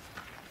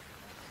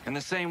 in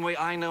the same way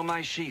I know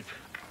my sheep,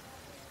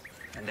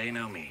 and they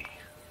know me.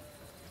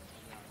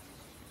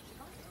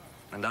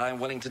 And I am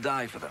willing to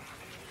die for them.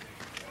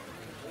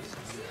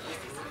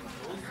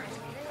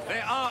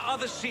 There are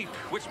other sheep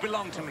which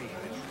belong to me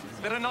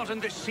that are not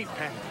in this sheep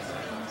pen.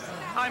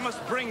 I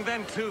must bring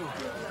them too.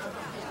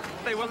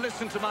 They will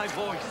listen to my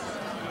voice.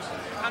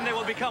 and they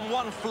will become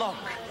one flock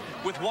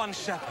with one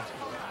shepherd.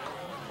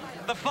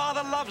 The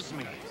Father loves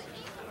me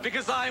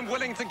because I am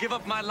willing to give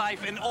up my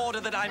life in order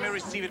that I may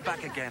receive it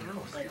back again.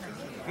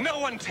 No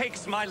one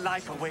takes my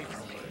life away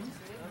from me.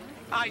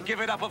 I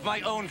give it up of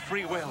my own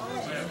free will.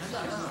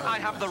 I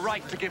have the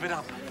right to give it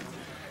up,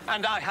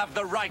 and I have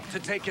the right to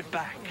take it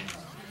back.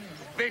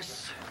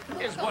 This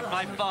is what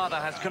my Father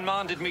has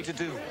commanded me to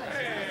do.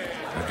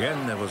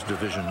 Again there was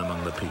division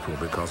among the people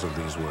because of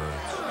these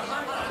words.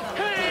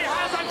 He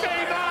has a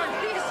demon!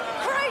 He's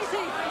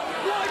crazy!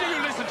 Why do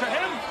you listen to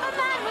him? A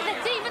man with a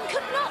demon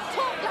could not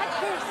talk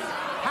like this!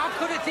 How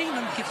could a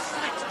demon give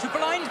sight to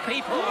blind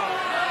people?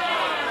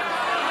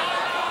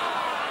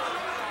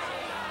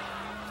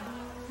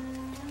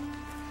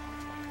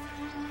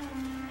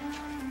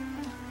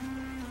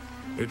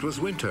 It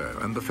was winter,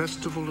 and the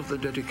festival of the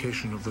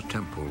dedication of the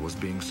temple was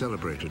being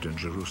celebrated in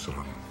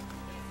Jerusalem.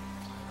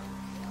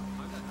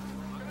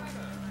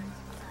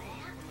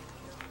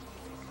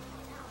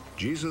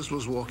 Jesus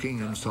was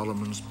walking in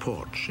Solomon's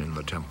porch in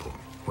the temple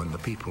when the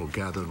people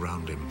gathered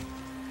round him.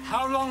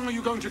 How long are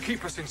you going to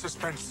keep us in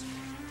suspense?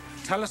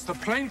 Tell us the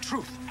plain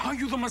truth. Are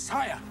you the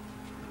Messiah?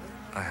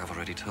 I have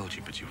already told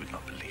you, but you would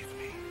not believe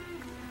me.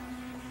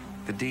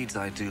 The deeds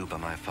I do by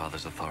my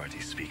Father's authority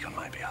speak on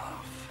my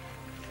behalf.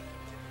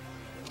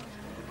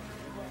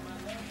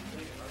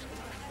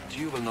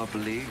 You will not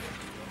believe,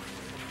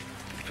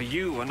 for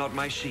you are not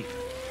my sheep.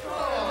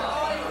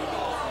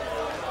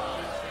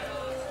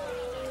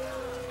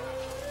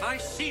 My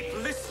sheep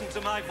listen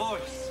to my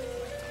voice.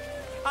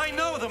 I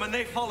know them and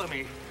they follow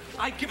me.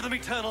 I give them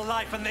eternal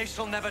life and they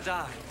shall never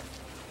die.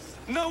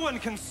 No one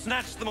can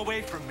snatch them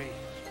away from me.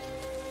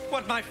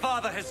 What my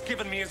Father has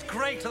given me is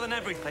greater than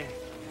everything,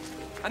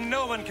 and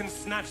no one can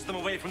snatch them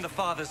away from the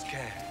Father's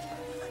care.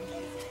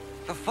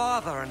 The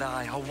Father and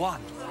I are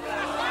one.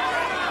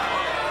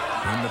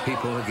 And the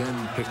people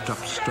again picked up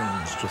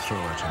stones to throw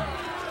at him.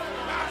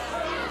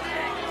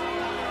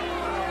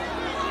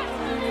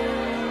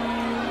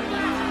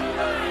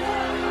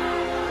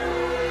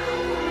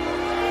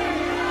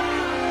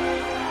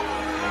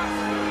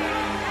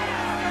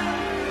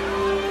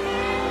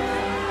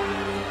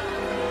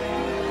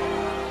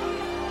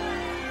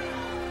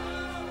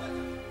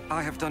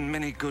 I have done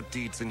many good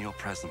deeds in your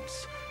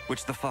presence,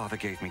 which the Father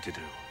gave me to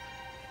do.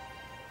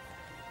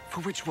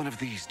 For which one of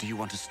these do you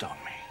want to stone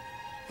me?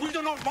 We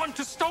do not want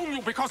to stone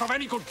you because of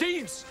any good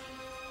deeds,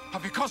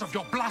 but because of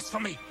your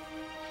blasphemy.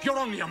 You're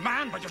only a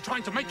man, but you're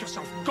trying to make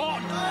yourself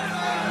God.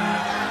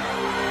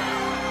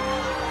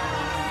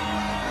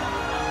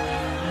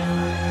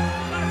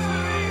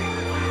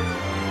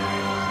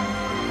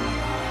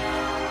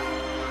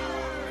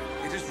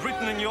 It is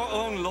written in your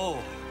own law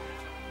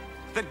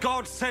that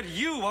God said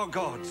you are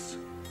gods.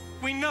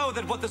 We know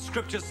that what the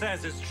scripture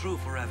says is true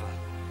forever.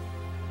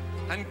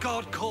 And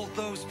God called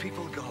those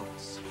people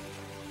gods,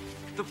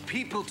 the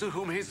people to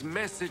whom his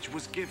message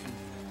was given.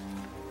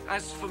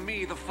 As for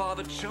me, the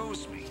Father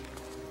chose me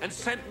and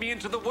sent me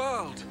into the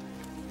world.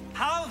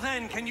 How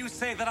then can you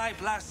say that I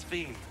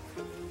blaspheme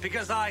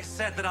because I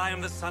said that I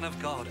am the Son of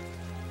God?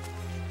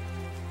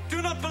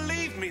 Do not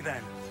believe me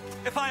then,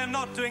 if I am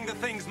not doing the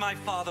things my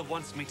Father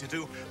wants me to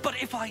do. But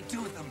if I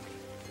do them,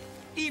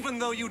 even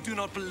though you do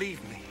not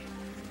believe me,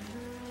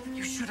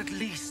 you should at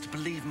least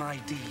believe my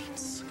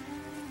deeds,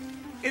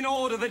 in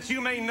order that you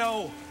may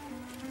know,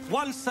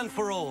 once and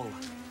for all,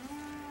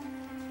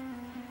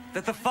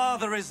 that the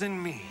Father is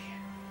in me,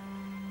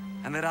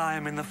 and that I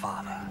am in the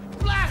Father.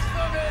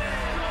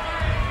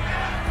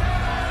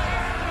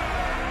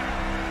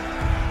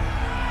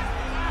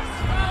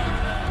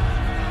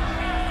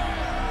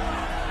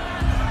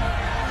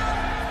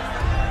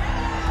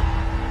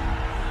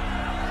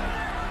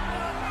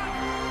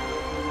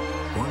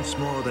 Once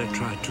more they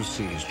tried to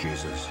seize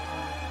Jesus,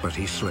 but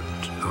he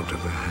slipped out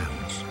of their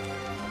hands.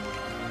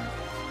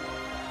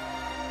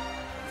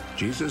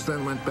 Jesus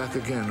then went back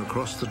again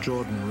across the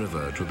Jordan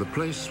River to the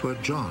place where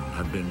John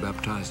had been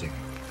baptizing,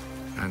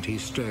 and he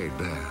stayed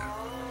there.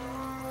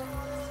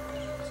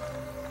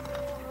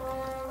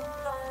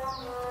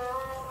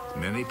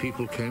 Many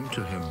people came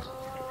to him.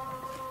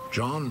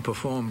 John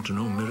performed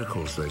no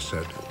miracles, they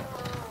said,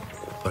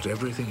 but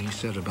everything he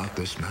said about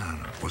this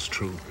man was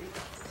true,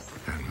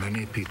 and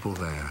many people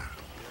there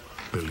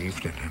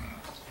believed in him.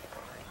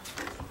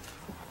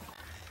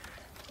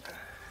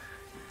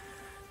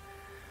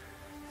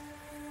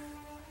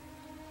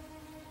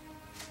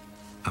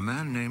 A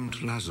man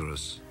named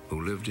Lazarus,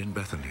 who lived in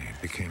Bethany,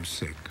 became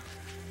sick.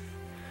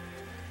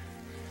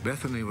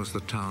 Bethany was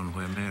the town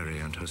where Mary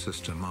and her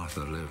sister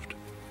Martha lived.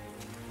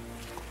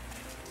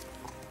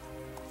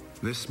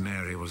 This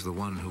Mary was the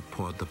one who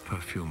poured the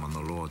perfume on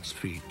the Lord's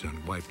feet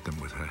and wiped them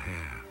with her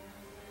hair.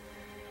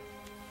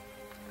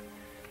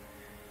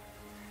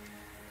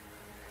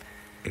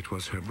 It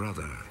was her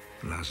brother,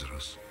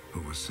 Lazarus,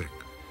 who was sick.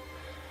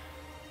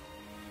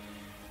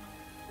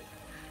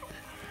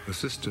 The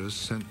sisters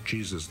sent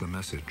Jesus the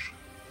message,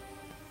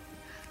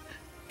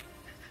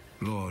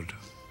 "Lord,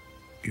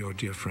 your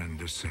dear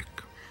friend is sick."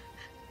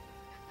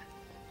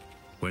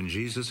 When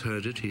Jesus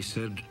heard it, he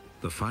said,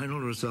 The final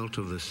result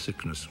of this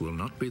sickness will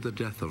not be the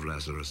death of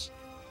Lazarus.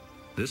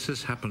 This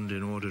has happened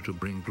in order to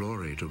bring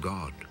glory to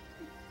God,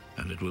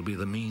 and it will be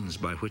the means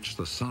by which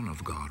the Son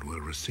of God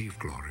will receive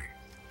glory.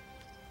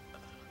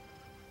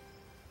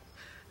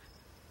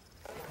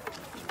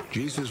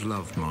 Jesus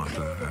loved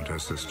Martha and her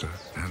sister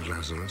and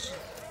Lazarus.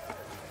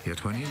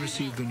 Yet when he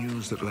received the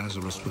news that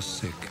Lazarus was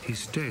sick, he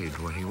stayed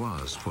where he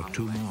was for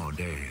 2 more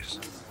days.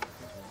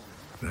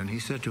 Then he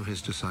said to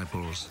his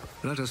disciples,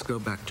 "Let us go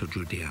back to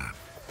Judea."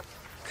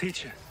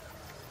 Teacher,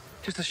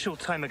 just a short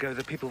time ago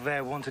the people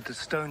there wanted to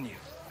stone you.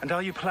 And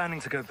are you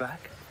planning to go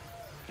back?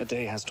 A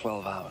day has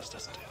 12 hours,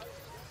 doesn't it?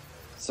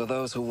 So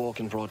those who walk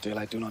in broad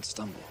daylight do not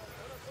stumble,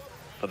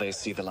 for they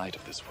see the light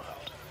of this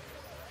world.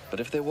 But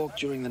if they walk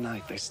during the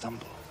night, they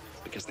stumble,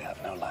 because they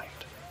have no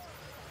light.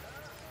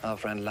 Our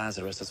friend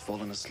Lazarus has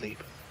fallen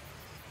asleep,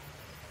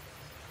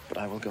 but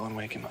I will go and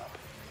wake him up.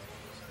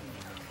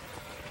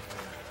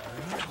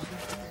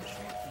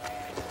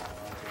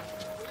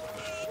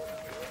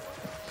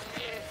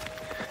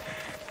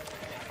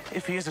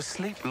 If he is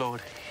asleep,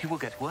 Lord, he will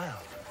get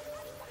well.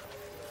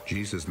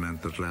 Jesus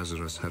meant that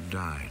Lazarus had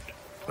died,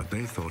 but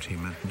they thought he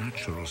meant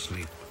natural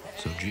sleep,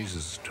 so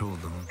Jesus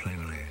told them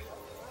plainly,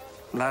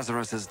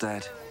 Lazarus is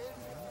dead.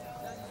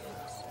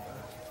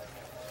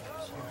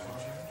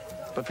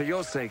 But for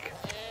your sake,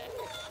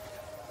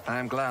 I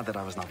am glad that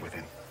I was not with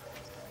him,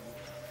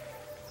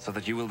 so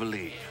that you will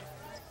believe.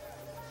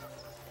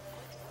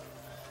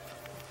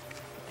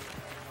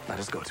 Let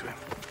us go to him.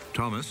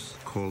 Thomas,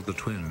 called the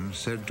twin,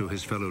 said to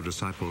his fellow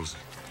disciples,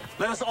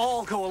 Let us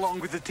all go along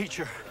with the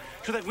teacher,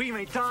 so that we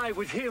may die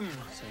with him.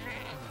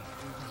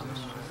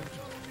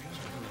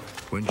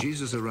 When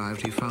Jesus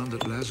arrived, he found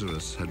that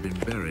Lazarus had been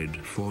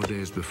buried 4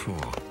 days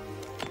before.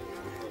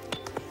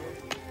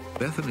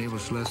 Bethany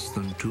was less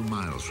than 2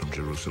 miles from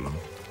Jerusalem,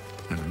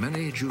 and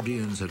many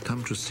Judeans had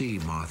come to see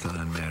Martha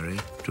and Mary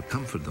to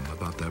comfort them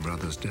about their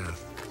brother's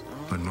death.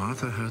 When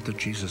Martha heard that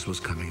Jesus was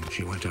coming,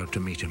 she went out to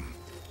meet him,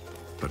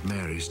 but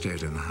Mary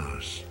stayed in the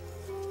house.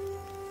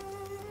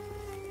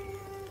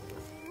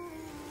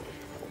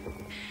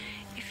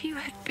 If you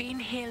had been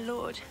here,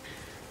 Lord,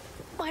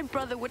 my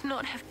brother would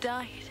not have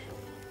died.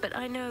 But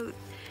I know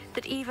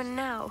that even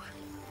now,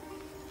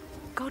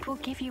 God will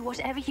give you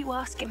whatever you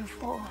ask him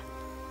for.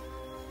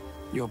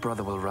 Your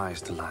brother will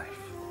rise to life.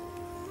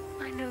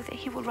 I know that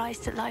he will rise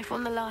to life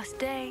on the last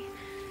day.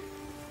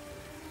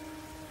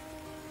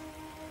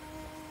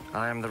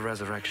 I am the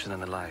resurrection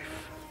and the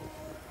life.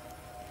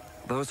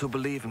 Those who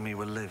believe in me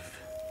will live,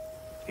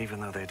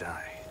 even though they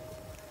die.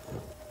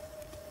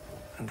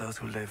 And those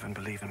who live and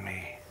believe in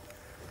me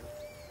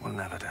will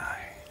never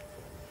die.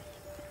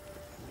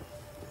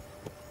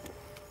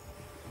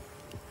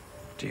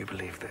 Do you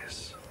believe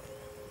this?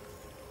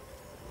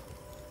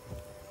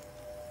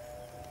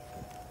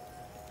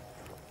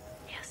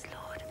 Yes,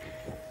 Lord.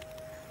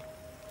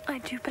 I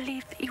do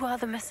believe that you are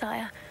the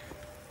Messiah,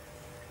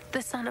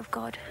 the Son of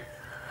God,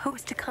 who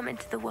was to come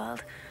into the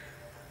world.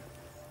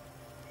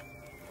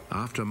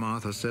 After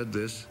Martha said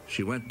this,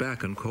 she went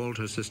back and called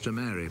her sister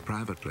Mary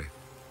privately.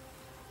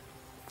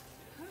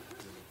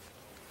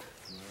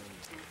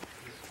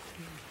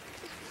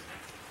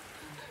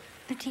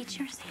 The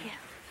teacher is here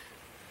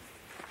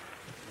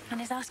and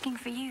is asking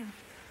for you.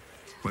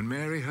 When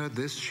Mary heard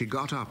this, she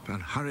got up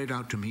and hurried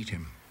out to meet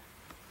him.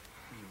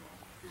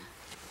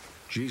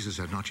 Jesus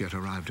had not yet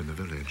arrived in the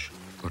village,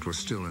 but was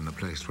still in the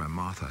place where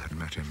Martha had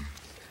met him.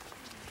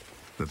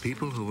 The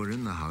people who were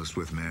in the house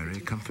with Mary,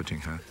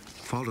 comforting her,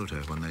 followed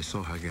her when they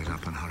saw her get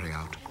up and hurry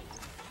out.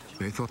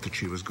 They thought that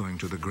she was going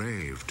to the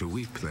grave to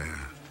weep there.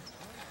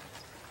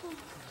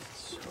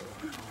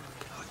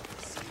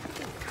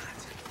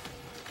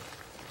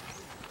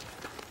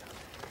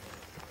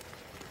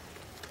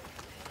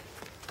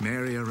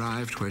 Mary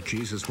arrived where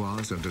Jesus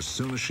was, and as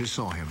soon as she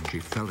saw him, she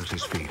fell at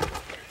his feet.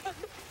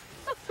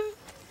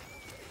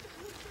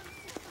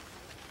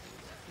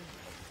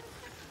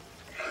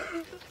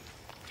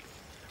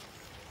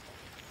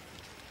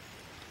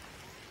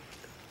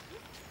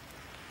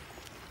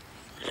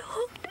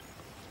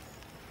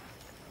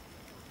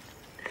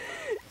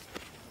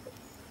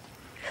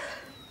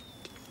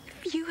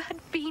 If you had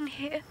been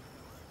here,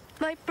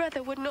 my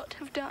brother would not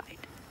have died.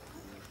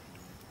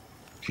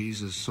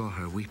 Jesus saw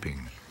her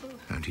weeping,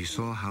 and he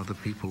saw how the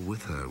people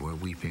with her were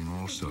weeping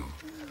also.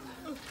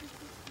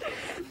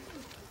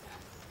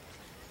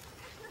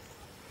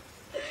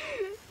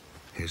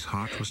 His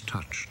heart was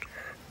touched,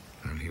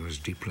 and he was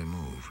deeply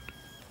moved.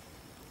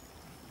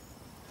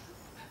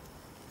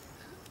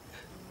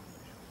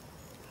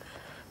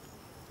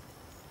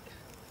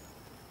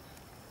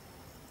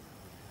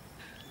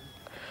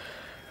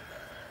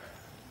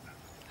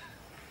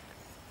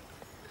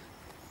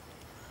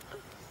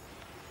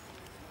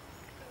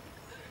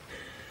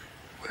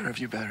 Where have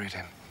you buried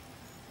him?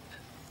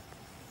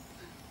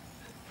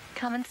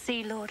 Come and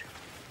see, Lord.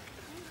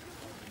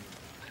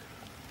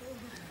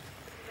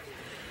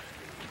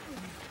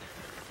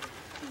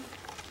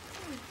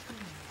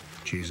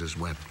 Jesus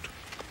wept.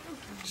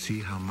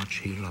 See how much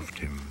he loved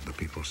him, the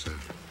people said.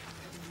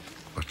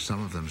 But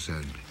some of them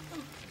said,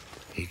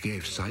 He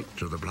gave sight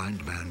to the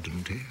blind man,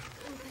 didn't he?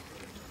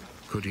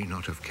 Could he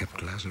not have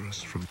kept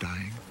Lazarus from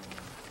dying?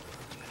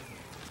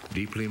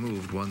 Deeply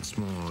moved once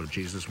more,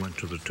 Jesus went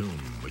to the tomb,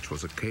 which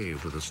was a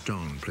cave with a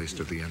stone placed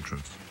at the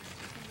entrance.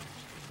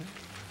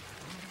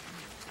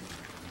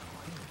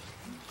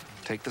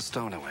 Take the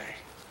stone away.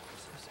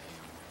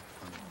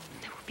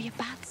 There will be a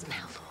bad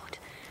smell, Lord.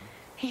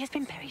 He has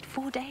been buried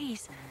 4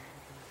 days.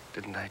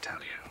 Didn't I tell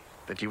you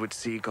that you would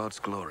see God's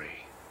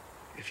glory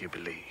if you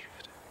believed?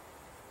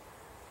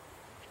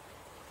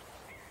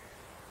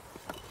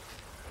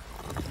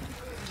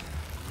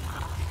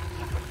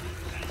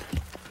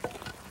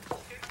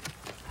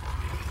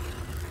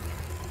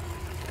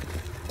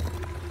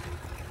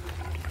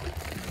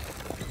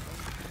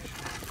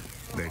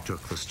 They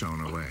took the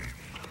stone away.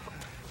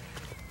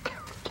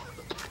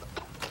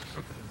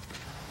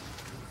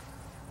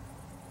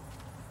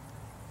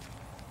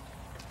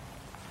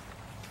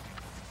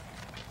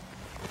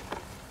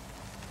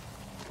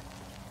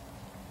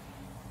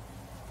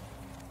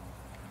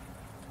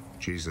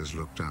 Jesus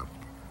looked up.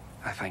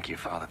 I thank you,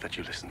 Father, that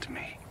you listened to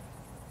me.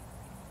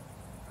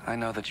 I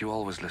know that you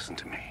always listen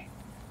to me.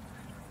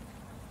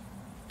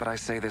 But I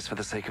say this for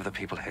the sake of the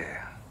people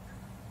here,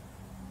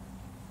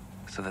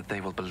 so that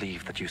they will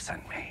believe that you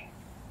sent me.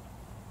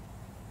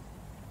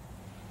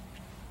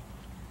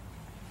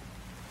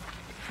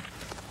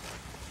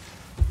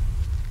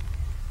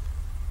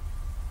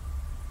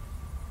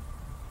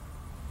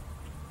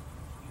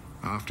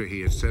 After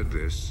he had said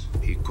this,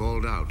 he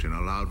called out in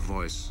a loud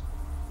voice,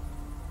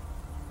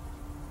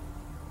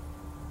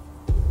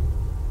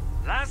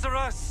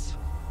 Lazarus!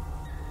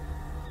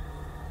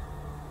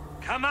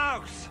 Come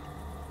out!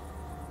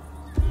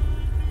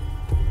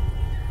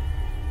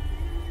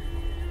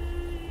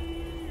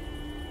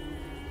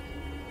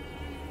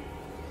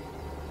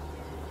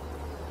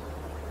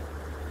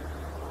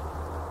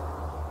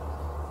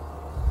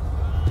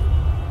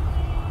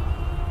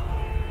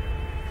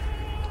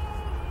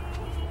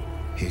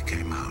 He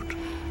came out.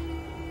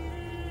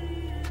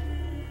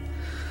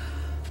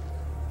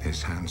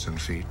 His hands and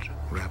feet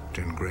wrapped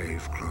in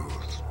grave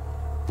clothes,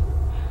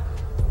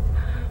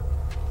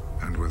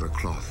 and with a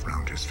cloth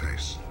round his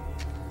face.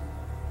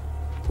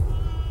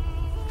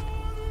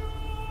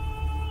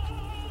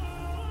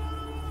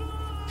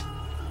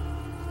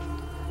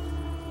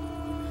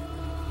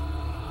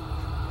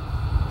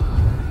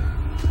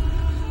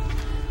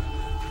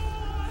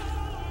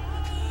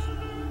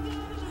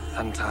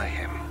 Untie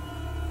him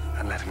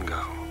and let him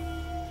go.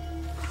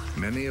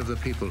 Many of the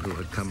people who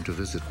had come to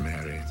visit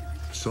Mary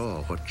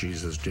saw what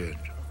Jesus did,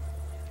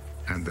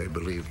 and they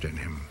believed in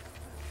him.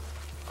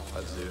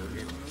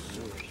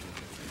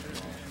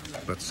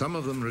 But some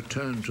of them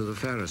returned to the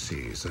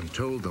Pharisees and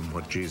told them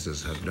what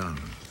Jesus had done.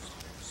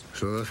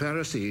 So the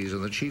Pharisees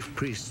and the chief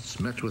priests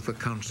met with the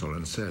council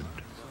and said,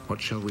 "What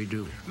shall we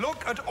do?"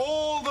 Look at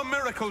all the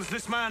miracles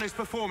this man is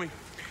performing.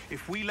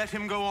 If we let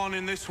him go on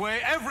in this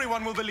way,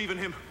 everyone will believe in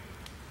him.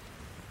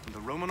 The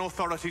Roman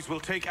authorities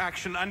will take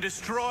action and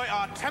destroy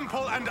our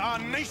temple and our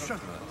nation.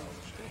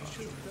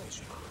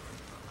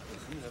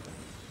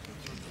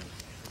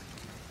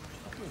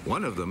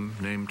 One of them,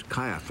 named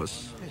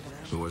Caiaphas,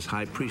 who was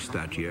high priest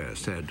that year,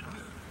 said,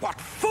 "What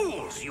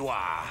fools you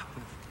are!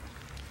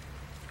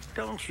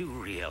 Don't you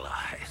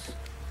realize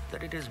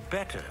that it is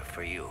better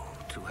for you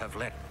to have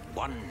let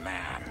one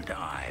man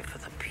die for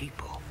the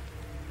people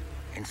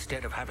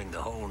instead of having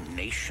the whole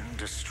nation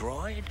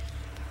destroyed?"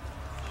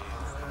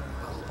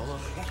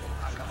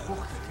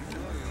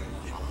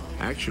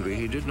 Actually,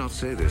 he did not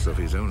say this of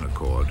his own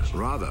accord.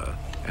 Rather,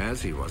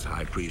 as he was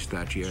high priest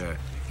that year,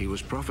 he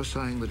was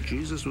prophesying that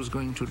Jesus was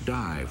going to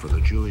die for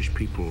the Jewish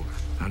people,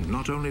 and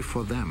not only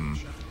for them,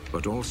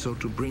 but also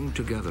to bring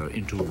together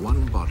into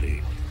one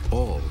body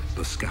all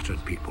the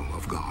scattered people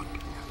of God.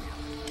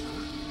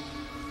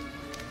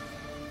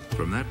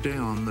 From that day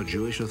on, the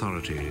Jewish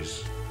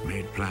authorities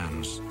made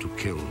plans to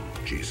kill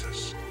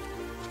Jesus.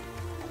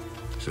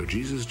 So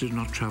Jesus did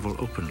not travel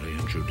openly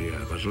in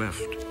Judea, but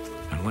left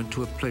and went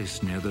to a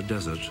place near the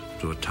desert,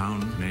 to a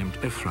town named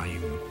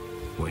Ephraim,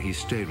 where he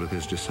stayed with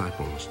his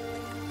disciples.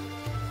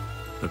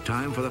 The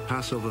time for the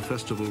Passover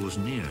festival was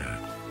near,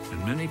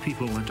 and many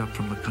people went up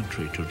from the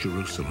country to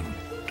Jerusalem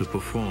to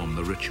perform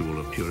the ritual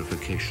of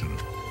purification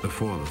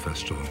before the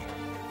festival.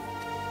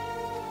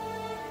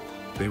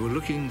 They were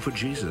looking for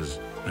Jesus,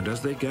 and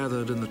as they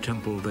gathered in the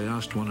temple, they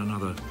asked one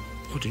another,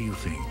 "What do you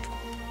think?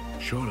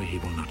 Surely he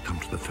will not come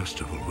to the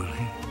festival, will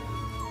he?"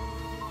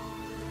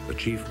 The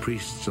chief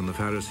priests and the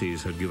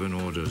Pharisees had given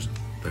orders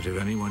that if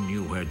anyone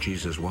knew where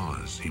Jesus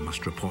was, he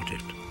must report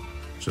it,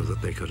 so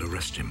that they could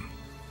arrest him.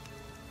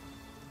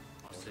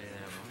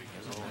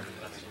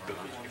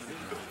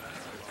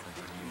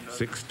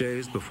 Six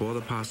days before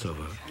the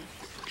Passover,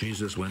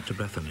 Jesus went to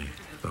Bethany,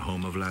 the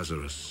home of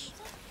Lazarus,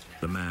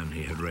 the man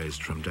he had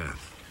raised from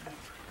death.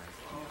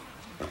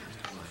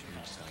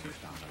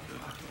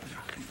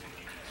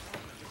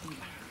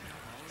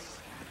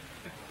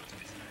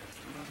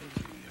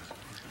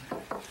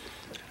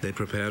 They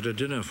prepared a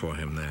dinner for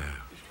him there,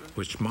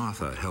 which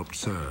Martha helped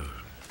serve.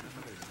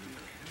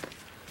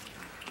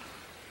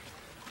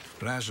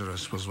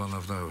 Lazarus was one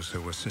of those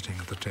who were sitting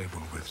at the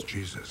table with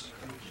Jesus.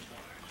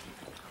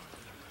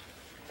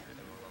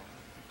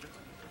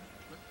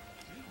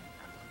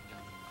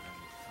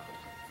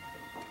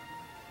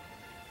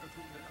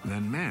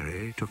 Then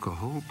Mary took a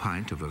whole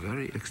pint of a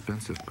very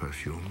expensive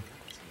perfume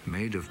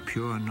made of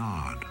pure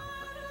nard,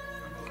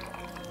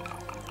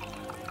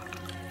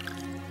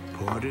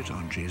 poured it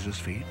on Jesus'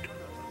 feet,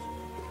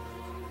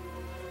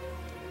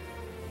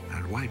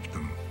 and wiped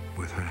them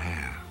with her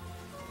hair.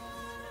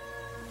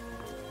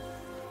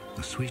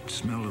 The sweet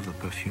smell of the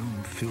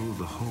perfume filled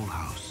the whole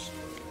house.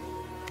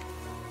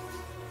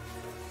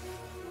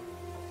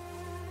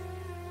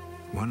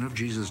 One of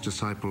Jesus'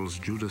 disciples,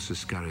 Judas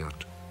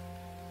Iscariot,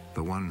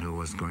 the one who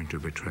was going to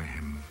betray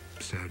him,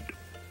 said,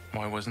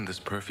 "Why wasn't this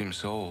perfume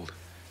sold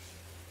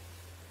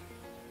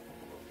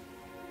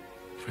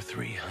for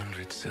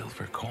 300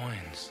 silver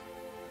coins?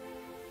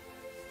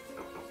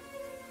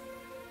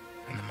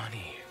 And the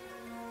money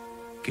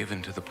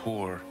given to the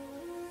poor."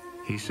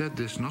 He said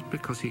this not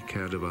because he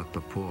cared about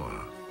the poor,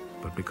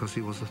 but because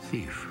he was a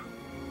thief.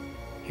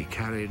 He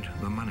carried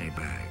the money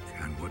bag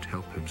and would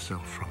help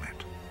himself from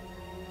it.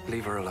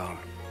 Leave her alone.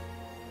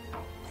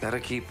 Let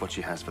her keep what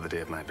she has for the day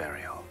of my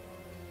burial.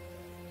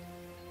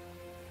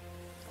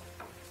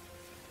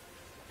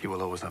 You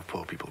will always have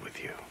poor people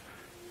with you,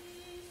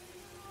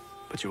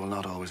 but you will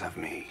not always have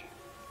me.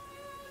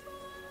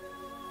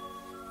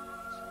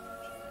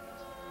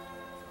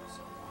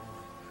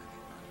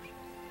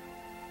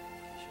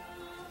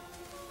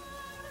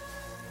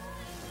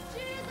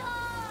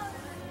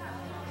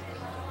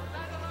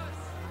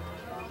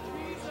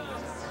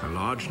 A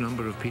large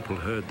number of people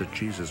heard that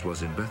Jesus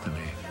was in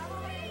Bethany,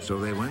 so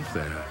they went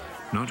there,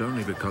 not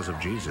only because of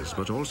Jesus,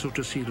 but also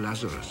to see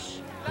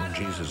Lazarus, whom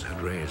Jesus had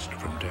raised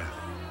from death.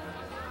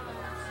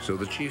 So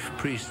the chief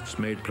priests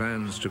made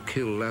plans to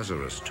kill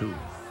Lazarus too,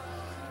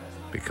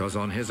 because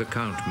on his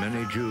account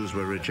many Jews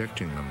were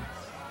rejecting them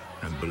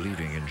and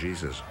believing in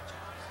Jesus.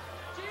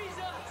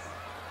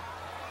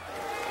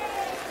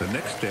 The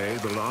next day,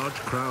 the large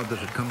crowd that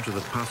had come to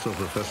the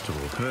Passover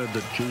festival heard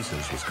that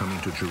Jesus was coming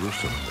to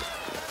Jerusalem.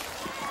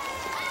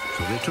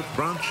 So they took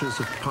branches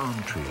of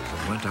palm trees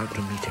and went out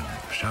to meet him,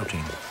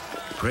 shouting,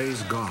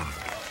 "Praise God!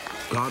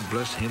 God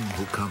bless him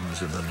who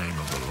comes in the name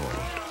of the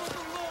Lord.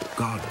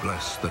 God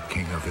bless the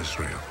King of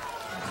Israel."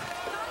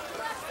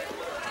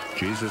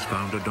 Jesus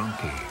found a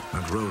donkey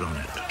and rode on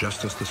it,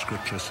 just as the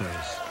scripture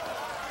says,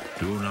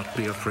 "Do not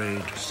be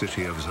afraid,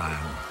 city of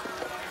Zion.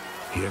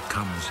 Here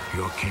comes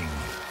your king,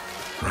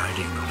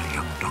 riding on a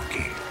young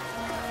donkey."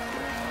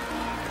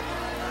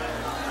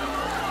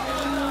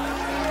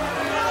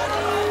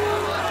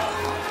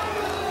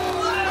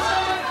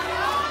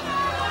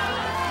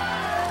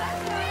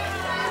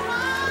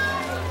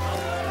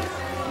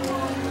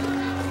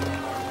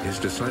 His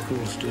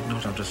disciples did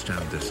not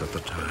understand this at the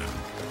time,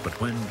 but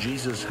when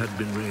Jesus had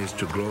been raised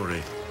to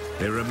glory,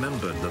 they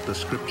remembered that the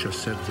scripture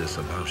said this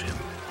about him,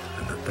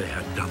 and that they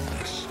had done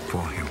this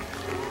for him.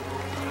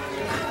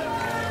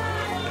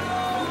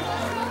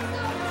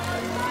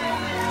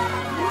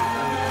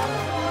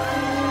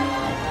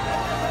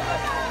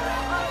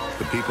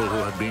 The people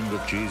who had been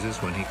with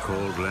Jesus when he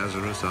called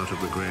Lazarus out of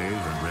the grave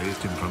and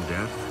raised him from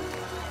death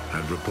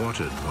had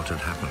reported what had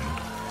happened.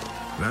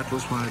 That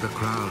was why the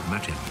crowd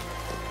met him,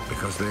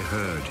 because they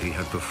heard he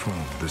had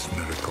performed this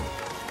miracle.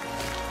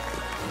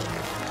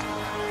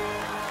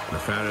 The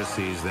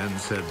Pharisees then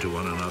said to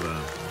one another,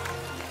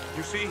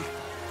 "You see,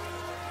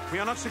 we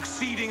are not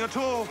succeeding at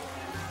all.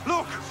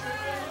 Look,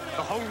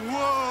 the whole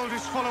world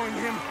is following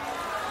him."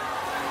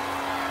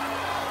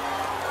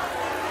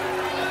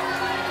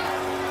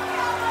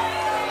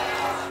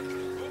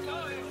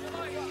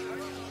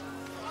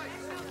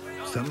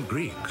 Some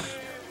Greeks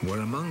were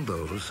among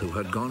those who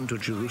had gone to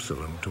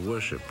Jerusalem to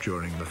worship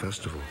during the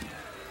festival.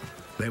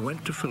 They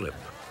went to Philip,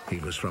 he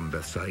was from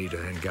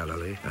Bethsaida in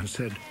Galilee, and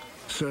said,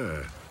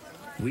 "Sir,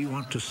 we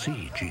want to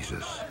see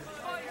Jesus."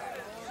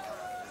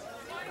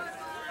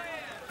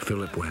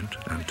 Philip went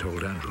and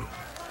told Andrew,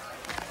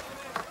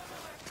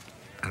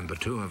 and the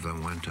two of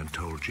them went and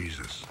told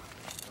Jesus.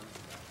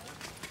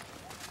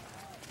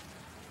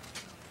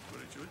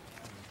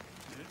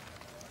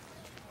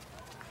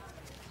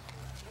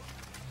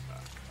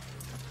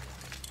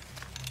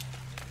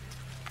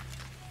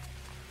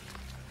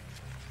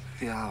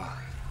 The hour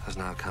has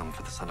now come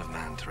for the Son of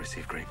Man to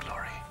receive great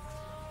glory.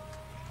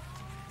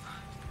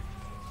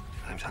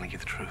 I'm telling you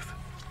the truth.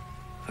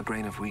 A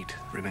grain of wheat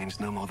remains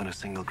no more than a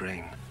single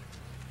grain,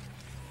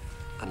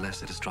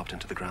 unless it is dropped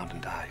into the ground and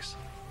dies.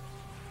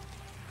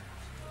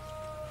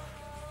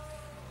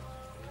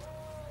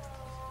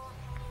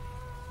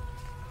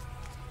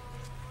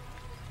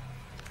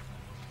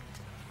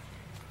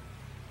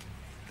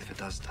 If it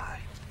does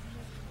die,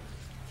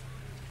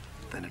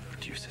 then it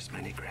produces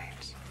many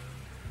grains.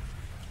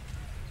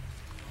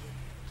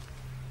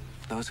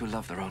 Those who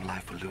love their own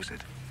life will lose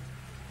it.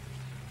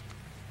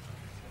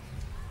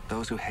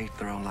 Those who hate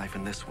their own life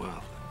in this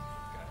world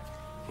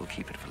will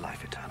keep it for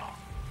life eternal.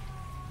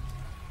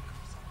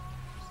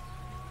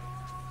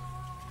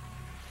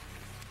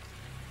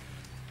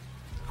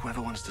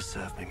 Whoever wants to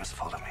serve me must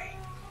follow me,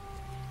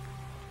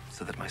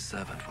 so that my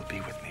servant will be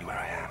with me where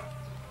I am,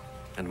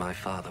 and my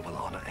Father will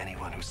honor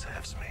anyone who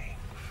serves me.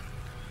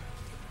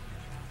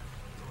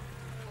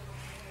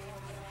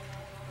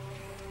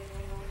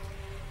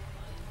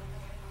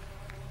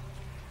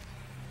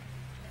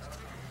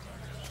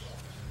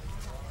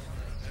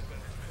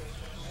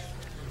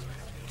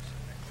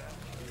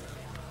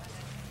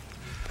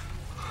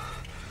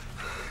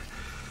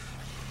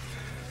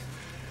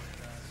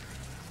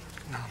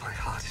 Now my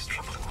heart is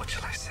troubled. What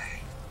shall I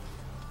say?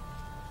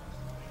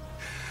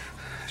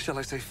 Shall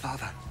I say,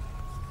 Father,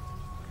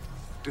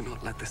 do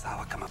not let this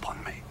hour come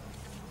upon me?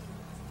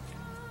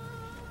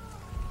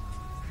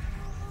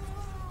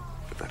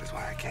 But that is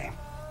why I came.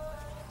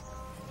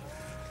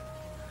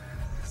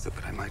 So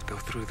that I might go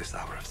through this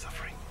hour of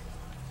suffering.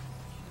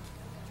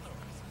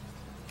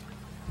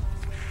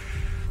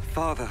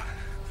 Father,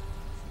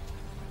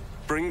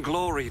 bring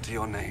glory to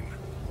your name.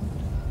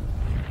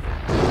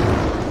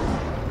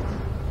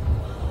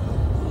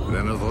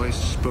 Then a voice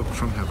spoke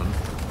from heaven,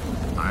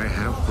 I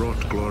have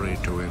brought glory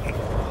to it,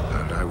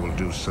 and I will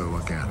do so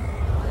again.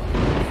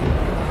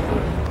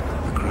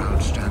 The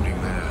crowd standing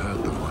there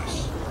heard the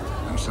voice,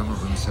 and some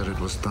of them said it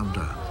was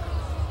thunder,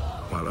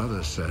 while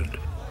others said,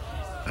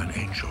 an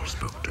angel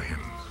spoke to him.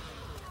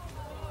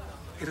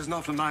 It is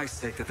not for my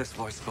sake that this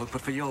voice spoke,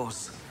 but for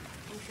yours.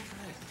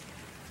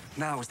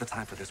 Now is the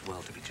time for this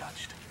world to be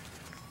judged.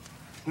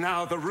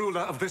 Now the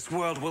ruler of this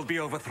world will be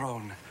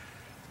overthrown.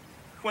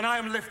 When I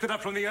am lifted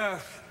up from the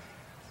earth,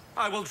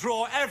 I will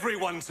draw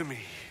everyone to me.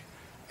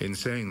 In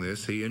saying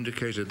this, he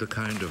indicated the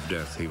kind of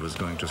death he was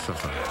going to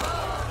suffer.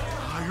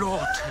 Our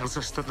Lord tells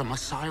us that the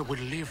Messiah will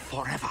live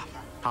forever.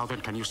 How then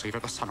can you say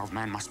that the Son of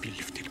Man must be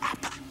lifted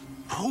up?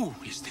 Who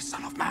is the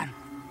Son of Man?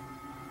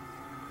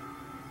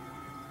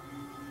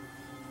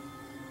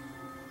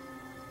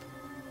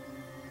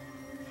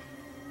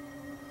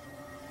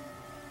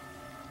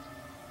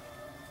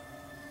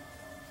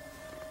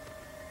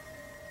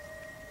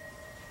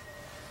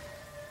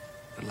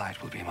 The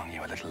light will be among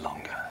you a little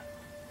longer.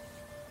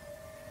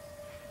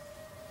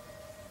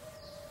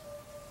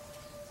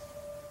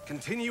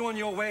 Continue on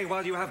your way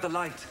while you have the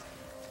light,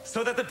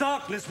 so that the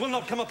darkness will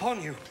not come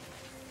upon you.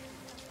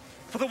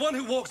 For the one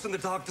who walks in the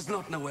dark does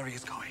not know where he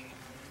is going.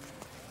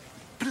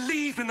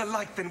 Believe in the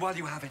light then while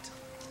you have it,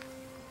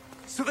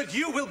 so that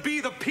you will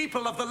be the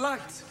people of the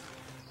light.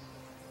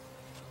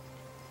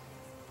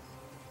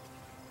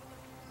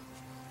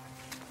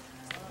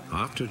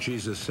 After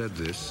Jesus said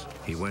this,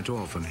 he went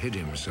off and hid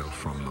himself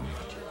from them.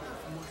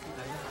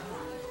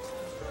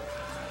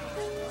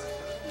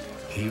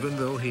 Even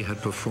though he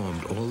had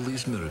performed all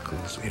these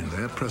miracles in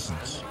their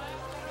presence,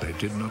 they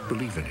did not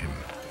believe in him,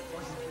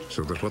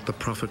 so that what the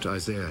prophet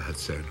Isaiah had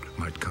said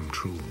might come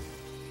true.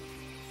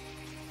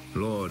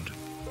 Lord,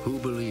 who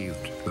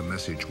believed the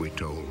message we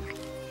told?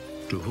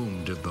 To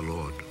whom did the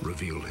Lord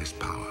reveal his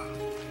power?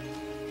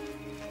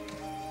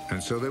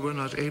 And so they were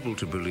not able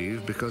to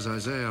believe, because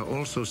Isaiah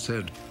also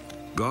said,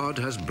 God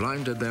has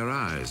blinded their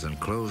eyes and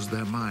closed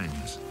their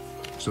minds,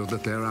 so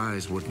that their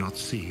eyes would not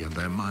see and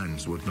their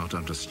minds would not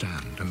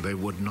understand, and they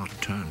would not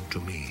turn to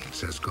me,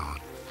 says God,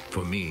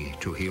 for me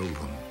to heal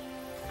them.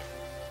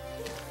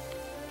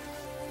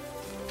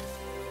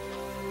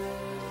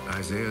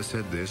 Isaiah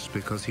said this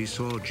because he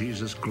saw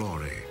Jesus'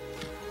 glory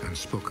and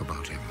spoke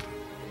about him.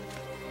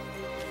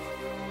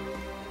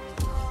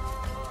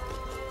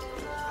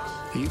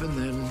 Even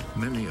then,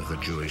 many of the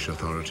Jewish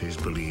authorities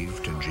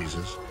believed in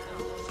Jesus,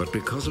 but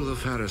because of the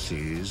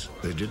Pharisees,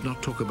 they did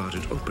not talk about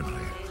it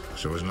openly,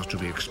 so as not to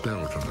be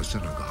expelled from the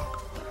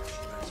synagogue.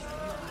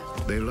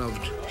 They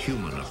loved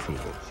human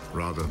approval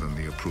rather than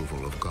the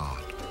approval of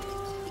God.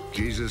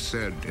 Jesus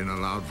said in a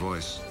loud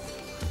voice,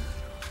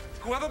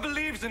 Whoever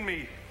believes in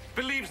me,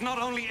 believes not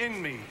only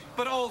in me,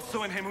 but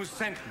also in him who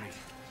sent me.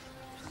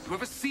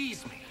 Whoever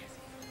sees me,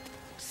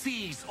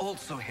 sees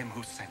also him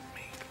who sent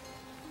me.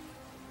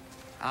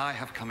 I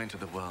have come into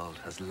the world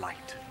as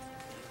light,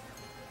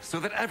 so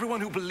that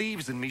everyone who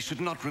believes in me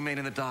should not remain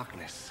in the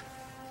darkness.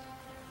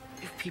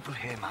 If people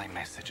hear my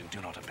message and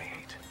do not obey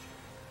it,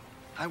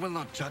 I will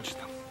not judge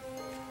them.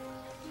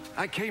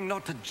 I came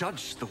not to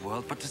judge the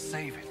world, but to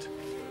save it.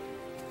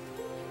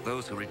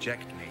 Those who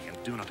reject me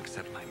and do not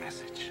accept my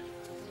message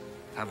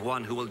have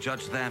one who will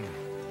judge them.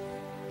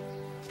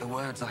 The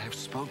words I have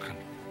spoken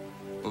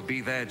will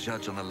be their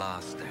judge on the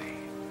last day.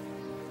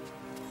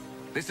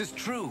 This is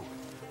true,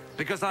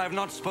 because I have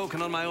not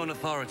spoken on my own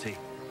authority.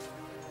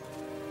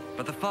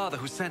 But the Father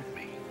who sent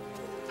me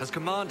has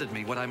commanded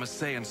me what I must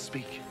say and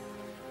speak.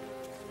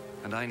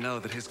 And I know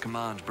that his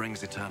command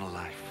brings eternal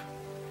life.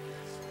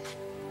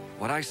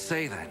 What I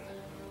say then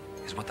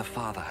is what the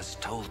Father has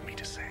told me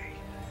to say.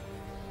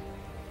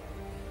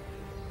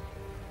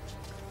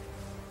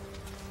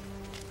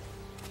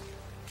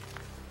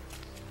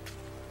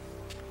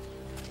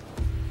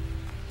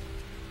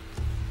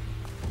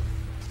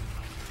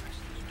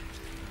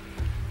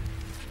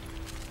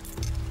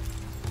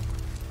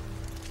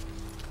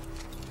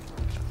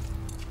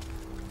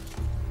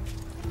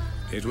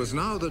 It was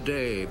now the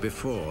day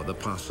before the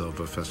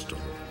Passover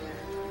festival.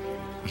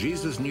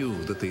 Jesus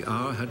knew that the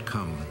hour had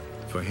come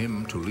for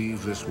him to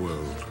leave this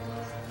world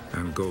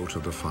and go to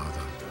the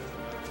Father.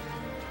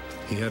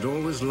 He had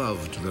always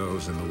loved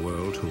those in the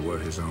world who were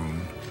his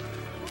own,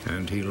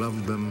 and he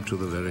loved them to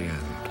the very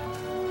end.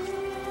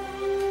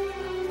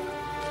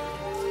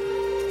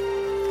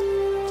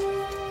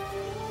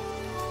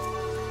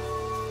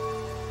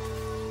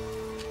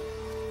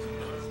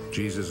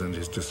 Jesus and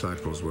his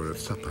disciples were at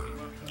supper.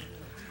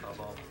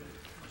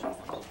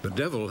 The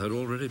devil had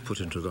already put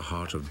into the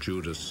heart of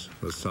Judas,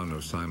 the son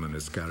of Simon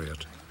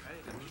Iscariot,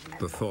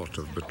 the thought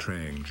of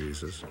betraying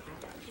Jesus.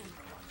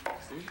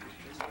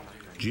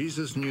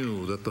 Jesus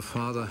knew that the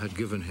Father had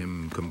given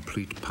him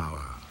complete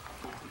power.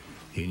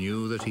 He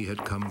knew that he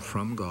had come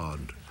from God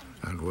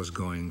and was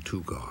going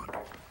to God.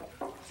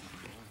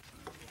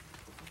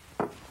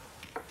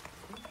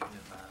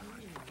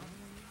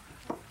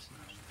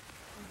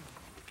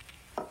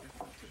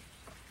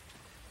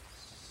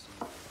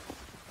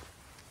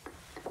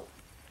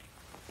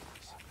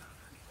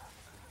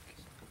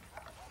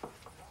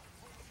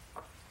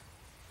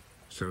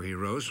 So he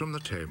rose from the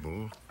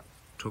table,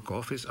 took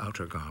off his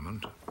outer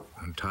garment,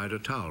 and tied a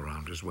towel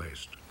round his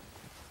waist.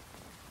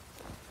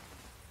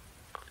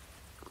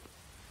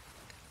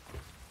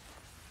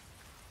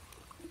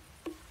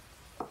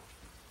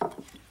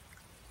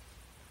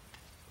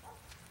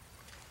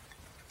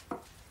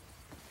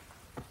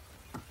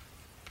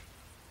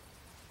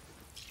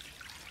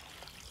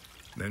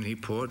 Then he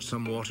poured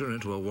some water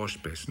into a wash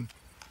basin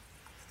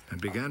and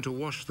began to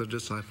wash the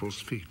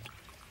disciples' feet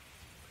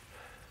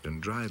and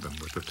dry them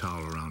with the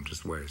towel around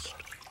his waist.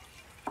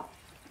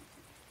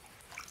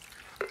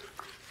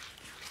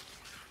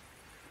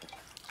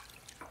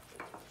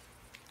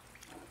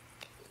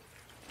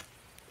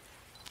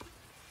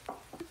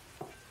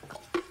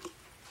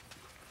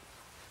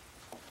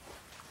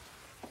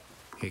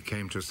 He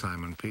came to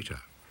Simon Peter.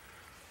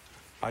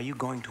 Are you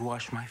going to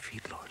wash my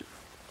feet, Lord?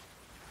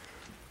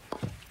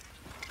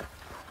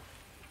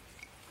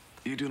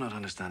 You do not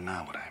understand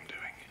now what I am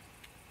doing,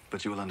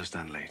 but you will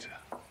understand later.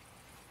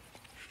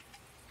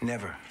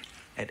 Never,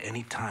 at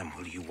any time,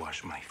 will you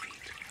wash my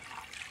feet.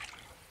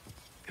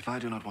 If I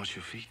do not wash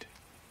your feet,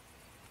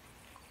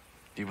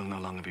 you will no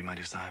longer be my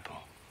disciple.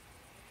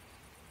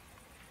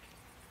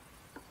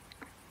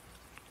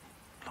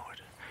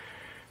 Lord,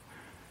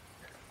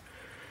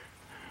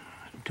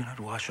 do not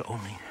wash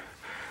only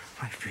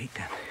my feet,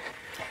 then.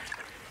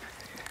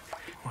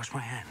 Wash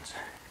my hands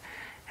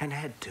and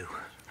head, too.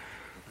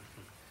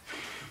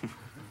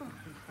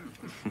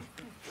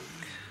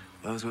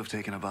 Those who have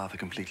taken a bath are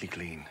completely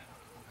clean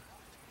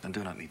and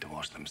do not need to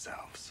wash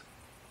themselves,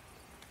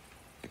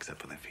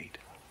 except for their feet.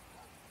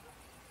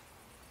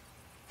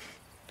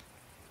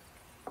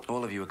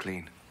 All of you are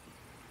clean.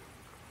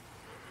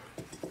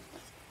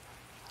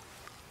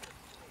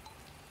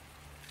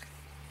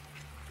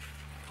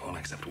 All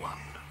except one.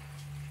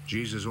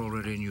 Jesus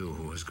already knew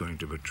who was going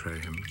to betray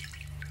him.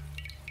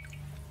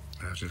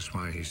 That is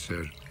why he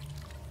said,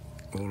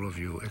 "All of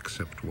you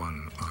except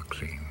one are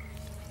clean."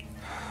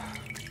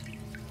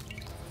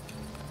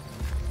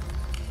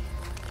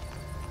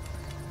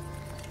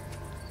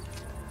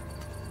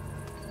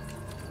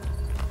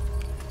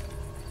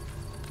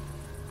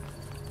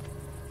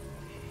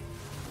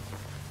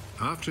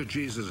 After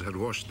Jesus had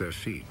washed their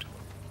feet,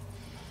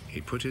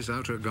 he put his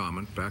outer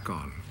garment back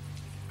on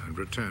and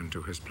returned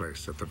to his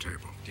place at the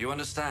table. Do you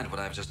understand what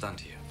I have just done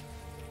to you?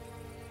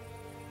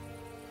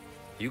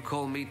 You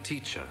call me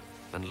teacher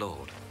and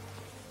Lord.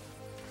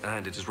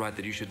 And it is right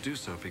that you should do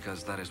so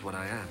because that is what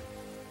I am.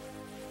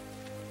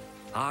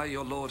 I,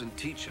 your Lord and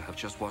teacher, have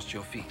just washed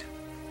your feet.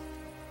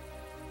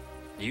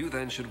 You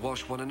then should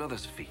wash one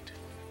another's feet.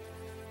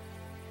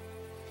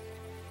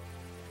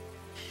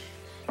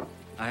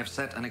 I have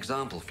set an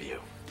example for you,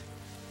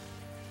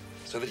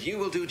 so that you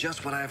will do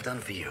just what I have done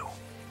for you.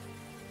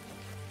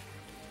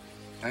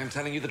 I am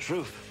telling you the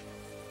truth.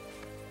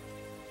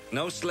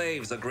 No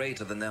slaves are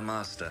greater than their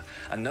master,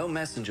 and no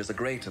messengers are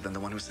greater than the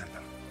one who sent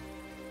them.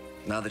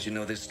 Now that you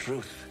know this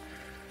truth,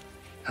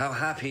 how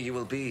happy you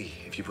will be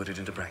if you put it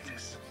into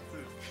practice.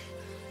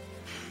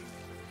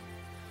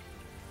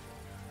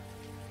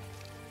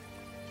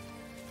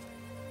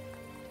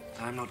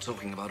 I'm not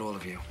talking about all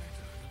of you.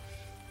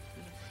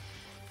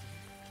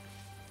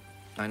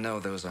 I know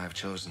those I have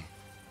chosen.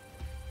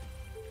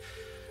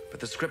 But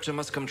the scripture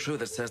must come true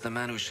that says the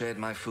man who shared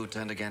my food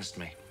turned against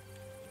me.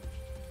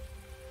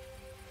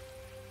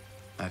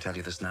 I tell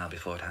you this now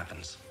before it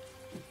happens,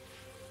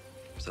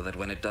 so that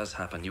when it does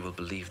happen, you will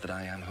believe that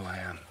I am who I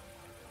am.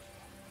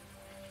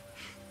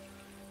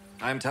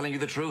 I am telling you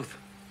the truth.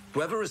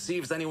 Whoever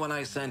receives anyone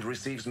I send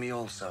receives me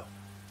also.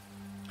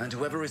 And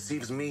whoever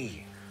receives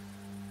me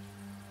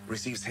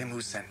receives him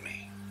who sent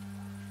me.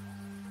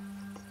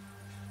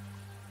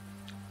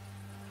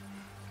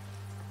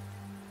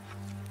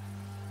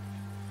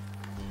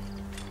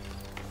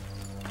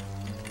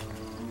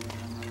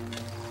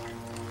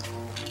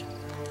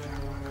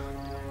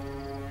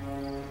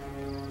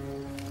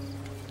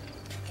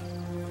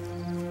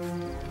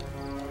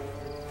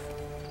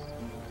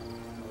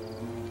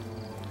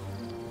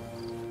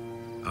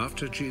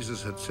 After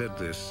Jesus had said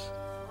this,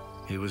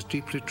 he was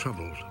deeply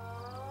troubled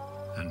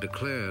and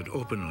declared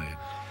openly,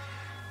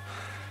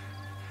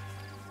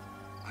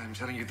 I am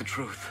telling you the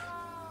truth.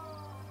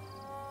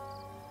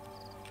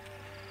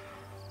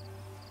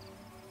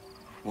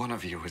 One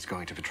of you is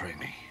going to betray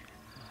me.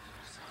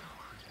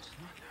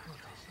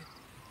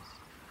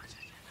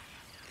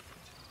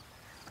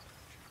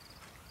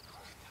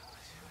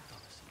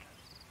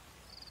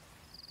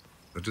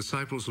 The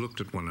disciples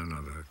looked at one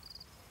another,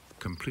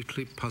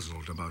 completely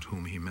puzzled about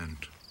whom he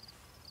meant.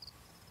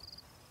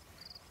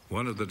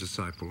 One of the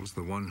disciples,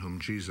 the one whom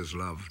Jesus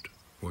loved,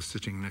 was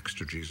sitting next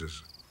to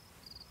Jesus.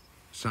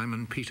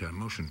 Simon Peter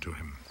motioned to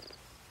him.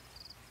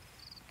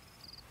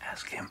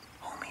 Ask him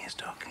whom he is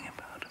talking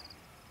about.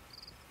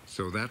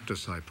 So that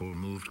disciple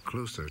moved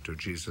closer to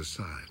Jesus'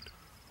 side.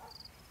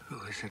 Who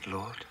is it,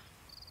 Lord?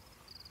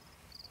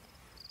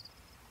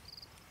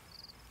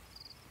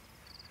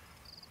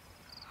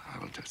 I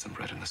will dip some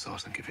bread in the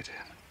sauce and give it to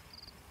him.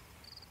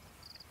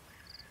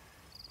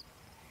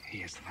 He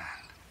is the man.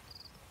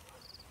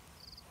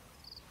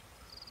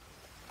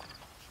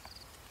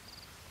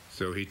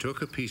 So he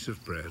took a piece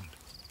of bread,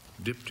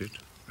 dipped it,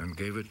 and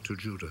gave it to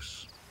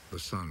Judas, the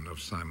son of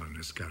Simon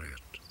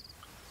Iscariot.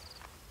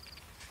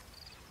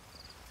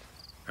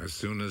 As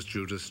soon as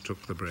Judas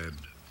took the bread,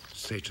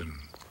 Satan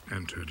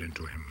entered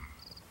into him.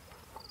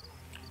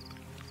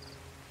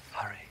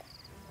 Hurry.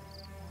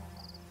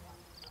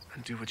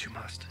 And do what you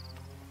must.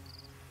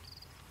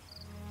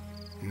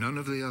 None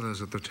of the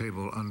others at the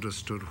table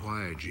understood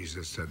why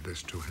Jesus said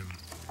this to him.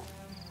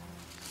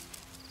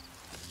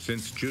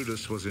 Since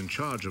Judas was in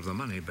charge of the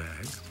money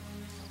bag,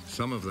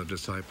 some of the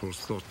disciples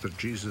thought that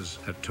Jesus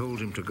had told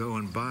him to go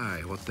and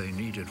buy what they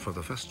needed for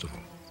the festival,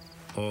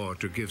 or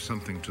to give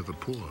something to the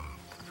poor.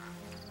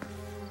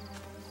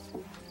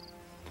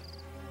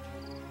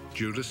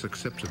 Judas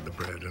accepted the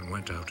bread and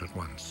went out at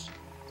once.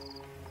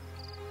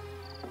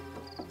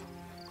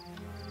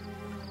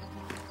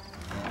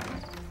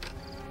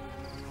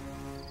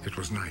 It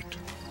was night.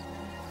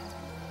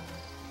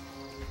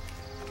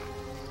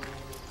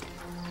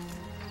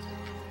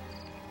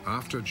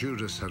 After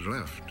Judas had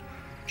left,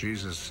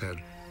 Jesus said,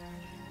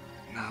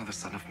 Now the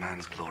Son of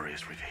Man's glory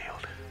is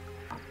revealed.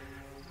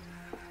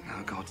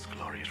 Now God's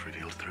glory is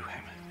revealed through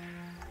him.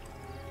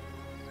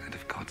 And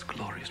if God's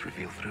glory is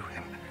revealed through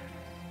him,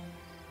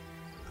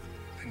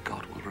 then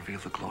God will reveal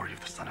the glory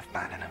of the Son of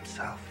Man in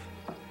himself.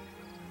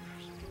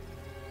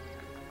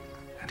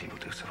 And he will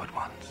do so at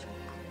once.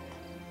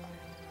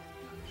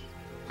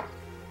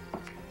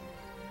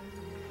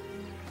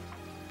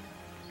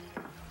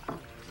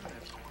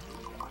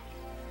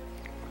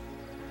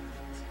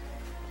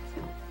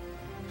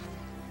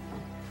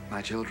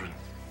 My children,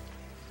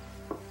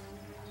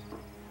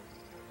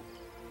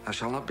 I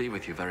shall not be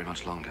with you very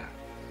much longer.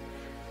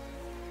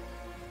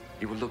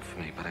 You will look for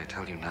me, but I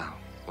tell you now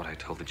what I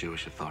told the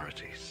Jewish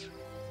authorities.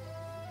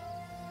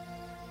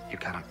 You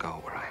cannot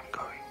go where I am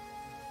going.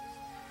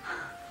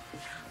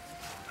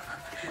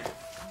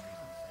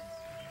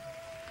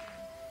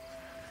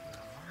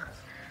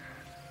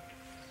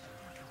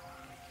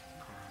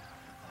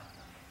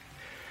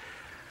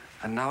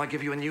 And now I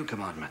give you a new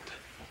commandment.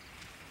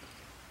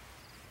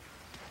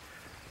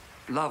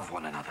 Love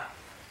one another.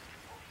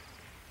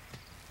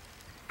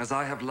 As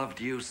I have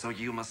loved you, so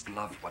you must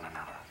love one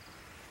another.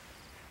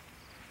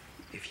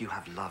 If you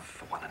have love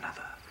for one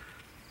another,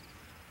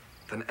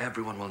 then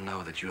everyone will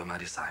know that you are my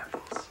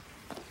disciples.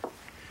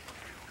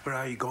 Where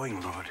are you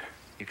going, Lord?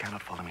 You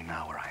cannot follow me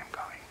now where I am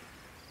going.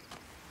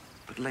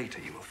 But later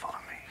you will follow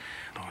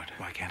me. Lord,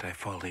 why can't I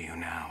follow you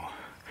now?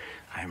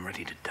 I am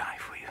ready to die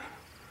for you.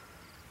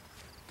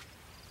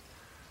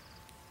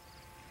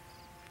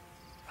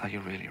 Are you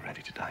really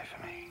ready to die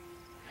for me?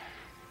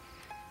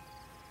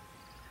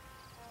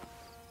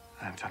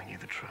 I am telling you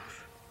the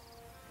truth.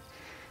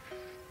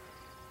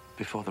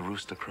 Before the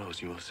rooster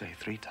crows, you will say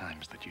 3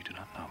 times that you do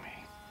not know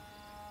me.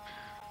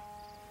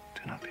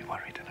 Do not be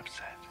worried and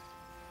upset.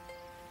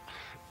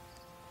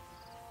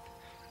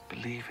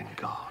 Believe in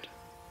God.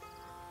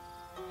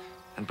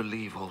 And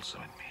believe also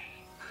in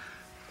me.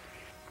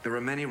 There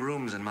are many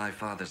rooms in my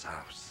Father's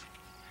house.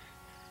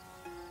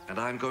 And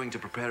I am going to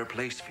prepare a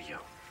place for you.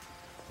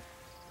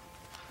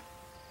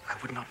 I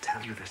would not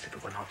tell you this if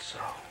it were not so.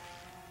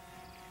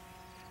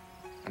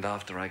 And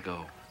after I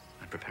go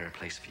and prepare a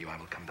place for you, I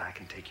will come back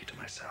and take you to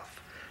myself,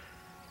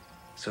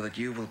 so that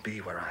you will be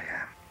where I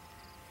am.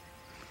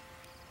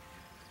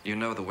 You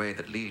know the way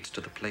that leads to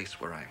the place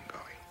where I am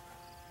going.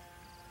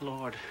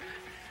 Lord,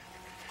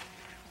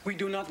 we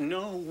do not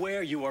know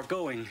where you are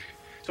going,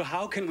 so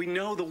how can we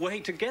know the way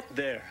to get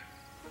there?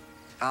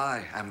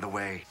 I am the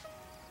way,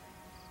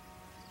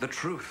 the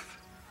truth,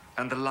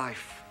 and the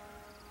life.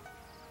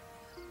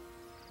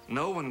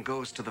 No one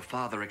goes to the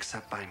Father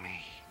except by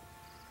me.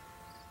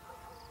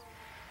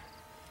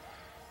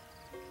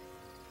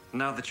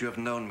 Now that you have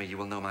known me, you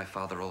will know my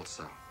Father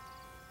also.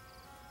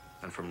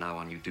 And from now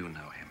on, you do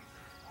know him.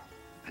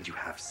 And you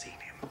have seen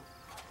him.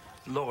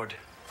 Lord,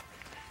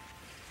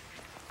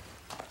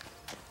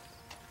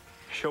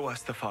 show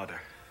us the Father.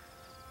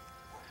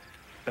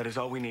 That is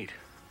all we need.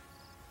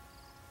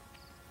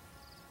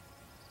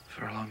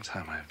 For a long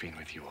time I have been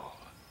with you all.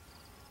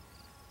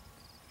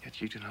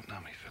 Yet you do not know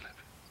me, Philip.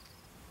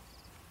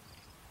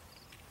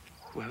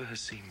 Whoever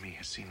has seen me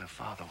has seen the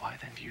Father. Why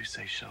then do you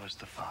say, show us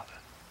the Father?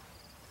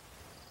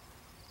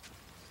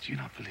 Do you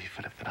not believe,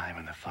 Philip, that I am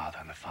in the Father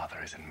and the Father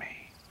is in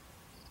me?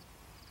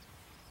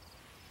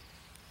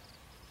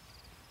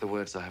 The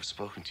words I have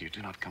spoken to you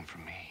do not come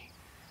from me.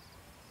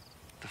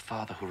 The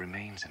Father who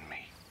remains in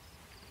me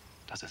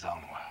does his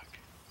own work.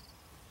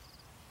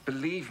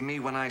 Believe me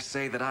when I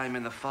say that I am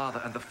in the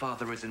Father and the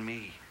Father is in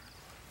me.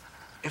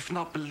 If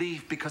not,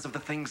 believe because of the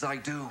things I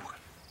do.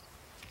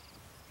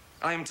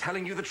 I am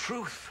telling you the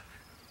truth.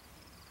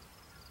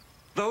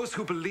 Those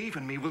who believe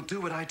in me will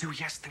do what I do.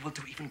 Yes, they will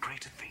do even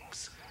greater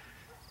things.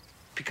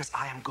 Because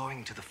I am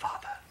going to the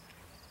Father.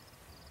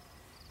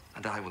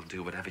 And I will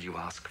do whatever you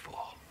ask for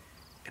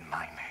in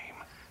my name,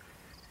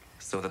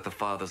 so that the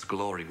Father's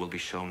glory will be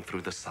shown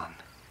through the Son.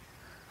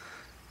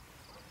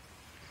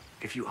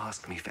 If you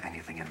ask me for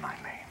anything in my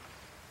name,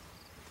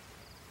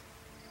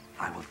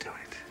 I will do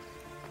it.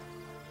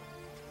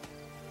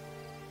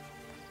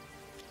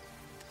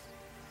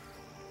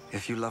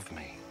 If you love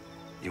me,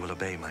 you will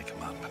obey my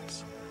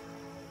commandments.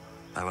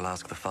 I will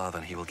ask the Father,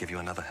 and he will give you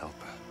another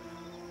helper,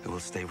 who will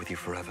stay with you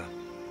forever.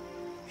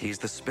 He is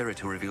the Spirit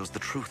who reveals the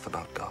truth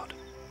about God.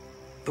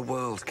 The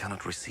world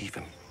cannot receive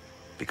him,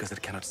 because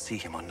it cannot see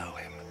him or know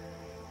him.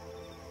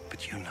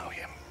 But you know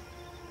him,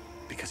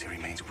 because he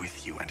remains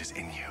with you and is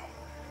in you.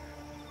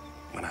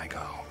 When I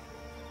go,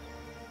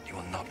 you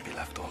will not be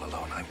left all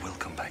alone. I will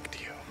come back to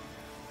you.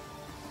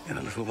 In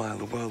a little while,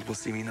 the world will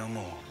see me no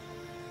more.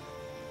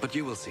 But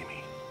you will see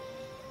me.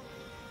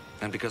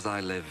 And because I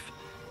live,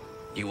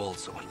 you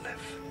also will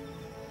live.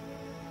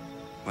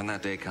 When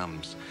that day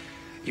comes,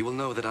 you will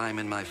know that I am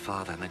in my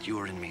Father and that you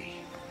are in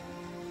me,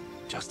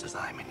 just as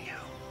I am in you.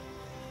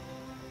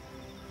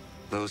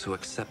 Those who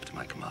accept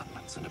my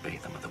commandments and obey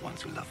them are the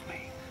ones who love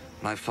me.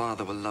 My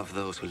Father will love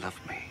those who love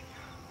me.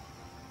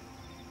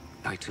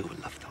 I too will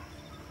love them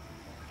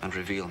and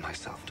reveal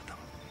myself to them.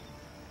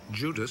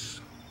 Judas,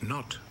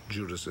 not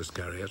Judas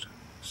Iscariot,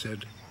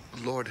 said,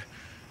 Lord,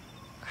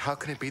 how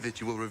can it be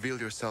that you will reveal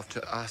yourself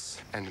to us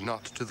and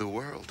not to the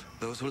world?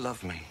 Those who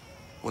love me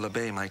will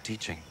obey my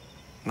teaching.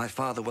 My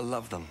Father will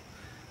love them,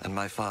 and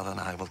my Father and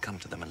I will come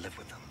to them and live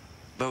with them.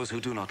 Those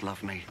who do not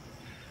love me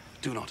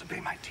do not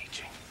obey my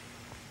teaching.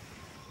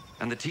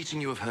 And the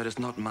teaching you have heard is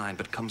not mine,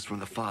 but comes from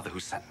the Father who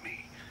sent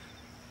me.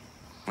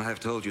 I have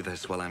told you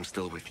this while I am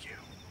still with you.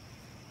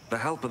 The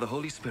help of the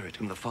Holy Spirit,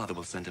 whom the Father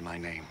will send in my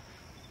name,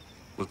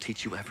 will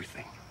teach you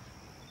everything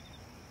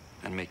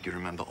and make you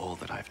remember all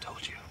that I have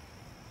told you.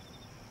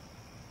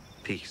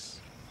 Peace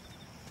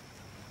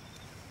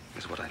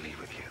is what I leave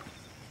with you.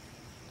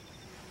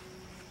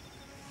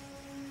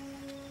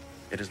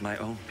 It is my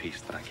own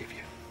peace that I give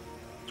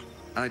you.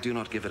 I do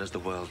not give it as the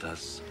world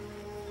does.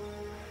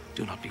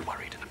 Do not be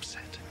worried and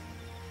upset.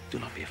 Do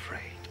not be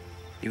afraid.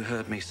 You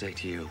heard me say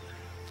to you,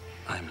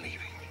 I'm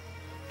leaving,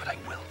 but I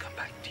will come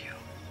back to you.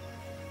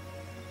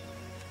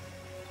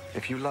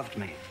 If you loved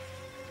me,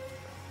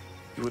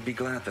 you would be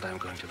glad that I am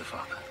going to the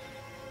Father,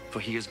 for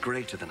he is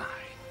greater than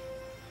I.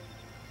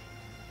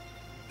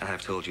 I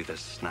have told you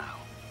this now,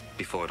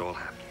 before it all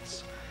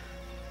happens,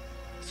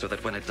 so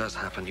that when it does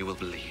happen, you will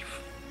believe.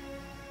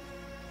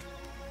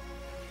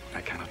 I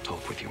cannot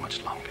talk with you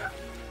much longer,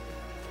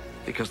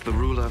 because the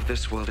ruler of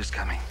this world is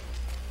coming.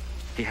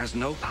 He has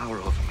no power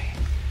over me,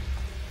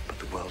 but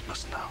the world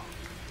must know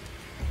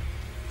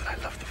that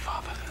I love the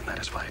Father, and that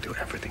is why I do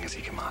everything as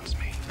he commands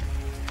me.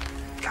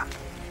 Come,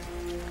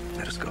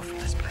 let us go from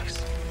this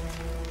place.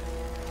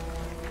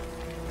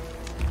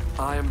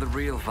 I am the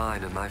real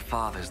vine, and my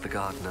Father is the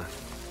gardener.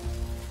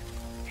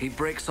 He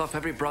breaks off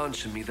every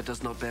branch in me that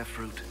does not bear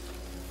fruit,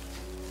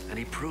 and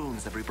he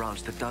prunes every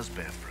branch that does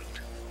bear fruit,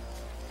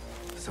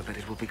 so that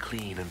it will be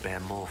clean and bear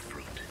more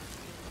fruit.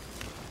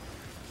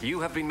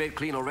 You have been made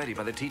clean already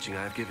by the teaching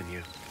I have given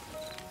you.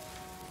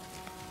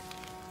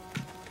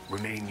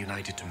 Remain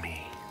united to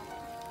me,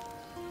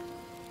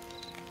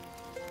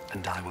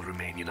 and I will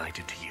remain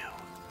united to you.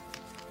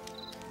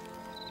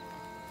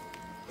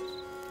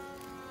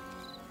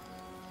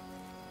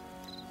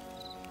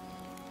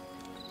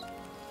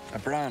 A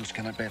branch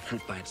cannot bear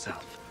fruit by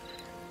itself.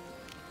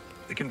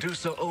 It can do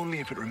so only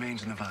if it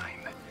remains in the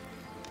vine.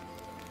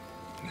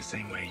 In the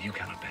same way, you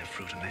cannot bear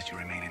fruit unless you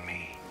remain in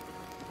me.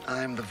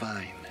 I am the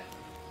vine,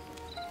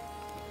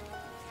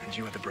 and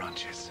you are the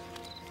branches.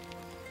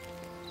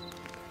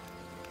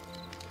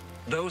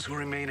 Those who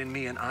remain in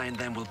me and I in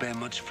them will bear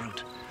much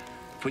fruit,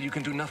 for you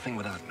can do nothing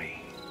without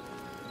me.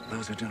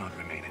 Those who do not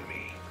remain in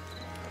me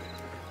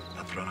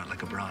are thrown out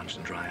like a branch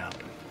and dry up.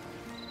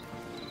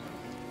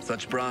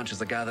 Such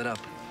branches are gathered up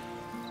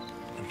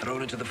and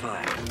thrown into the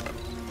fire,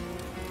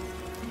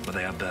 where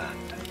they are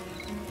burned.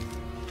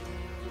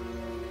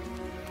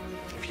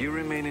 If you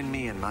remain in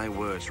me and my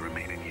words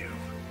remain in you,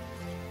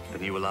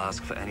 then you will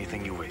ask for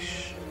anything you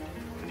wish,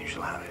 and you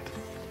shall have it.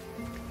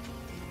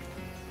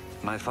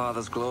 My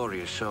Father's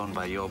glory is shown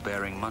by your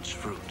bearing much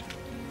fruit,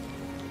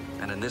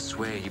 and in this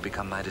way you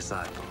become my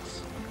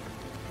disciples.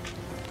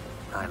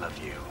 I love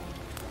you,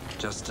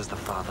 Just as the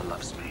Father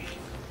loves me,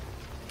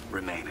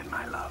 remain in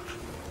my love.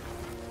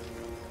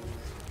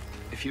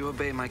 If you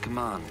obey my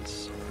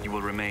commands, you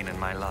will remain in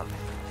my love,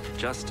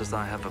 just as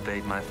I have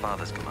obeyed my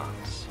Father's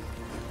commands,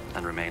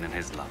 and remain in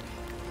his love.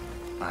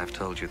 I have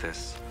told you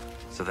this,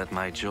 so that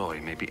my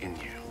joy may be in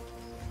you,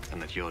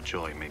 and that your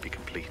joy may be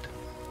complete.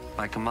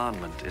 My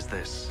commandment is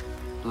this: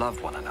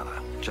 love one another,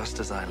 just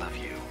as I love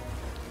you.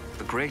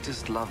 The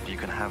greatest love you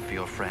can have for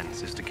your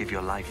friends is to give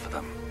your life for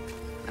them,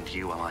 and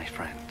you are my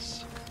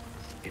friends,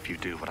 if you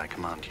do what I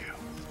command you.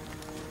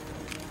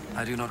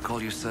 I do not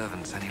call you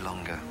servants any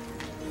longer,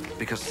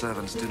 because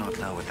servants do not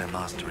know what their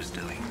master is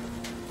doing.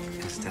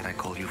 Instead, I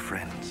call you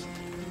friends,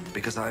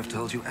 because I have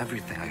told you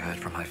everything I heard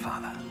from my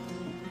Father.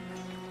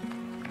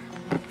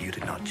 You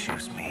did not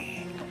choose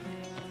me.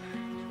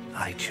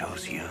 I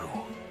chose you,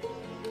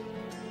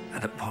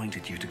 and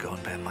appointed you to go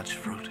and bear much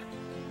fruit.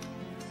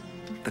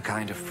 The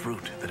kind of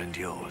fruit that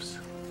endures.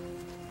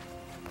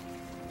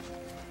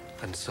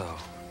 And so,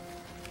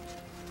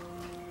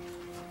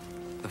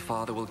 the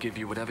Father will give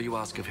you whatever you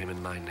ask of him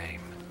in my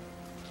name.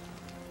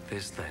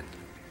 This, then,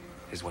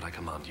 is what I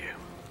command you.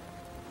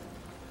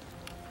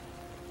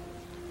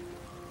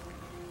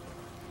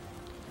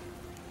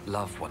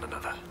 Love one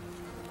another.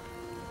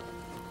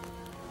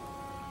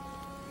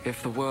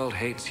 If the world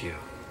hates you,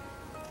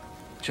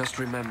 just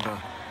remember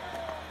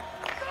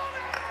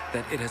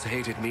that it has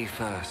hated me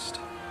first.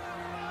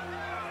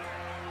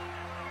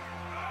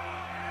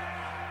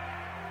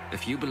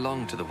 If you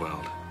belong to the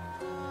world,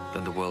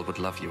 then the world would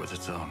love you as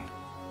its own.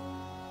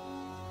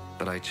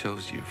 But I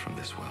chose you from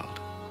this world,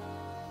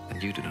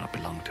 and you do not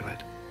belong to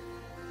it.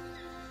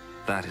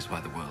 That is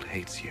why the world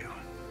hates you.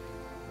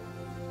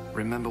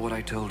 Remember what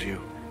I told you.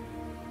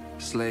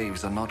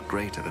 Slaves are not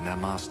greater than their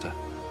master.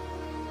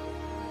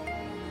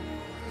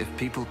 If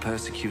people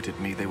persecuted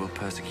me, they will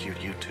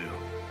persecute you too.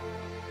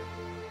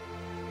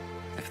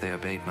 If they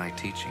obeyed my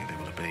teaching, they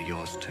will obey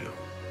yours too.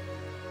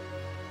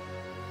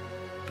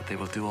 But they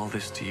will do all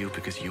this to you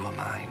because you are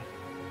mine.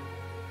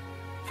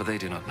 For they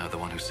do not know the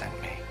one who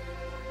sent me.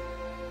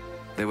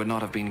 They would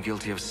not have been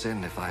guilty of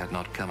sin if I had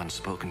not come and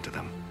spoken to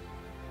them.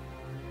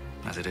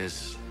 As it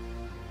is,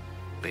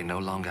 they no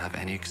longer have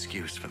any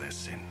excuse for their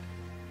sin.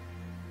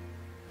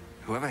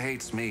 Whoever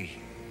hates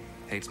me,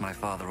 hates my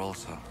Father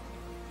also.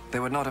 They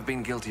would not have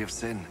been guilty of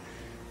sin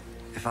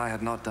if I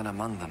had not done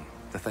among them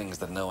the things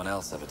that no one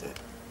else ever did.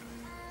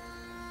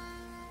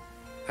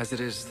 As it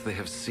is, they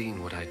have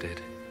seen what I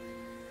did.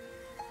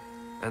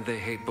 And they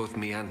hate both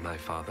me and my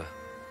Father.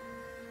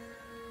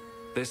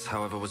 This,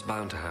 however, was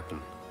bound to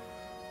happen,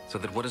 so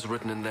that what is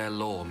written in their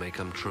law may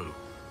come true.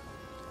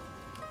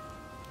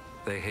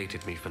 They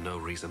hated me for no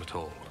reason at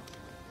all.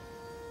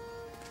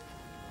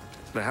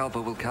 The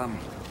Helper will come,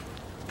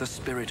 the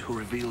Spirit who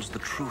reveals the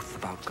truth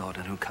about God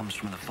and who comes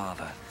from the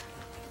Father.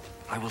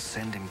 I will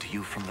send him to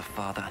you from the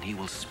Father, and he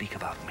will speak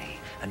about me,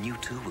 and you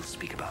too will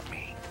speak about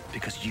me,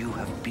 because you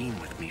have been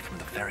with me from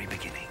the very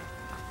beginning.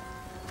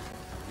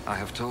 I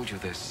have told you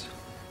this,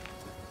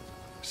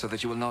 so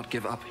that you will not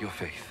give up your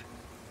faith.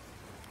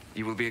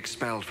 You will be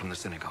expelled from the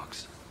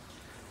synagogues,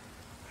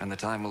 and the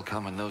time will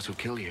come when those who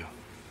kill you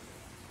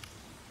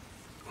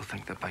will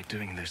think that by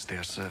doing this they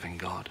are serving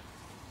God.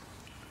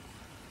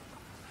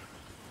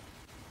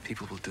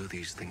 People will do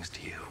these things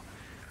to you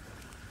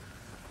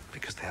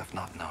because they have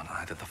not known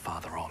either the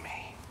Father or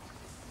me.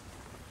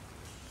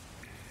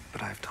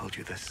 But I have told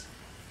you this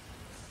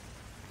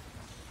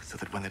so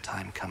that when the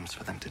time comes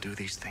for them to do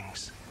these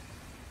things,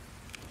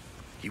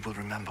 you will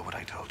remember what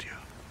I told you.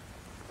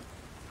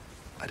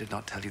 I did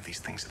not tell you these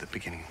things at the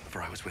beginning,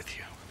 for I was with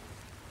you.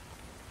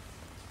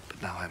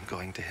 But now I am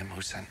going to him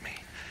who sent me.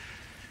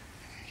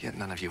 Yet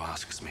none of you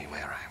asks me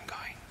where I am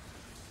going.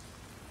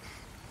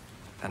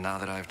 And now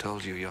that I have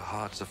told you, your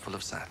hearts are full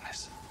of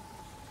sadness.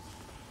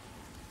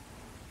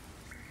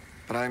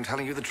 But I am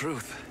telling you the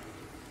truth.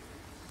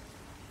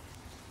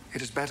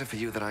 It is better for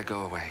you that I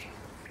go away.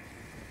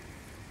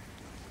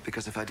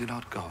 Because if I do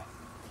not go,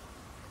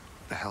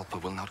 the Helper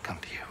will not come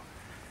to you.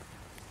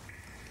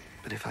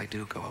 But if I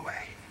do go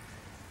away,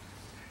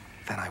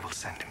 then I will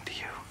send him to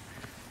you.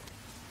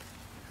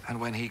 And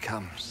when he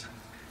comes,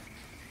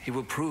 he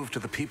will prove to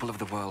the people of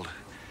the world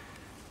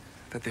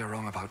that they are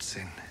wrong about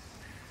sin,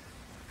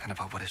 and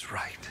about what is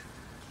right,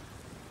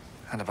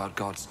 and about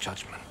God's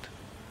judgment.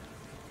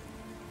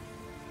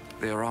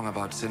 They are wrong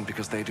about sin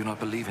because they do not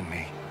believe in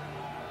me.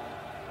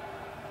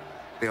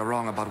 They are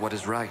wrong about what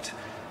is right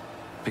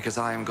because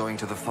I am going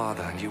to the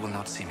Father and you will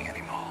not see me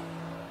anymore.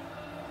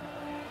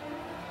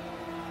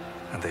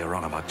 And they are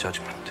wrong about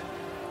judgment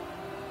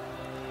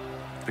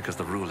because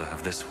the ruler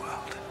of this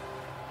world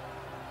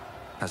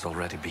has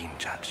already been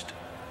judged.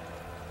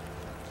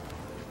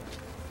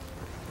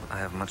 I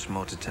have much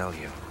more to tell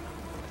you,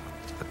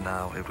 but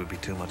now it would be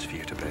too much for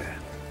you to bear.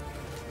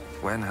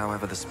 When,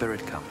 however, the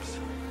Spirit comes,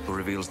 who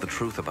reveals the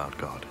truth about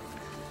God,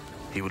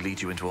 he will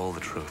lead you into all the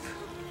truth.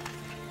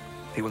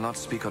 He will not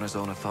speak on his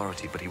own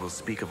authority, but he will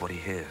speak of what he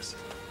hears,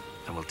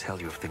 and will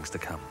tell you of things to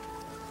come.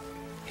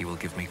 He will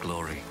give me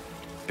glory,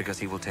 because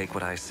he will take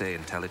what I say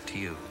and tell it to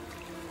you.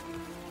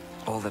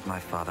 All that my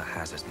Father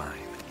has is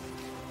mine.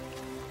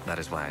 That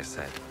is why I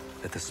said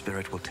that the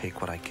Spirit will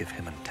take what I give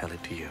him and tell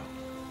it to you.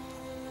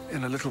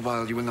 In a little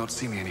while, you will not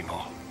see me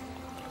anymore.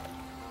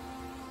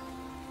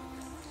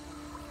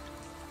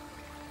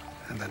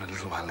 And then a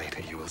little while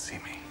later, you will see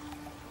me.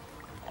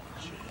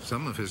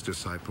 Some of his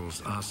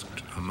disciples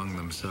asked among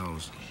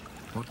themselves,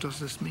 "What does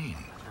this mean?"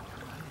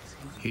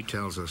 He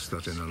tells us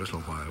that in a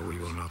little while we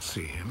will not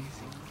see him,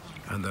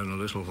 and then a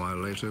little while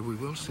later we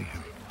will see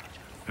him.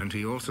 And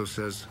he also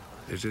says,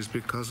 "It is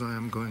because I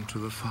am going to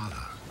the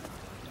Father."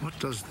 What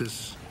does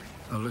this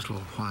 "a little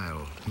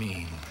while"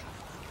 mean?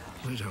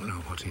 We don't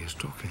know what he is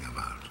talking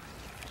about.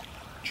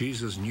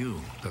 Jesus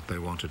knew that they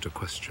wanted to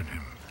question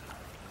him.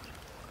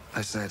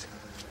 I said,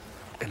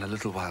 in a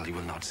little while you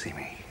will not see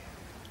me.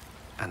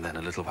 And then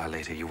a little while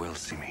later you will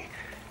see me.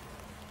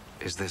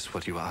 Is this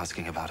what you are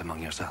asking about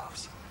among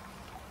yourselves?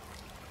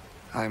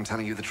 I am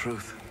telling you the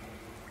truth.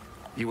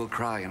 You will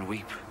cry and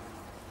weep,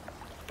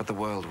 but the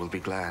world will be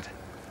glad.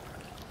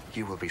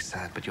 You will be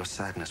sad, but your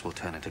sadness will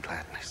turn into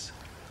gladness.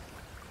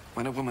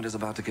 When a woman is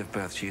about to give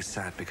birth, she is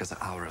sad because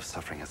the hour of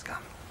suffering has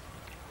come.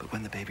 But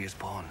when the baby is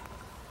born,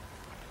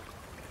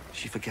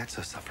 she forgets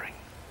her suffering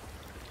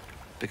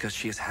because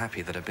she is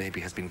happy that a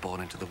baby has been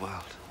born into the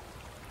world.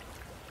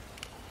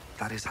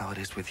 That is how it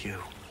is with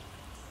you.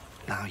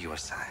 Now you are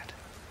sad,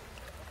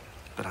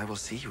 but I will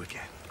see you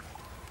again,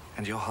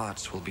 and your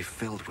hearts will be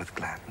filled with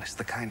gladness,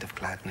 the kind of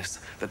gladness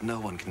that no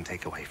one can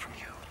take away from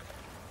you.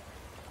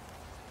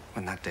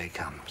 When that day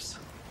comes,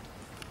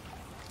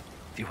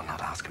 you will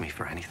not ask me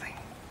for anything.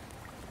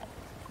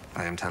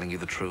 I am telling you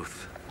the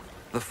truth.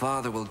 The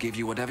Father will give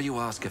you whatever you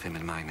ask of him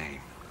in my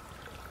name.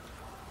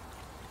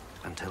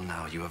 Until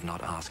now, you have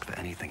not asked for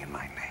anything in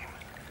my name.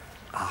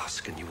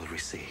 Ask and you will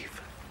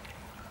receive,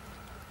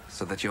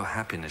 so that your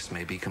happiness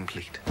may be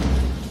complete.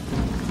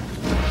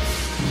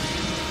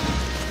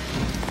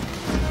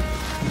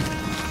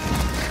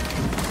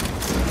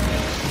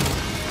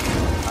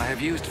 I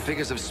have used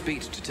figures of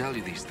speech to tell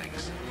you these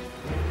things.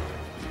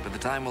 But the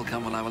time will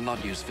come when I will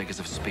not use figures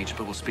of speech,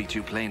 but will speak to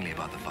you plainly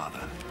about the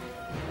Father.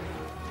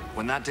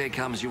 When that day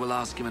comes, you will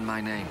ask him in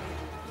my name.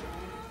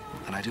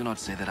 And I do not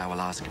say that I will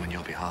ask him on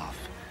your behalf,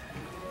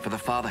 for the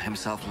Father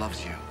himself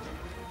loves you.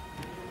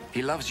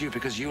 He loves you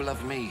because you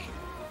love me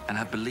and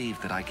have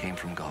believed that I came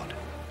from God.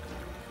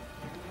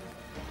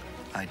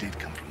 I did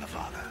come from the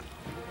Father,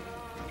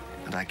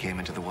 and I came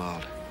into the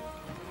world.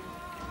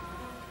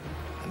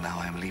 And now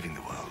I am leaving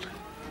the world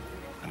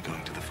and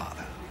going to the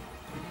Father.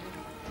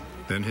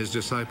 Then his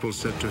disciples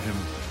said to him,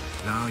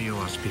 "Now you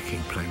are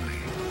speaking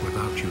plainly,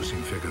 without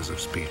using figures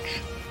of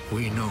speech.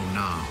 We know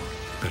now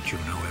that you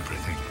know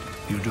everything.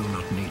 You do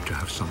not need to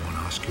have someone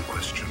ask you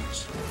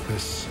questions.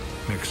 This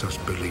makes us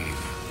believe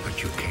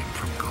that you came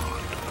from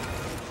God."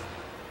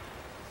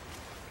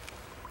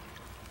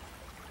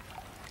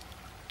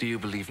 Do you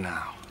believe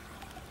now?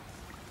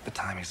 The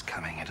time is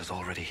coming, it is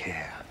already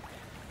here,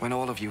 when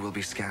all of you will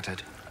be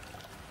scattered,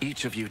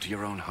 each of you to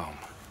your own home.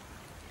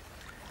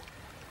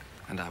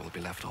 And I will be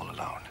left all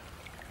alone.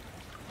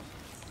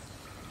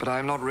 But I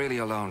am not really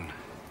alone,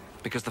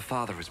 because the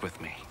Father is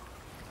with me.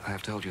 I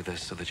have told you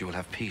this so that you will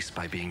have peace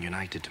by being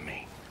united to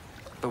me.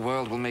 The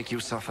world will make you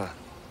suffer,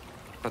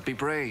 but be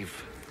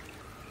brave.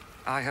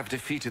 I have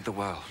defeated the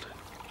world.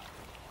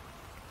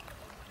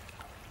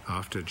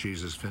 After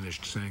Jesus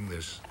finished saying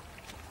this,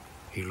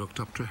 he looked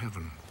up to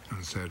heaven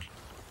and said,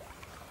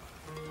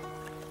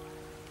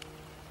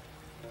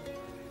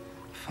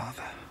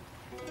 Father,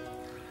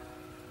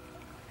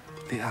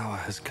 the hour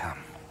has come.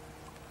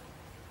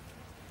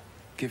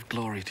 Give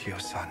glory to your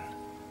Son,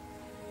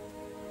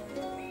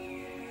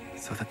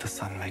 so that the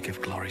Son may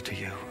give glory to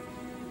you.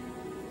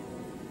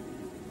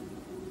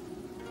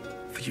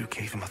 For you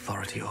gave him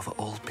authority over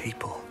all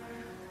people,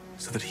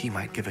 so that he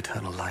might give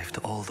eternal life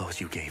to all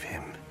those you gave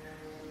him.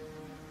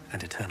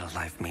 And eternal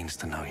life means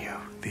to know you,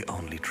 the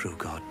only true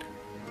God,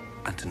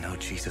 and to know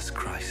Jesus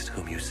Christ,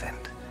 whom you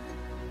sent.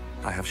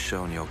 I have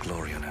shown your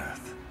glory on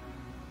earth.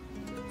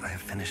 I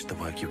have finished the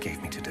work you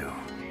gave me to do.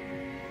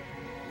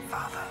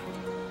 Father,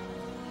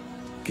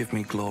 give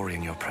me glory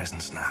in your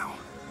presence now,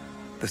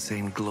 the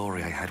same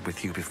glory I had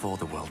with you before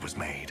the world was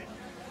made.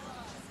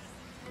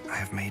 I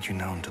have made you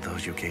known to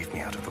those you gave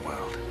me out of the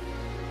world.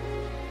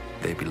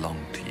 They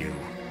belonged to you,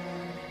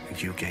 and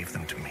you gave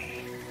them to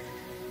me.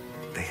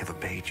 They have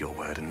obeyed your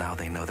word, and now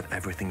they know that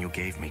everything you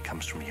gave me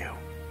comes from you.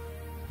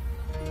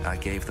 I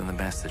gave them the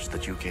message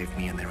that you gave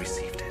me, and they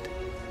received it.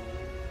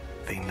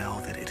 They know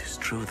that it is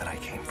true that I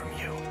came from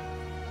you,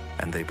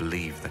 and they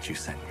believe that you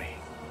sent me.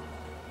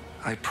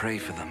 I pray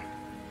for them.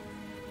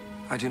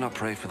 I do not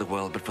pray for the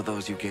world, but for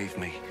those you gave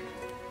me,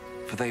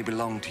 for they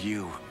belong to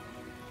you.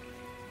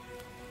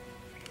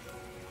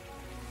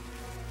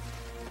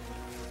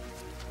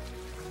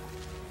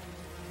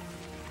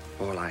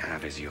 All I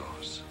have is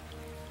yours,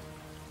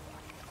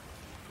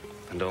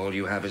 and all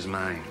you have is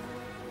mine,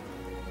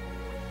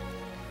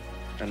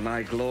 and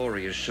my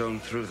glory is shown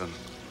through them.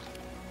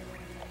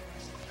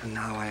 And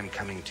now I am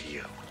coming to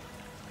you.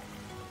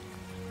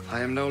 I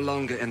am no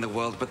longer in the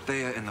world, but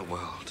they are in the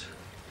world.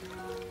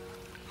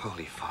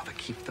 Holy Father,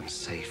 keep them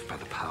safe by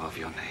the power of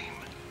your name.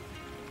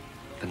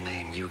 The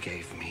name you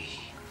gave me.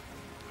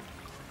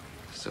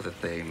 So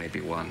that they may be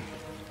one.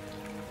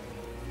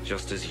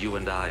 Just as you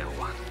and I are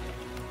one.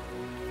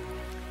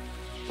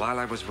 While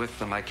I was with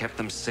them, I kept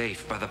them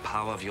safe by the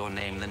power of your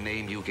name, the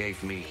name you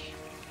gave me.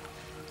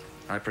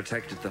 I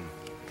protected them,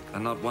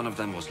 and not one of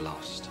them was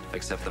lost,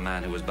 except the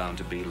man who was bound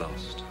to be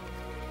lost.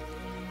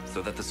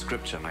 So that the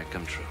scripture might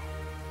come true.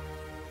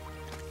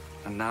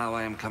 And now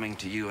I am coming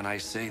to you, and I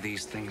say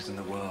these things in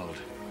the world,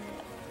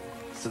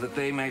 so that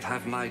they might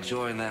have my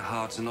joy in their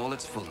hearts in all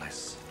its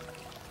fullness.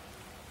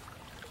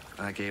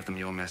 I gave them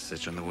your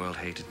message, and the world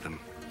hated them,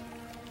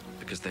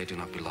 because they do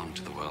not belong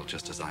to the world,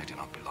 just as I do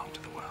not belong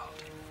to the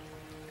world.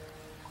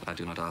 But I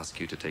do not ask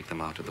you to take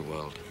them out of the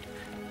world.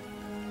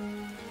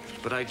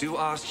 But I do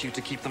ask you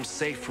to keep them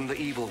safe from the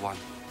evil one.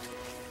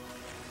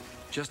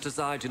 Just as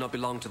I do not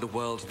belong to the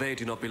world, they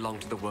do not belong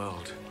to the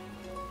world.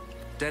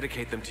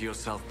 Dedicate them to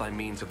yourself by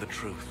means of the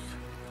truth.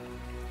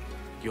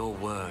 Your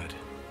word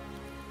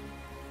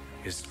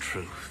is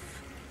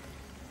truth.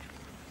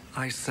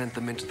 I sent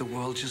them into the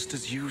world just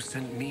as you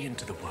sent me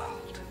into the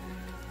world.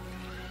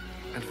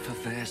 And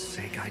for their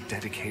sake, I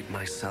dedicate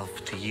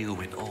myself to you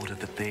in order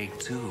that they,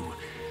 too,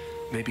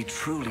 may be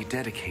truly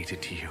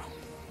dedicated to you.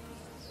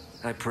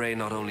 I pray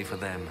not only for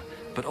them,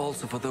 but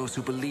also for those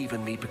who believe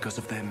in me because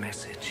of their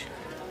message.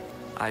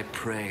 I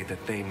pray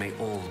that they may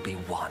all be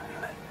one.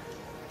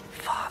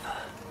 Father,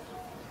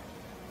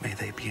 may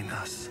they be in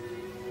us,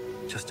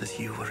 just as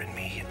you were in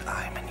me and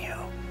I am in you.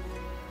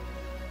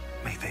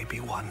 May they be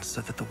one so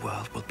that the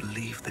world will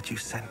believe that you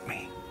sent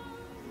me.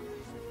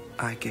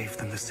 I gave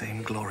them the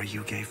same glory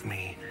you gave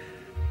me,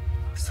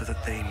 so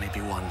that they may be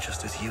one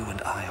just as you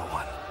and I are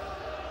one.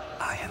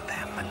 I and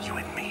them and you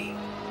and me,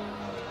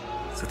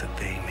 so that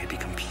they may be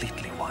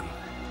completely one,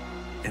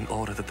 in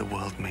order that the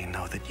world may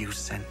know that you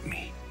sent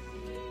me,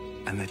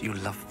 and that you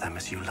love them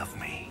as you love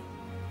me.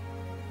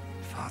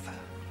 Father,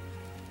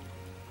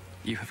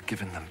 you have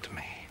given them to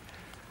me,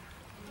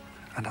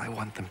 and I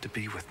want them to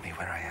be with me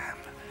where I am,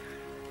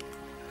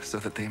 so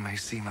that they may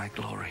see my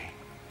glory,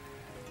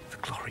 the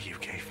glory you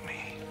gave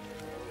me.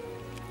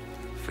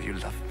 For you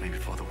loved me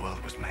before the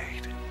world was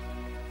made.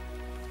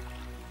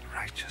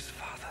 Righteous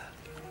Father,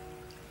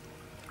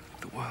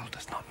 the world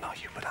does not know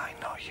you, but I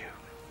know you.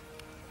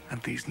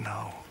 And these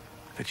know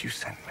that you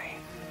sent me.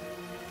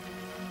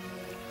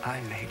 I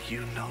made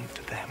you known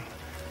to them,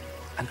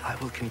 and I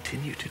will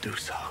continue to do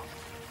so,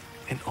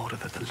 in order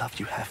that the love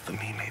you have for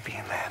me may be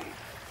in them,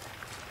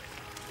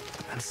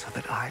 and so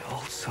that I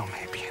also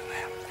may be in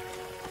them.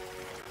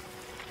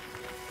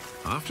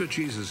 After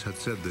Jesus had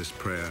said this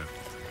prayer,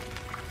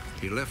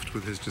 he left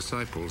with his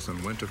disciples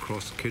and went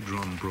across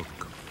Kidron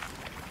Brook.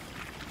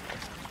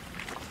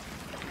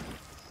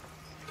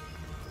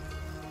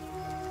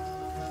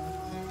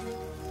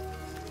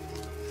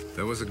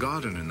 There was a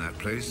garden in that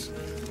place,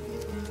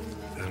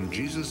 and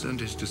Jesus and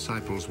his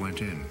disciples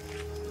went in.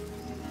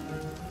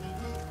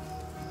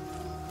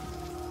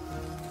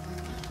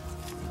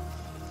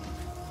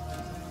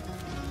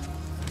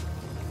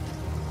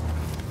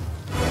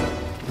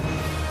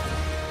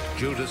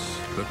 Judas,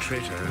 the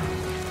traitor,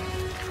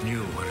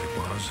 knew where it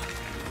was,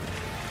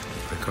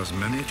 because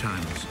many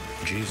times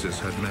Jesus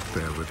had met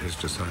there with his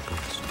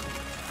disciples.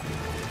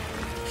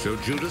 So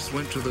Judas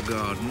went to the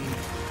garden,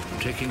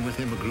 taking with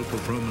him a group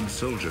of Roman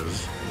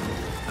soldiers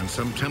and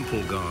some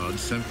temple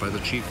guards sent by the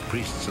chief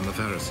priests and the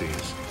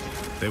Pharisees.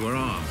 They were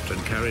armed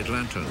and carried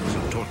lanterns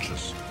and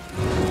torches.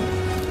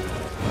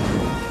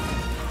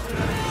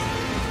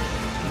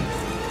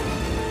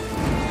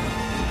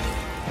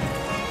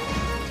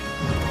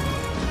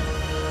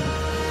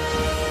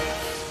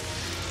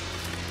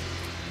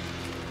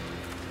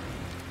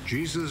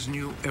 Jesus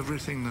knew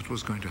everything that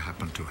was going to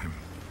happen to him,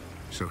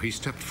 so he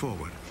stepped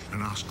forward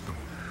and asked them,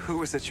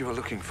 "Who is it you are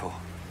looking for?"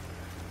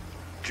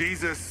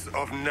 Jesus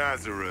of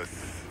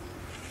Nazareth.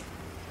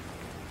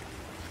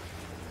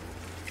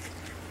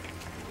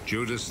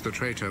 Judas the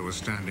traitor was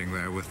standing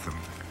there with them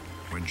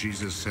when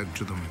Jesus said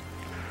to them,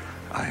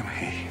 "I am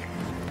he."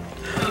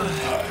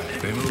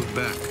 They moved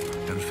back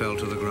and fell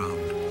to the ground.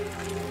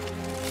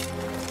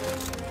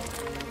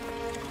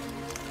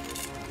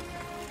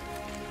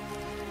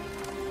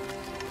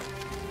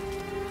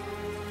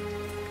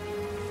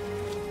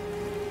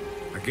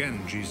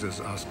 Again, Jesus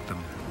asked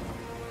them,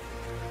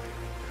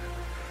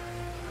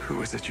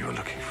 "Who is it you are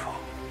looking for?"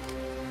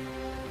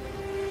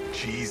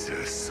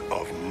 Jesus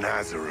of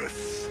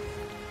Nazareth.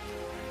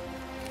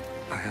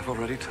 I have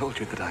already told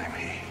you that I am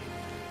he.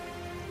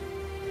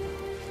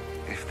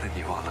 If then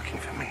you are looking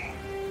for me,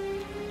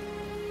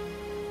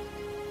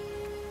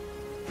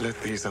 let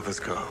these others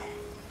go.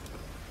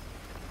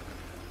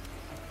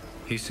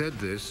 He said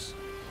this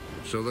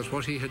so that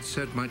what he had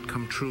said might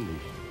come true.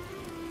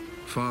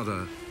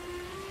 "Father,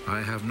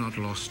 I have not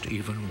lost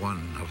even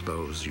one of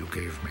those you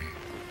gave me."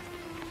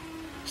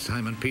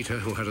 Simon Peter,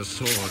 who had a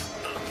sword,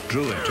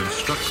 drew it and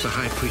struck the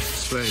high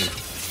priest's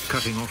slave,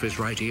 cutting off his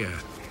right ear.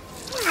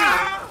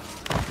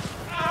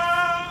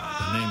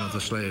 The name of the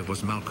slave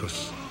was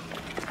Malchus.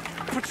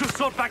 Put your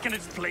sword back in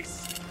its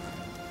place.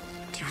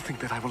 you think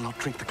that I will not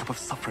drink the cup of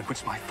suffering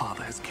which my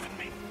Father has given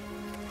me?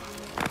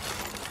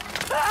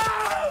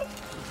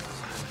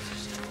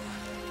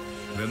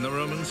 Then the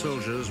Roman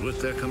soldiers,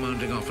 with their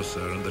commanding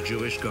officer and the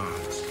Jewish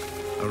guards,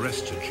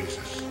 arrested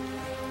Jesus,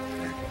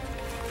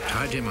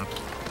 tied him up,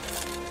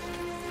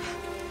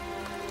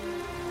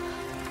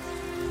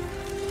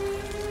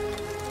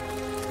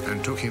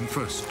 and took him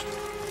first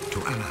to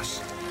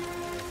Annas.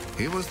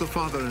 He was the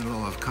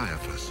father-in-law of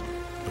Caiaphas,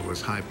 who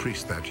was high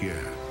priest that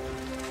year.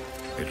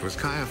 It was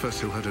Caiaphas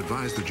who had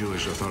advised the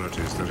Jewish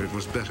authorities that it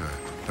was better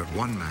that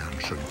one man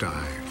should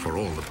die for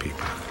all the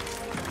people.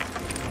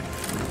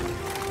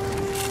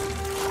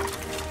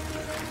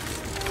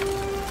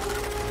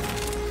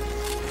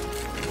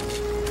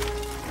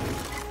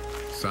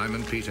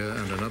 Simon Peter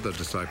and another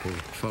disciple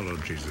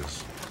followed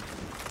Jesus.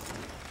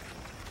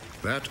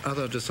 That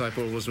other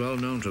disciple was well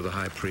known to the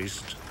high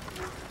priest,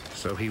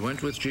 so he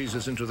went with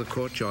Jesus into the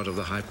courtyard of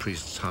the high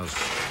priest's house,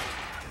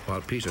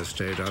 while Peter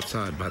stayed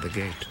outside by the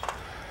gate.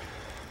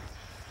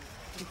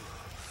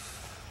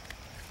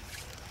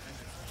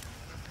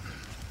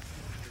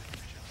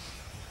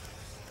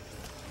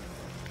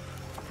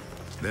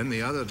 Then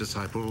the other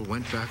disciple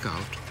went back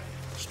out,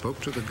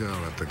 spoke to the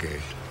girl at the gate,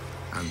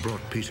 and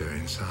brought Peter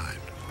inside.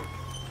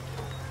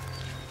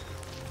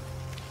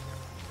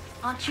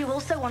 Aren't you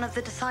also one of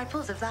the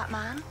disciples of that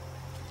man?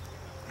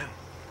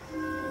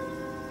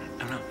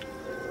 I'm not.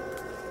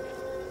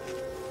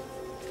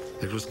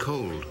 It was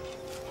cold,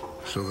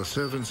 so the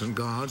servants and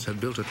guards had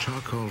built a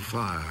charcoal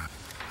fire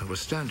and were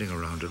standing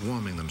around it,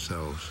 warming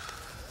themselves.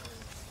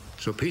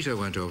 So Peter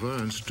went over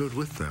and stood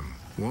with them,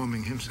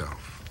 warming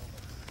himself.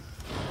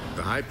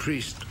 The high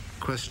priest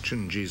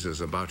questioned Jesus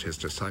about his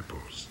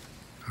disciples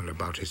and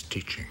about his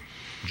teaching.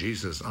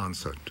 Jesus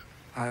answered,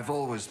 I have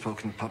always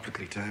spoken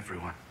publicly to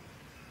everyone.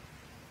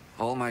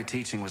 All my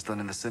teaching was done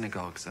in the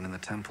synagogues and in the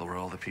temple where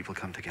all the people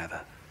come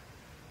together.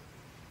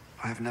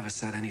 I have never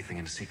said anything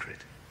in secret.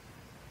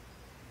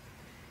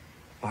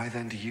 Why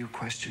then do you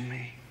question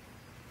me?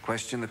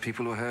 Question the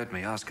people who heard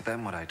me. Ask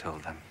them what I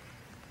told them.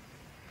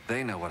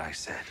 They know what I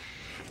said.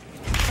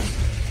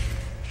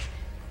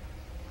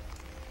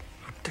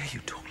 How dare you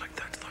talk like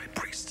that to the high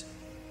priest?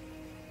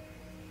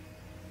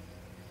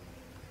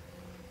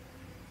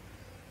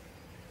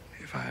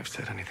 If I have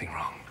said anything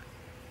wrong,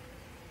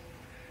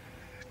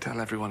 tell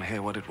everyone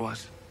here what it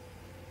was.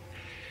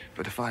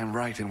 But if I am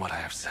right in what I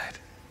have said,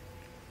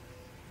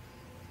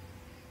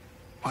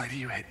 why do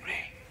you hit me?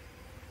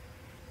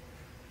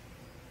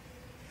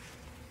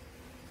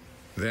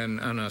 Then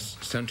Annas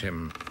sent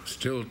him,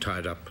 still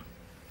tied up,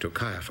 to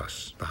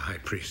Caiaphas, the high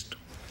priest.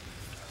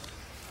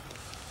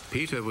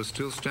 Peter was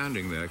still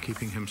standing there,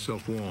 keeping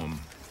himself warm.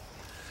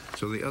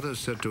 So the others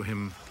said to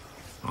him,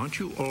 Aren't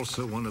you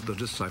also one of the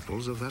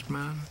disciples of that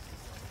man?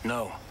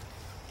 No,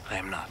 I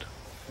am not.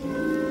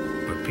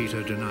 But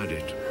Peter denied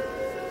it.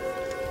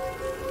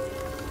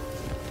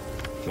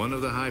 One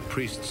of the high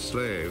priest's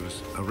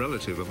slaves, a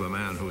relative of the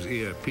man whose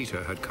ear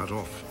Peter had cut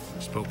off,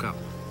 spoke up.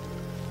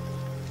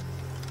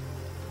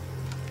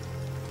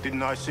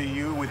 Didn't I see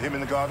you with him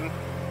in the garden?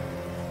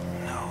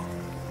 No.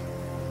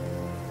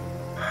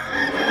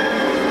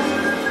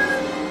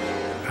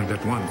 And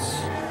at once,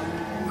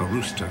 a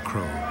rooster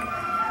crowed.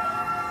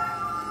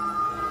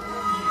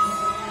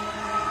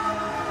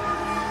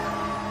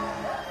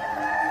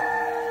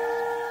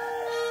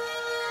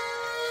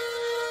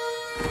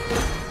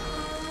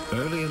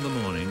 Early in the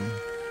morning,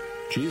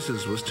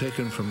 Jesus was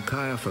taken from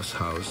Caiaphas'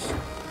 house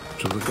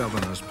to the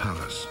governor's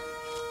palace.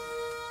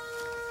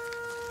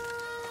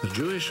 The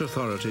Jewish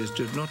authorities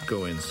did not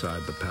go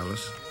inside the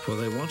palace, for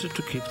they wanted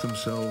to keep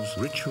themselves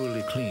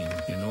ritually clean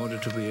in order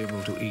to be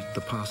able to eat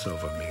the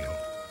Passover meal.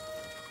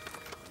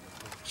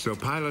 So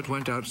Pilate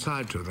went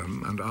outside to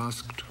them and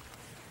asked,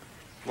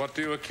 What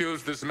do you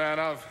accuse this man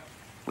of?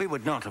 We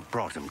would not have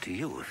brought him to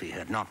you if he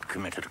had not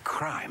committed a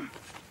crime.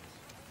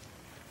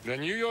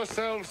 Then you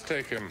yourselves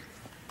take him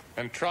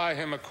and try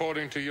him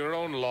according to your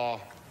own law.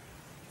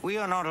 We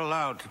are not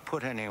allowed to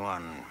put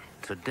anyone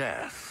to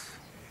death.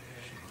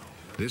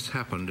 This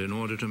happened in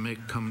order to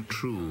make come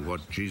true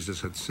what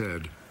Jesus had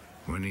said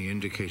when he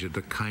indicated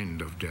the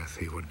kind of death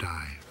he would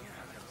die.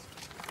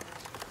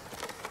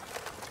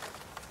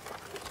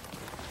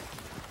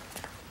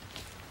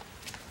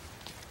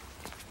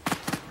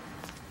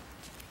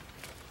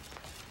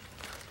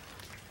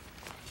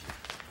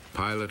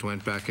 Pilate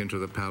went back into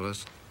the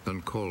palace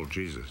and called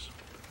Jesus.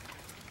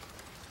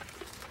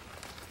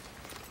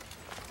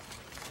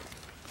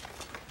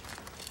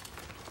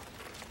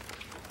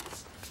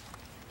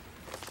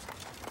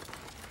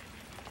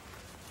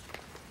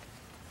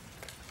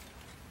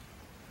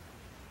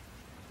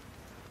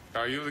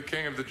 Are you the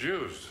king of the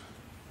Jews?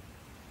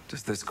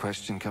 Does this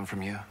question come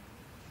from you?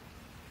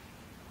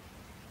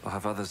 Or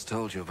have others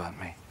told you about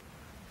me?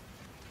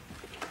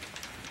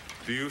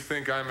 Do you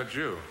think I'm a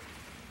Jew?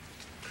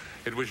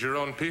 It was your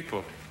own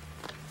people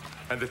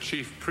and the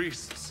chief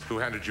priests who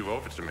handed you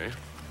over to me.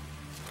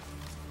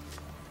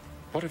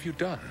 What have you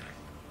done?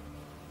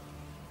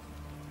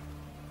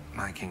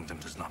 My kingdom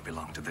does not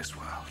belong to this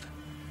world.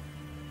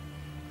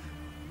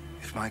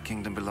 If If my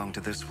kingdom belonged to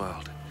this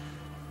world,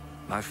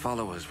 my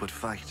followers would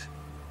fight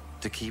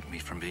to keep me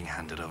from being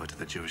handed over to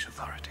the Jewish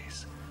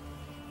authorities.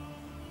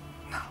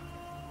 No.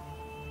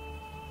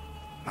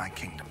 My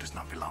kingdom does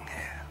not belong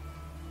here.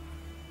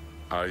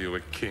 Are you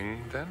a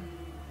king, then?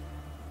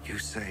 You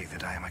say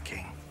that I am a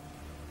king.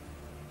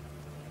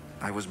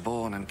 I was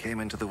born and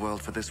came into the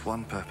world for this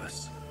one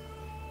purpose: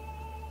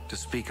 to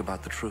speak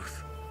about the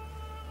truth.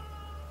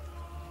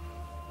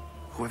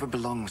 Whoever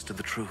belongs to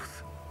the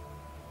truth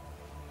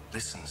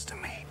listens to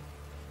me.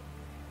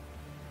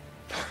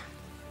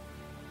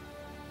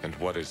 And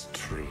what is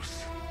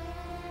truth?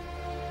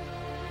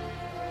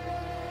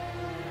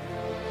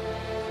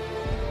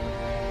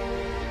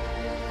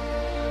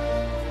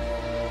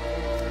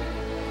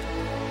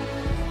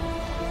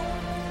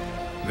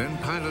 Then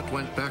Pilate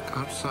went back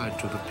outside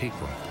to the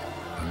people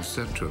and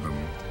said to them,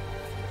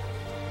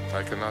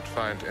 I cannot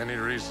find any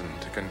reason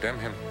to condemn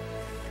him,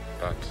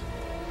 but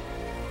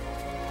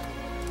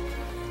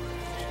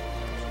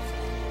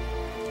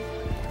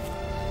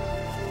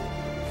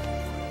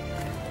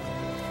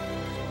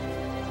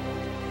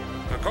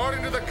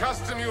according to the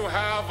custom you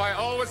have, I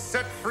always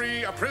set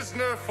free a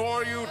prisoner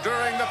for you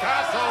during the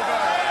Passover.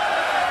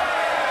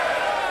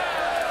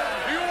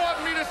 Do you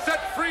want me to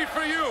set free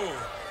for you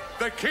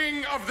the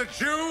King of the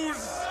Jews?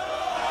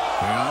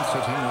 They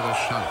answered him with a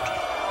shout.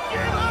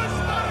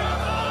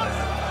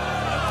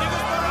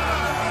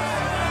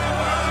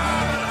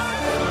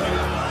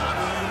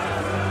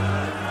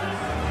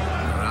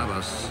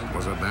 Barabbas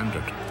was a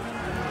bandit.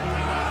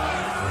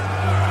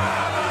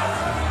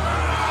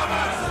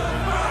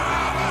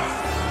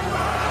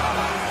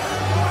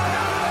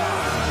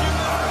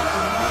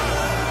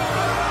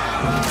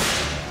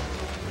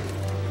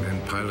 Then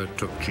Pilate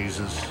took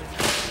Jesus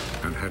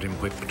and had him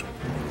whipped.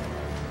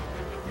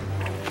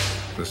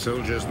 The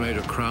soldiers made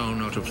a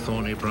crown out of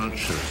thorny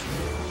branches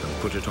and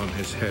put it on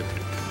his head.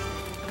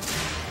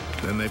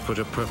 Then they put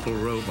a purple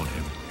robe on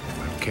him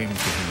and came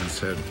to him and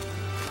said,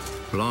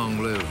 Long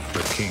live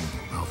the King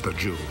of the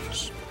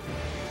Jews.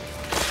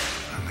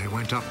 And they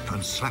went up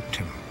and slapped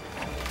him.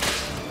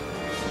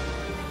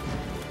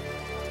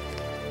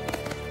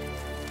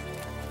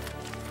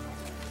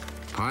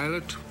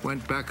 Pilate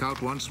went back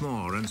out once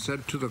more and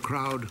said to the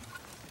crowd,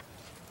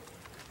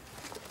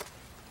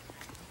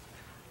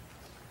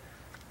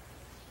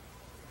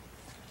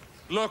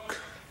 Look,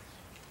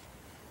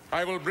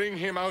 I will bring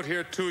him out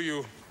here to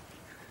you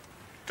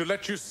to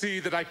let you see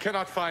that I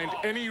cannot find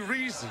any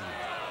reason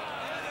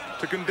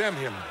to condemn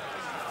him.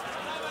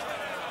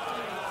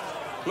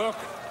 Look,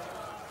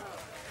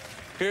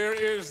 here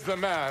is the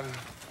man.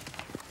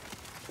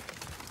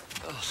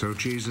 So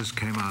Jesus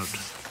came out,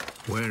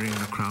 wearing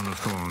the crown of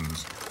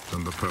thorns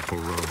and the purple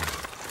robe.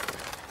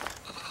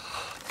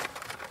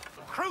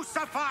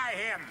 Crucify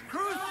him!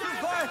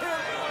 Crucify him!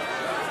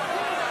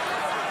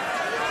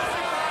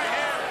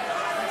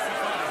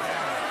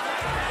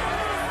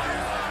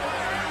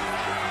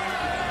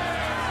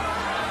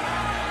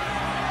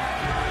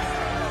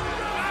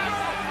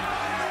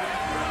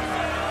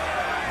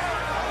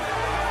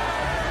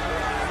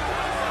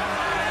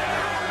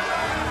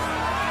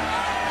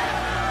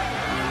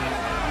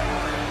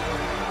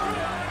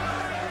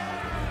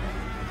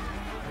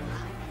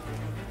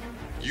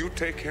 You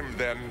take him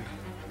then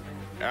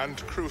and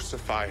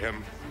crucify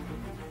him.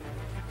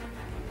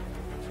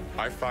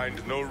 I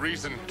find no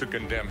reason to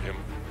condemn him.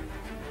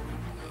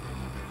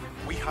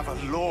 We have a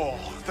law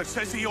that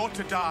says he ought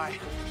to die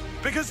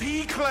because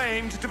he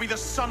claimed to be the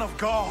Son of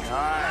God.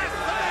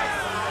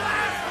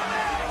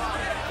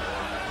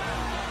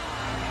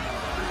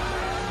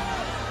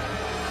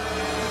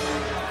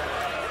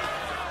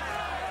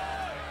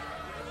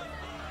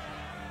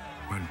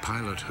 When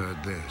Pilate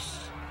heard this,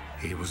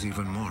 he was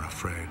even more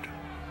afraid.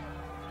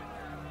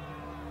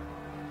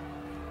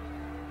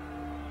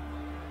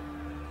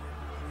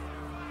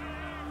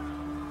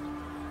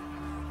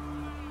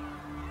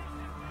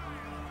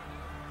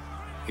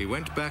 He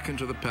went back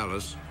into the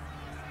palace,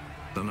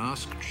 then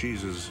asked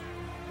Jesus,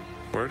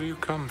 Where do you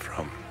come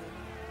from?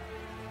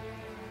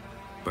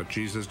 But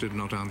Jesus did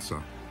not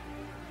answer.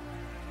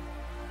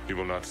 You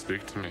will not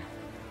speak to me.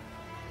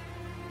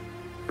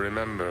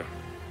 Remember,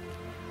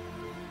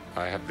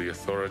 I have the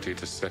authority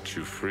to set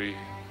you free,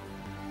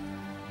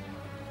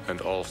 and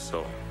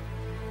also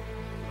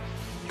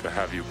to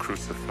have you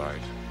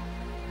crucified.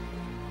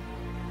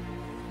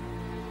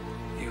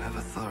 You have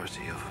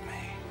authority over me.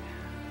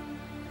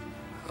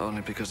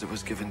 Only because it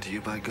was given to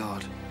you by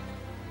God.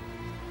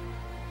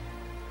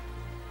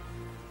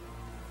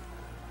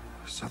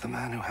 So the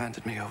man who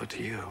handed me over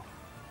to you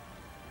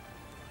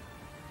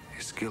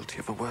is guilty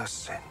of a worse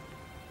sin.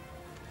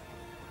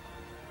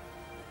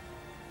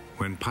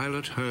 When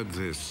Pilate heard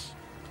this,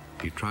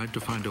 he tried to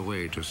find a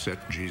way to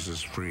set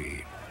Jesus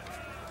free.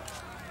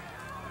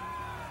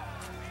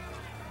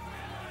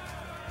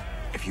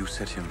 If you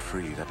set him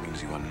free, that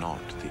means you are not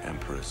the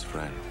Emperor's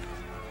friend.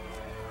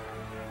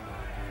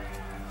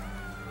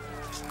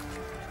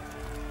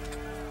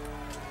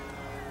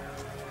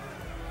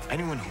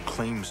 Anyone who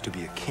claims to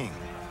be a king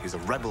is a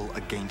rebel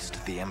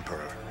against the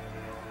Emperor.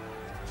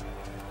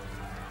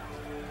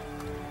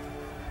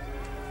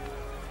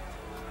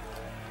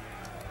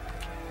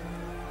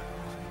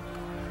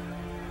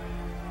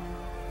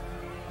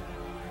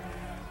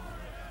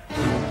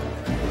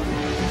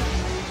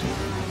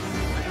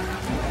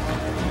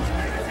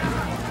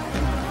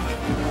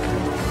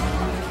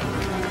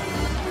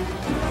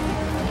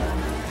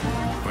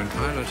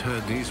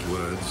 heard these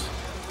words,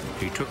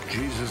 he took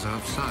Jesus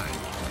outside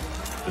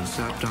and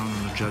sat down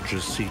on the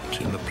judge's seat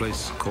in the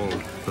place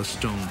called the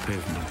Stone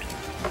Pavement.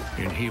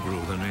 In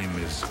Hebrew, the name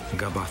is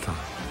Gabbatha.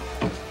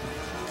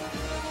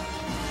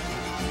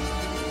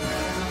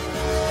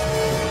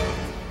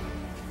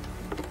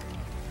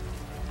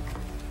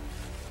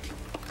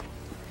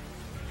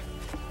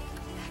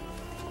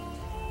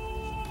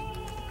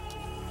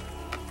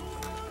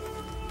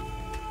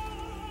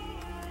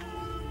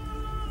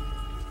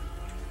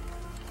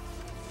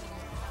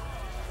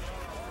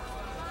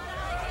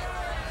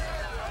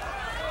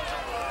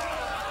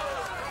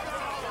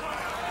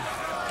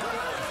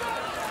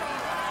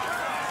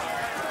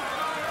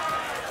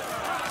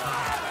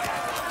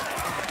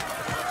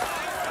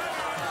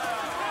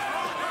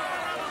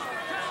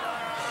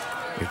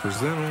 It was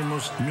then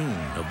almost noon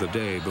of the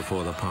day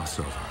before the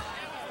Passover.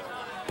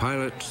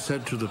 Pilate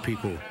said to the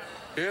people,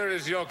 "Here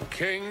is your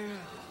king."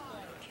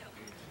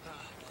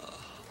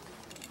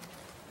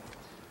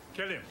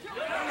 Kill him.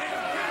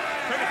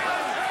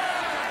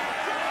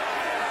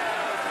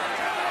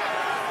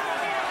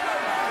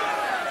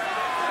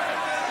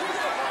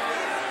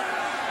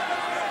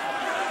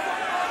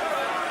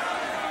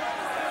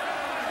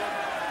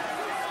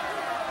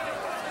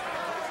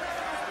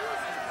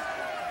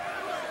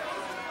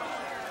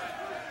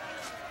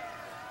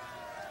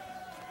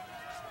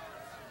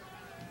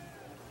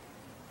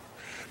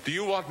 Do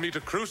you want me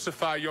to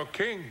crucify your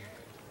king?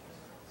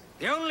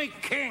 The only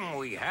king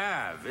we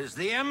have is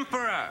the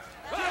emperor.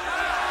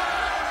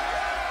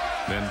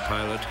 Then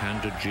Pilate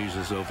handed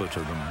Jesus over to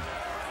them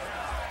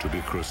to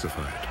be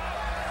crucified.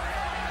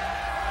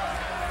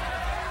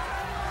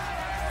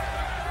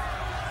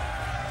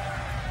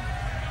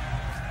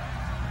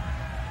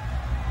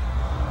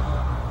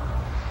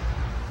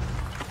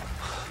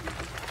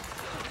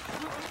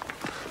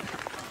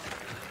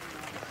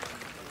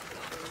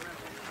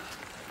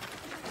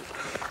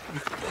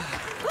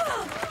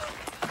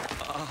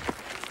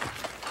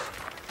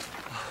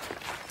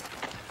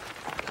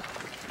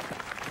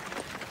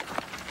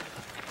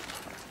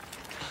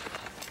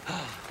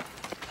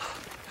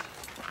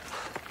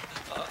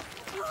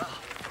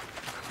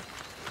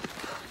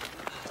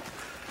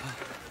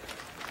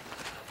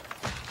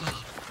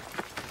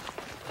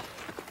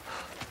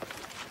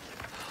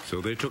 So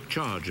they took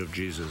charge of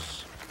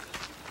Jesus.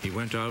 He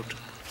went out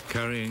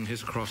carrying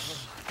his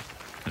cross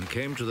and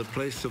came to the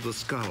place of the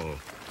skull,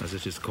 as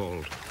it is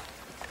called.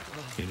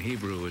 In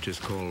Hebrew it is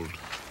called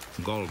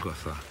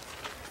Golgotha.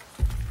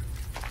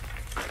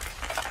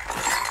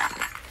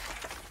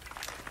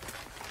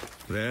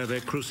 There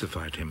they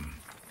crucified him,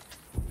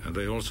 and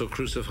they also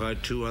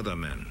crucified two other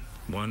men,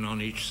 one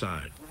on each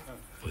side,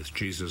 with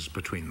Jesus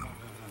between them.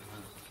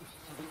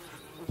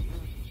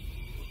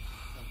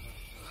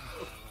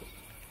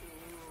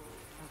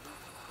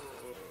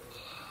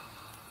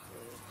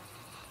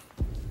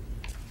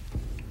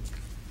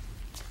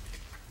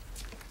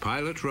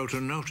 Pilate wrote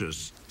a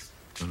notice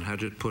and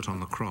had it put on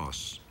the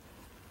cross.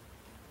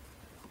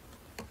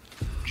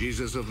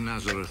 Jesus of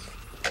Nazareth,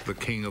 the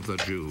King of the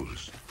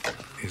Jews,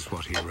 is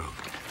what he wrote.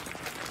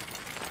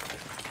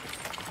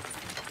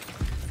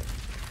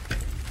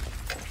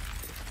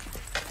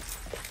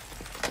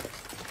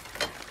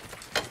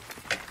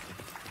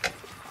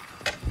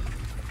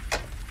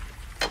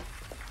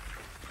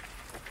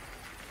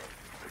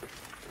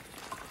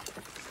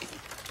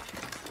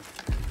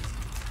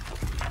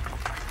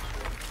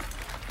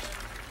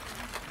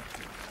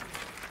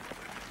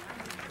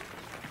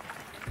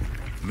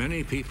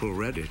 Many people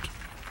read it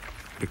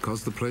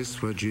because the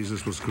place where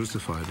Jesus was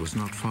crucified was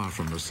not far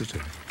from the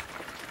city.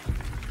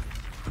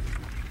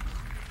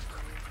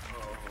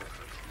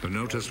 The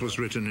notice was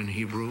written in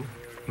Hebrew,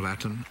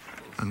 Latin,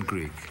 and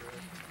Greek.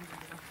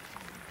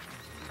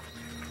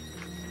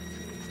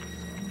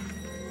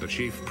 The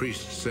chief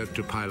priest said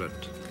to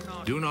Pilate,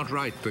 "Do not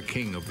write the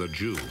King of the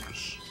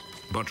Jews,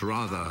 but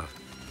rather..."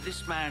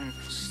 This man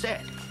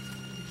said,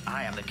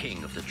 "I am the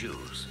king of the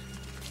Jews."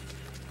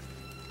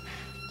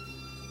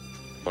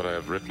 What I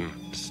have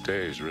written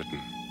stays written.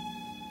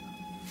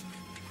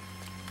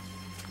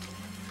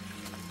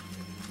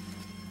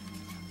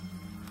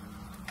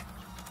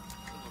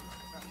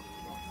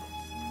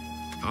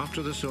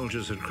 After the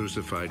soldiers had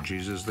crucified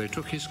Jesus, they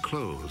took his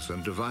clothes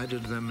and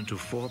divided them into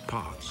 4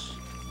 parts,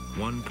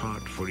 1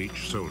 part for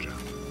each soldier.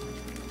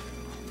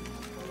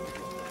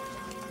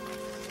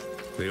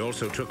 They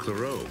also took the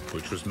robe,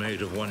 which was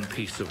made of 1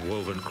 piece of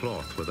woven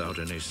cloth without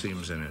any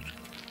seams in it.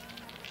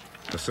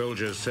 The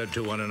soldiers said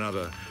to one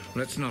another,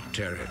 "Let's not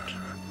tear it.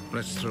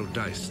 Let's throw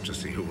dice to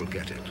see who will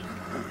get it."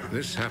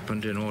 This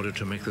happened in order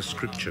to make the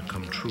scripture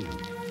come true.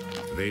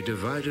 They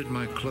divided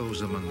my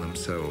clothes among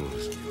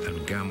themselves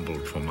and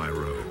gambled for my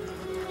robe.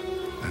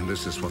 And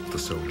this is what the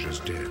soldiers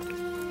did.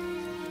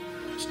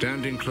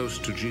 Standing close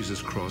to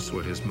Jesus' cross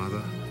were his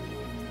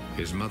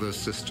mother's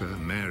sister,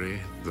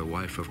 Mary, the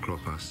wife of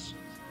Clopas,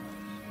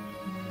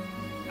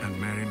 and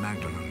Mary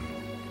Magdalene.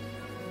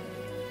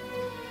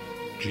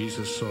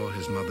 Jesus saw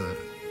his mother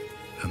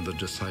and the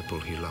disciple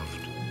he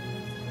loved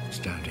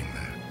standing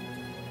there.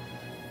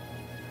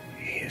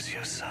 He is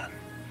your son.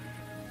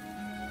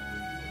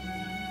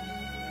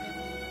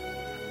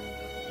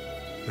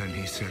 Then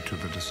he said to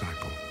the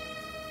disciple,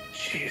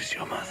 "She is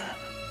your mother."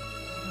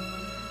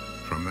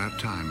 From that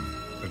time,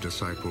 the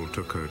disciple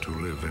took her to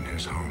live in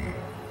his home.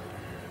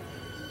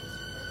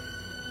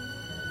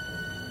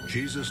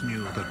 Jesus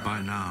knew that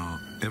by now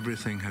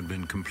everything had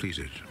been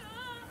completed.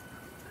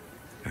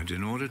 And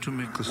in order to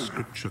make the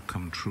scripture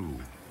come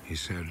true, he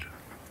said,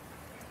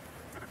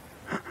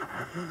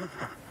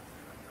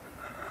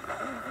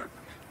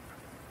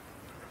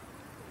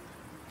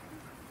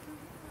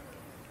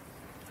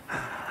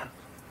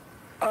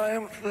 I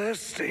am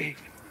thirsty.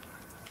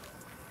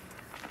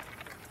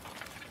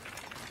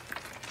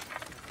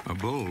 A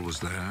bowl was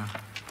there,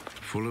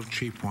 full of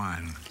cheap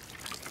wine.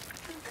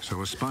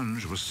 So a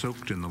sponge was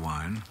soaked in the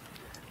wine,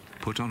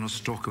 put on a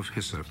stalk of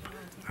hyssop,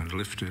 and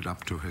lifted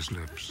up to his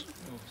lips.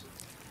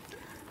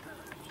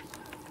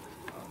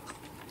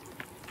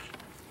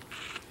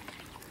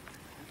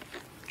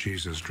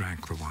 Jesus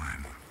drank the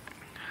wine.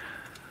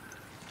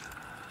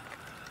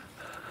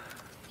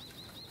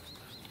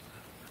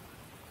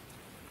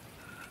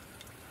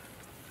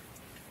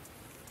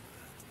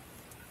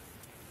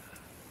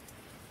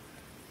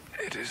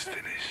 It is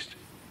finished.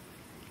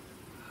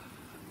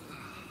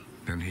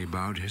 Then he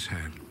bowed his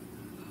head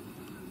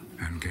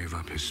and gave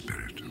up his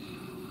spirit.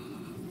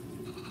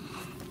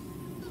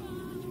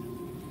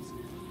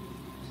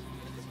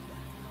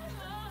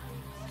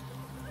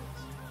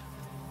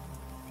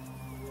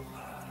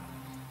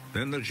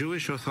 Then the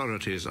Jewish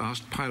authorities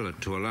asked Pilate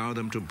to allow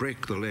them to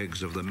break the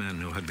legs of the men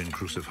who had been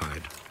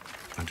crucified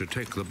and to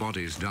take the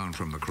bodies down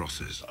from the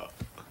crosses.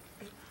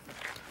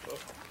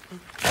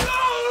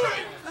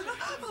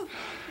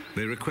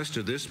 They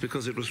requested this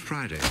because it was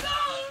Friday,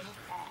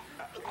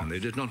 and they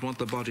did not want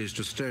the bodies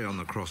to stay on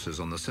the crosses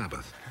on the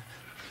Sabbath,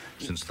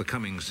 since the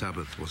coming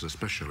Sabbath was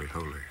especially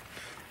holy.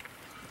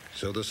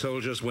 So the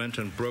soldiers went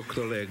and broke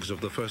the legs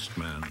of the first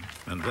man,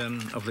 and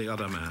then of the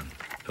other man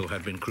who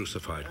had been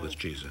crucified with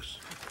Jesus.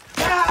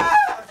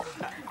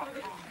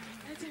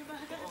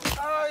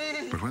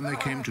 But when they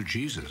came to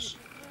Jesus,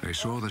 they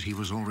saw that he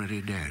was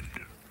already dead,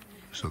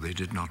 so they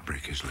did not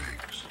break his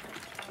legs.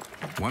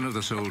 One of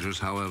the soldiers,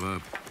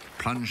 however,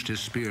 plunged his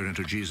spear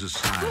into Jesus'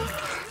 side.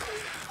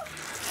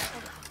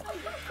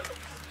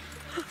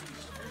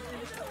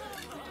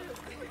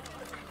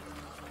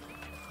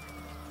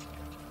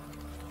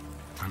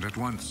 And at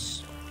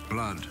once,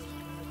 blood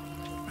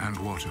and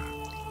water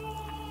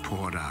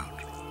poured out.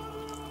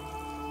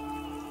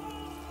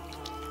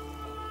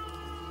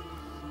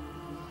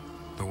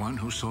 The one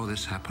who saw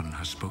this happen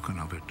has spoken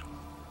of it,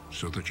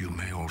 so that you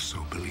may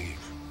also believe.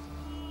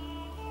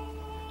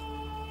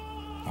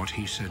 What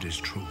he said is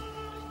true,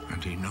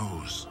 and he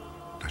knows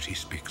that he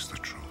speaks the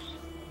truth.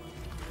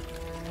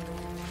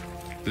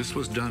 This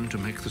was done to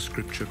make the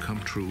scripture come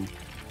true.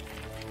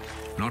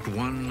 Not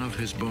one of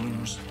his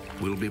bones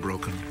will be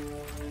broken.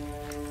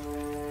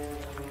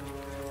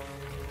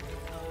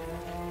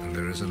 And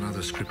there is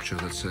another scripture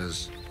that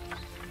says,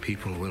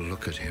 people will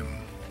look at him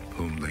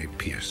whom they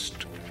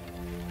pierced.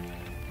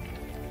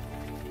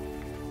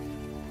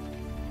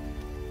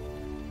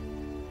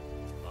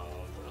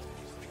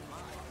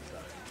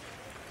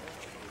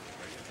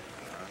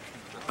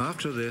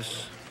 After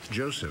this,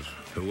 Joseph,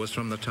 who was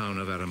from the town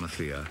of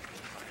Arimathea,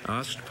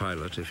 asked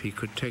Pilate if he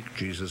could take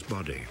Jesus'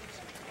 body.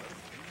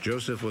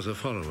 Joseph was a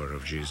follower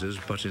of Jesus,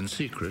 but in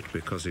secret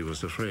because he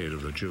was afraid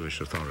of the Jewish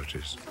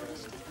authorities.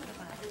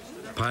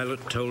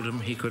 Pilate told him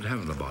he could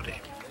have the body,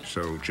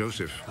 so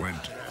Joseph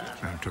went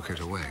and took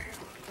it away.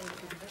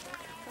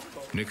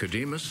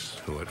 Nicodemus,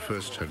 who at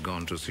first had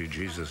gone to see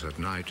Jesus at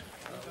night,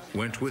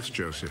 went with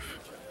Joseph,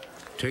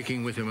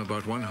 taking with him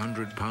about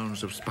 100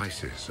 pounds of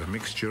spices, a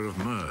mixture of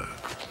myrrh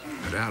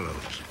and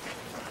aloes.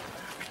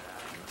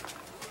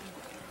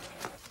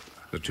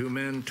 The two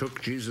men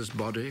took Jesus'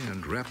 body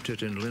and wrapped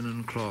it in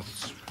linen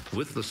cloths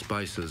with the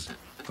spices,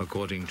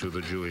 according to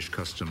the Jewish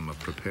custom of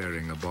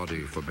preparing a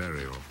body for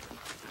burial.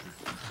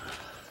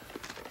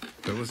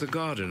 There was a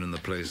garden in the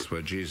place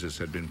where Jesus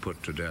had been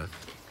put to death,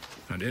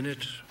 and in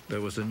it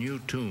there was a new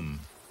tomb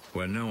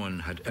where no one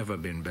had ever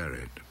been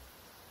buried.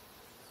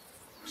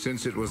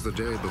 Since it was the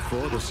day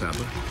before the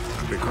Sabbath,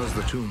 and because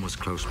the tomb was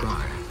close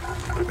by,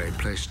 they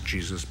placed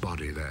Jesus'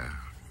 body there.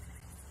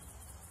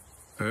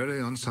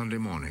 Early on Sunday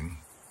morning,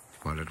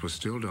 while it was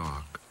still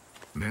dark,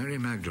 Mary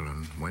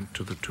Magdalene went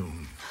to the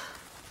tomb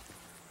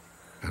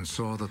and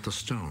saw that the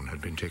stone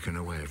had been taken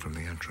away from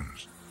the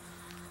entrance.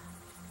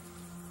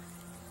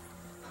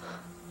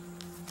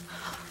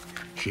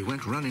 She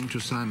went running to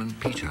Simon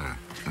Peter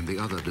and the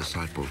other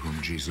disciple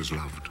whom Jesus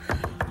loved.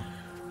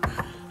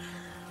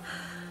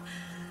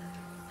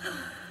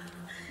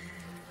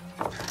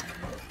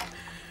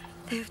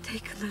 They have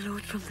taken the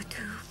Lord from the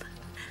tomb,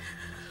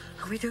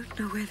 and we don't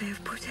know where they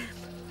have put him.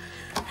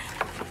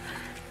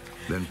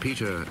 Then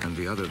Peter and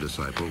the other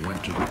disciple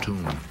went to the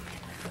tomb.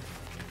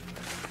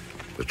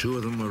 The two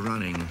of them were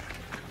running,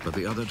 but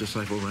the other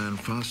disciple ran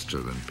faster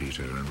than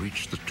Peter and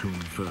reached the tomb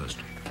first.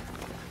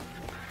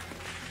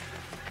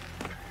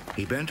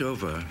 He bent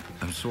over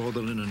and saw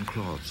the linen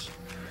cloths,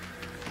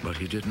 but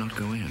he did not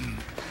go in.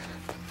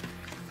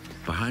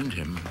 Behind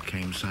him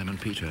came Simon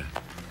Peter,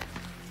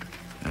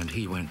 and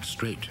he went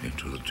straight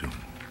into the tomb.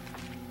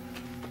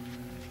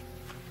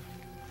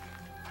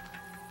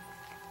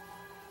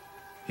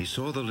 He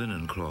saw the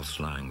linen cloths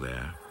lying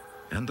there,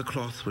 and the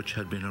cloth which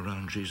had been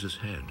around Jesus'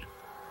 head.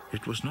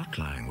 It was not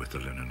lying with the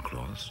linen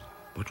cloths,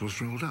 but was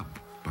rolled up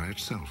by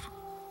itself.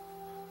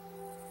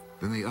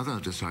 Then the other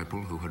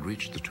disciple who had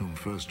reached the tomb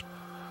first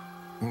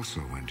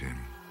also went in.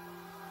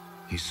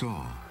 He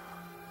saw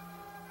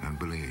and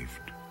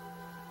believed.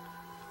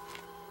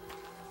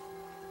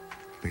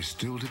 They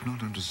still did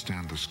not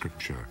understand the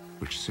scripture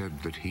which said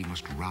that he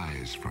must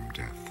rise from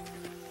death.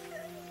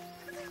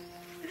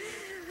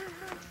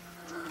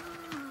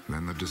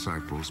 Then the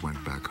disciples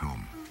went back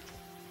home.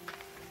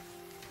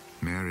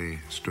 Mary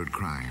stood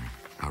crying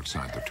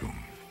outside the tomb.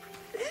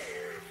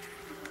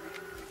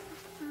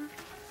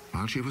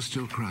 While she was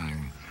still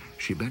crying,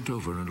 she bent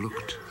over and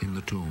looked in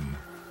the tomb.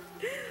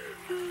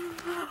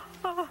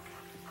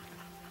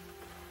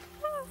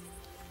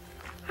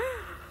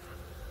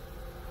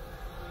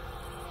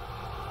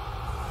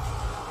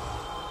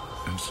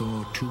 And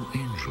saw two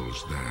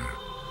angels there,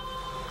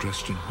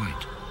 dressed in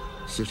white,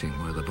 sitting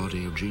where the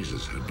body of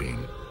Jesus had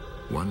been,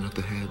 one at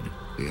the head,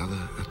 the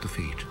other at the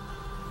feet.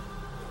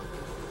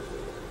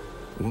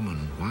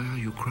 "Woman, why are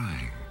you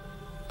crying?"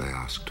 they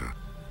asked her.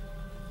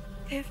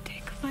 They have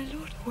taken my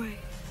Lord away,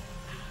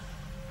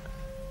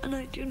 and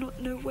I do not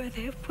know where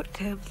they have put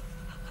him.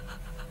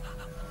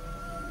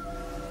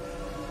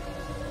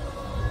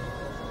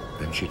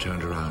 Then she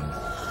turned around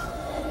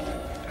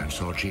and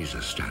saw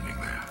Jesus standing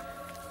there.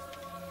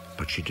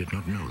 But she did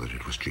not know that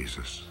it was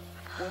Jesus.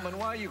 Woman,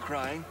 why are you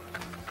crying?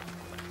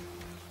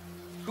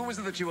 Who was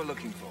it that you were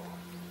looking for?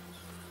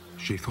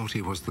 She thought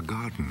he was the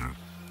gardener,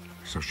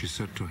 so she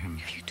said to him,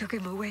 If you took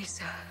him away,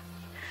 sir,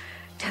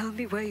 tell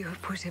me where you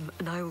have put him,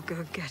 and I will go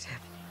and get him.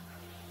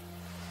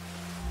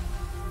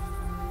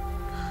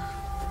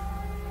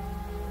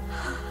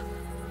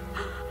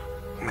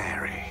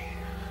 Mary.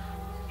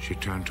 She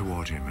turned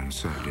toward him and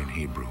said in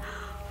Hebrew,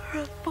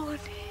 Rabboni.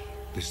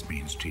 This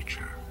means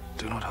teacher.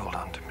 Do not hold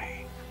on to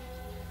me,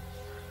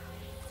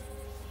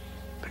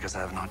 because I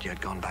have not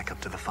yet gone back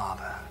up to the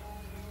Father.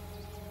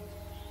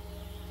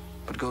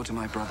 But go to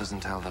my brothers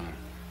and tell them,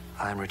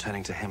 I am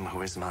returning to him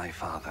who is my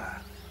Father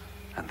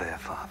and their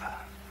Father,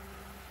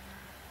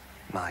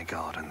 my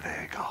God and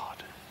their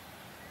God.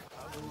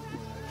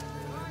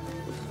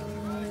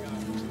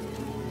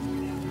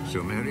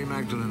 So Mary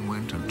Magdalene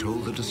went and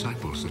told the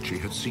disciples that she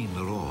had seen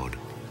the Lord,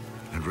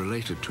 and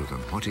related to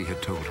them what he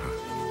had told her.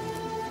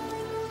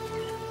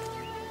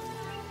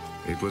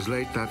 It was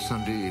late that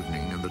Sunday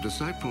evening, and the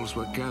disciples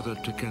were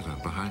gathered together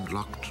behind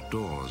locked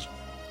doors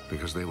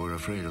because they were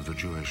afraid of the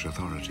Jewish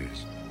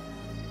authorities.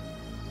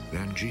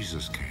 Then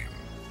Jesus came,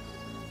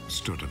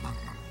 stood among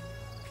them.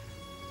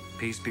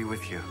 Peace be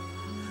with you.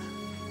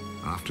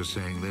 After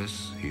saying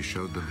this, he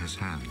showed them his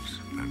hands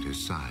and his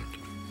side.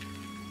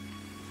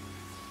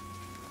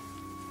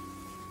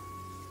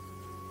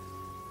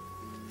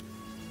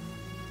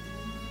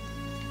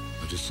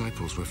 The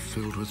disciples were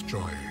filled with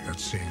joy at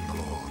seeing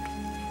the Lord.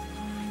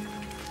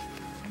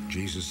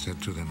 Jesus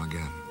said to them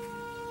again,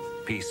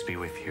 Peace be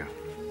with you.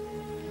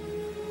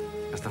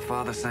 As the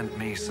Father sent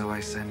me, so I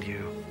send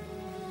you.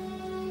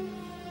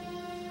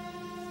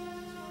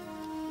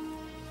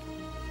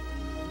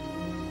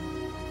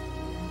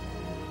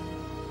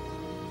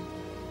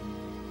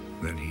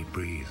 Then he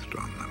breathed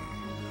on them.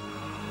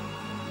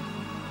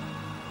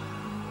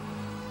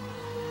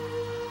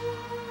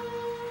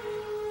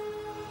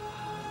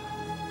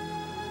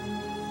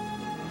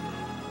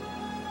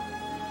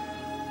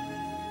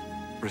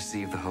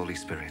 Receive the Holy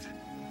Spirit.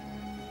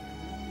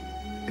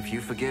 If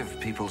you forgive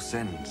people's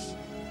sins,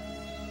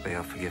 they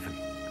are forgiven.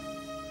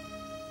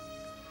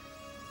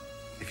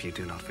 If you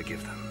do not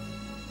forgive them,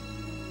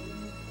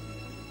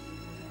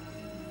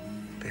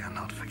 they are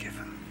not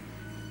forgiven.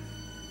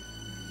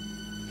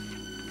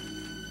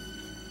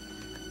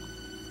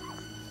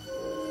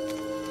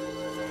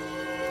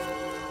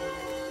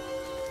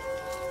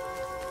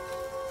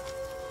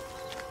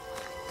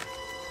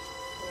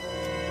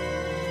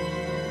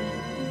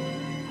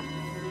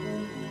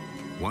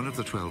 One of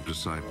the 12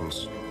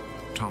 disciples,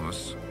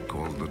 Thomas,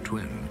 called the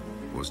twin,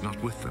 was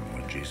not with them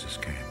when Jesus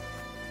came.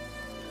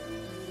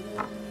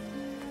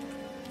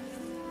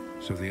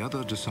 So the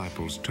other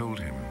disciples told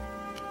him,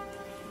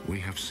 We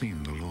have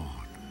seen the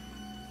Lord.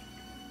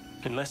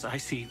 Unless I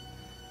see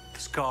the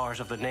scars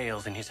of the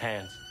nails in his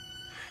hands,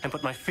 and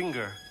put my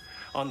finger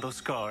on those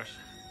scars,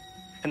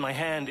 and my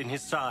hand in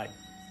his side,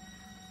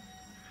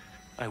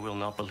 I will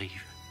not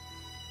believe.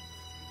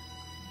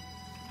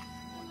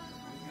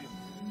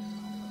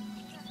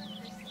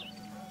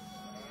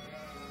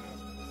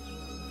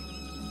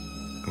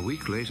 A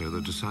week later,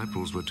 the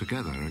disciples were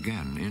together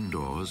again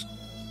indoors,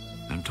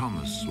 and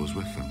Thomas was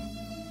with them.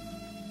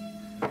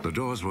 The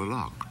doors were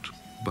locked,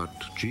 but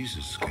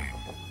Jesus came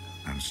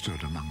and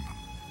stood among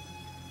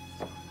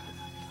them.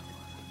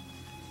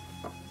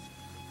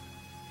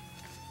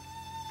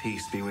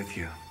 Peace be with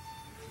you.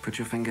 Put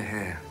your finger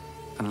here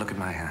and look at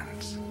my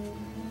hands.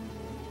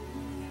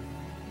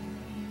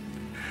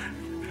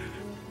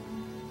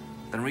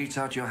 Then reach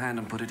out your hand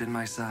and put it in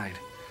my side.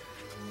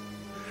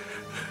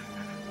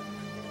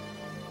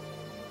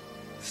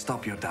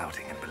 Stop your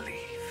doubting and believe.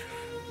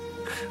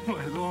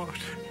 My Lord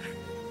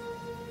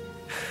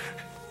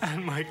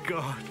and my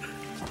God.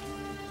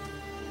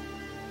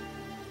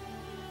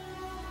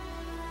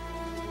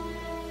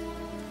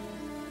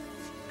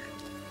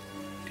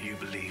 Do you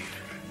believe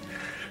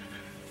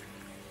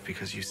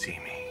because you see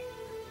me?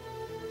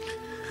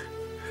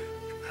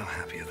 How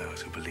happy are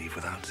those who believe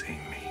without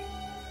seeing me?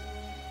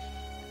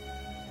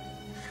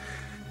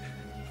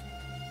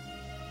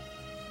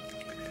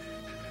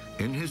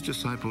 In his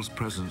disciples'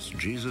 presence,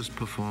 Jesus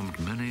performed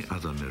many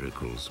other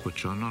miracles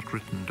which are not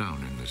written down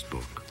in this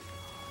book.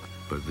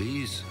 But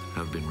these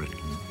have been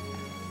written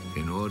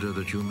in order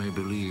that you may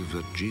believe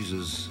that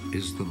Jesus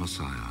is the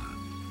Messiah,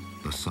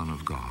 the Son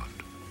of God,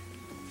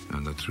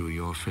 and that through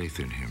your faith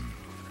in him,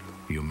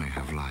 you may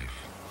have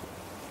life.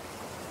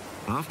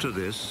 After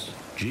this,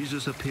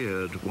 Jesus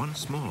appeared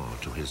once more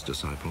to his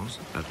disciples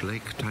at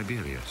Lake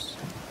Tiberias.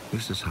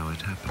 This is how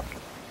it happened.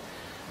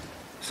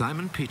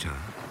 Simon Peter,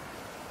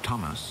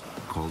 Thomas,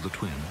 called the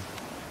twin,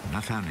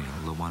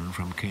 Nathanael, the one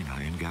from Cana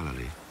in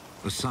Galilee,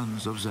 the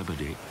sons of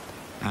Zebedee,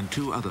 and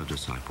 2 other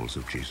disciples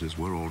of Jesus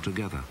were all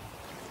together.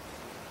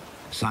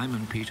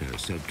 Simon Peter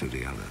said to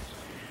the others,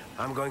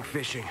 I'm going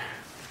fishing.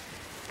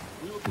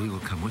 We will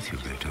come with you,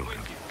 they told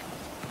him.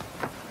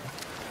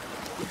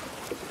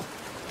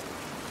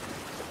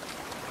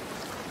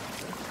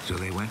 So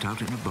they went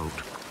out in a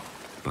boat,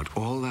 but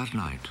all that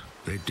night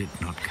they did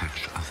not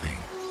catch a thing.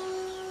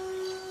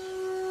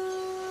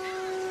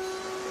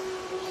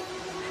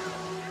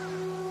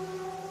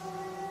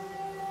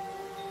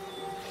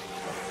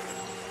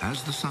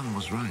 As the sun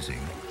was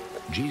rising,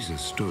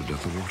 Jesus stood at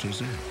the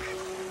water's edge.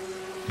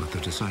 But the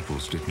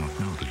disciples did not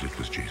know that it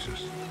was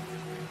Jesus.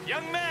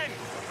 Young men,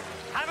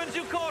 haven't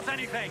you caught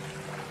anything?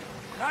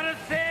 Not a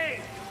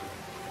thing!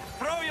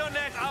 Throw your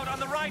net out on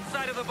the right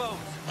side of the boat,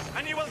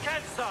 and you will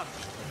catch some.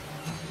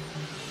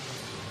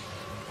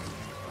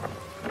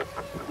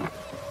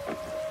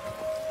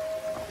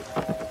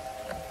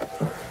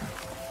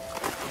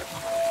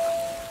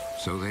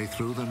 So they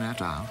threw the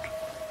net out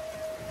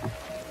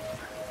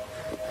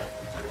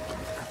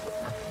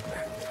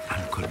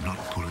and could not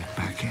pull it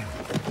back in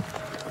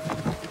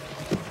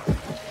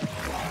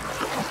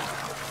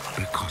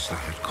because they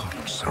had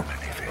caught so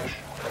many fish.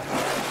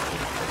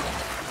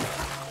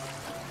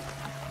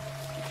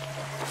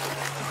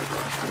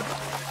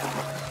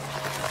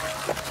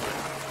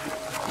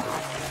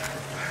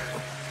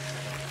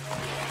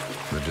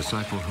 The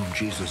disciple whom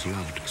Jesus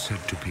loved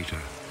said to Peter,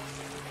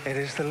 It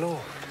is the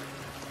Lord.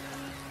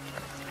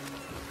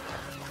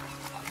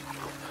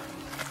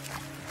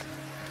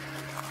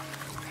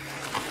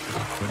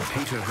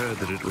 When Peter heard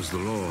that it was the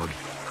Lord,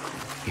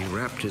 he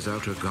wrapped his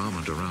outer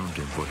garment around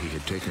him, for he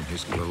had taken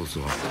his clothes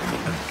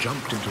off, and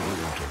jumped into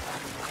the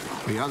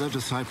water. The other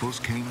disciples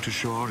came to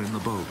shore in the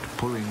boat,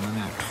 pulling the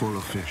net full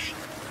of fish.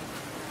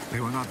 They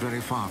were not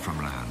very far from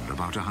land,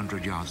 about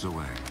 100 yards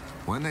away.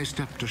 When they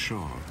stepped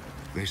ashore,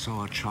 they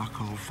saw a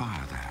charcoal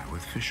fire there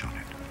with fish on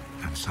it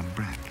and some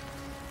bread.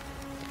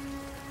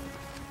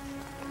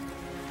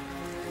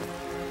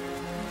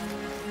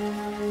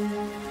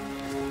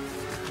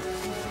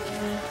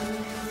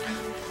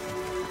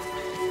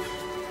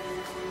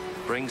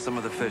 Bring some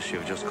of the fish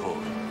you've just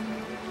caught.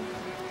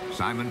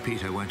 Simon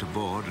Peter went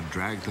aboard and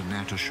dragged the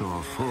net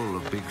ashore full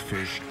of big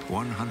fish,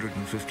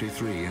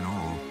 153 in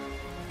all.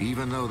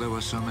 Even though there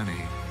were so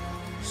many,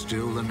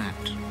 still the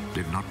net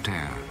did not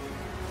tear.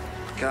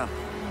 Come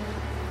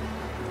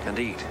and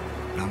eat.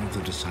 None of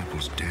the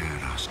disciples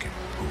dared ask him,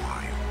 Who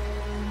are you?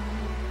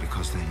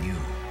 Because they knew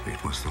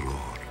it was the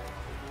Lord.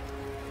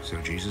 So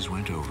Jesus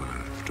went over,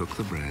 took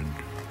the bread,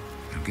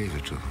 and gave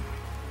it to them.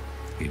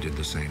 He did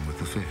the same with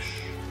the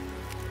fish.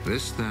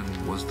 This then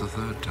was the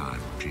 3rd time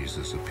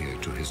Jesus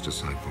appeared to his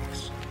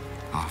disciples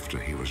after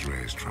he was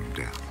raised from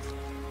death.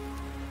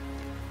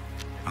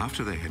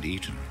 After they had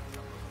eaten,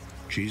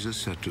 Jesus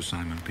said to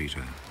Simon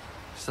Peter,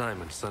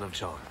 Simon, son of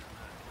John,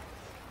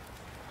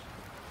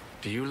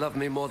 do you love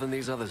me more than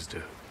these others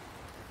do?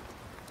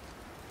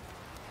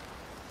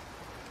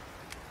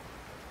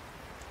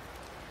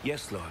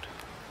 Yes, Lord.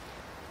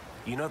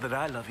 You know that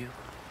I love you.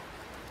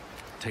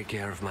 Take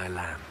care of my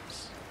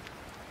lambs.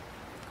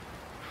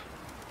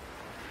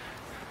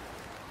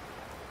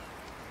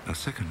 A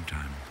 2nd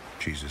time,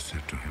 Jesus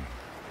said to him,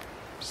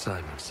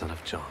 Simon, son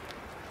of John,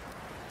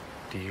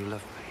 do you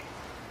love me?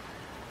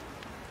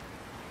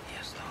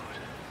 Yes, Lord.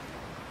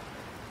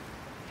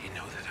 You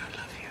know that I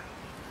love you.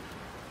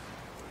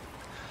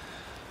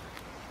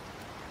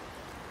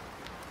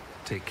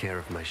 Take care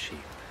of my sheep.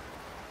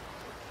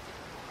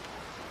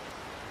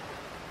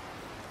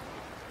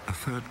 A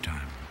 3rd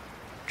time,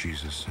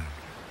 Jesus said,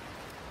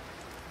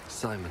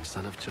 Simon,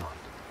 son of John,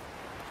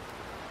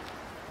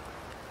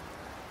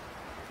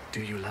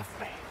 do you love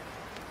me?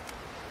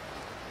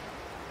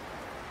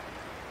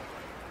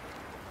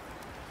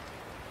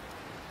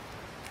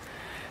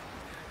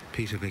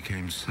 Peter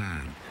became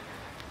sad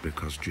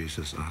because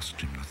Jesus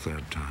asked him the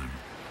 3rd time,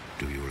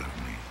 Do you love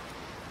me?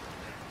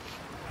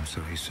 And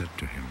so he said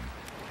to him,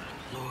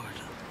 Lord,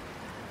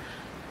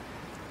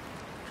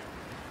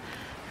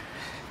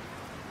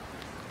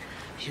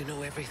 you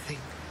know everything.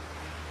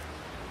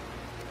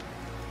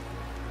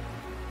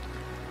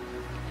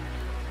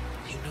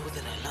 You know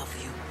that I love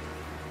you.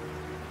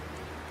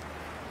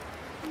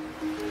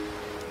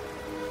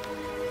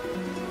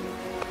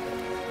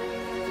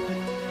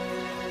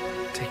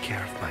 Take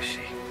care of my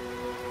sheep.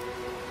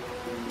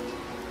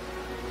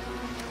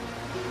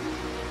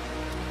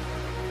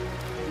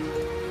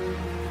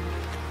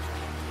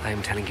 I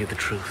am telling you the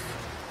truth.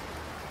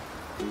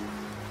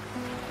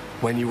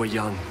 When you were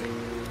young,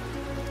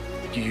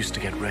 you used to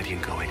get ready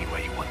and go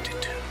anywhere you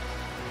wanted to.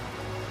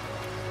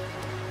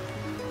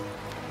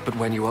 But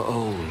when you are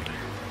old,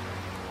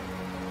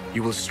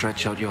 you will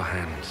stretch out your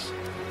hands,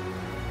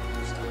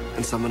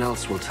 and someone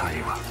else will tie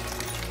you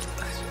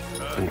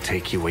up and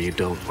take you where you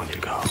don't want to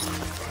go.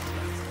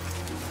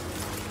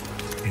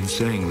 In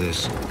saying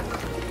this,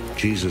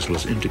 Jesus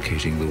was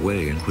indicating the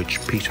way in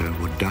which Peter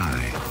would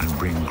die and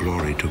bring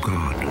glory to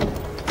God.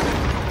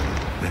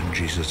 Then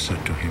Jesus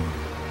said to him,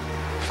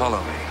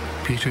 Follow me.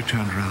 Peter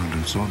turned round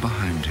and saw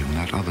behind him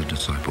that other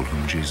disciple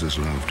whom Jesus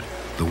loved,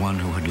 the one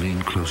who had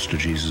leaned close to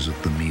Jesus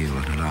at the meal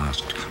and had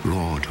asked,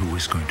 Lord, who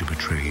is going to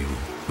betray you?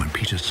 When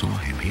Peter saw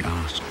him, he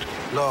asked,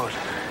 Lord,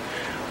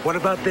 what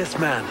about this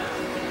man?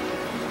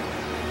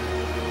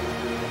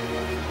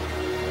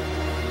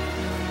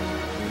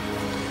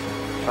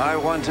 I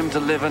want him to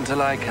live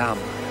until I come.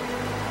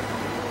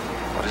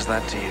 What is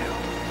that to you?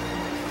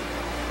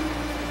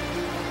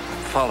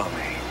 Follow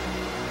me.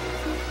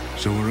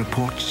 So a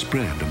report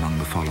spread among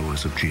the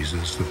followers of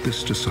Jesus that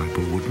this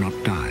disciple would not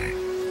die.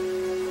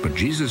 But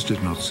Jesus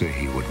did not say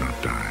he would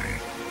not die.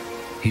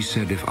 He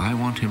said, if I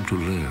want him to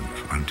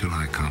live until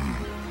I come,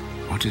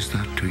 what is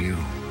that to you?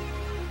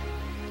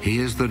 He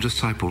is the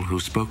disciple who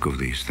spoke of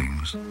these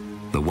things,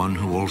 the one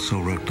who also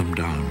wrote them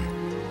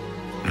down.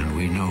 And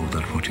we know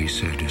that what he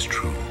said is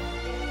true.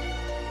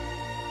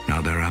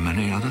 Now there are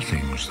many other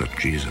things that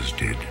Jesus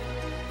did.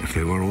 If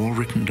they were all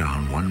written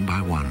down one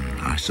by one,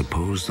 I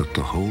suppose that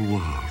the whole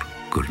world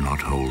could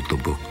not hold the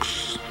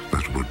books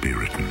that would be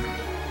written.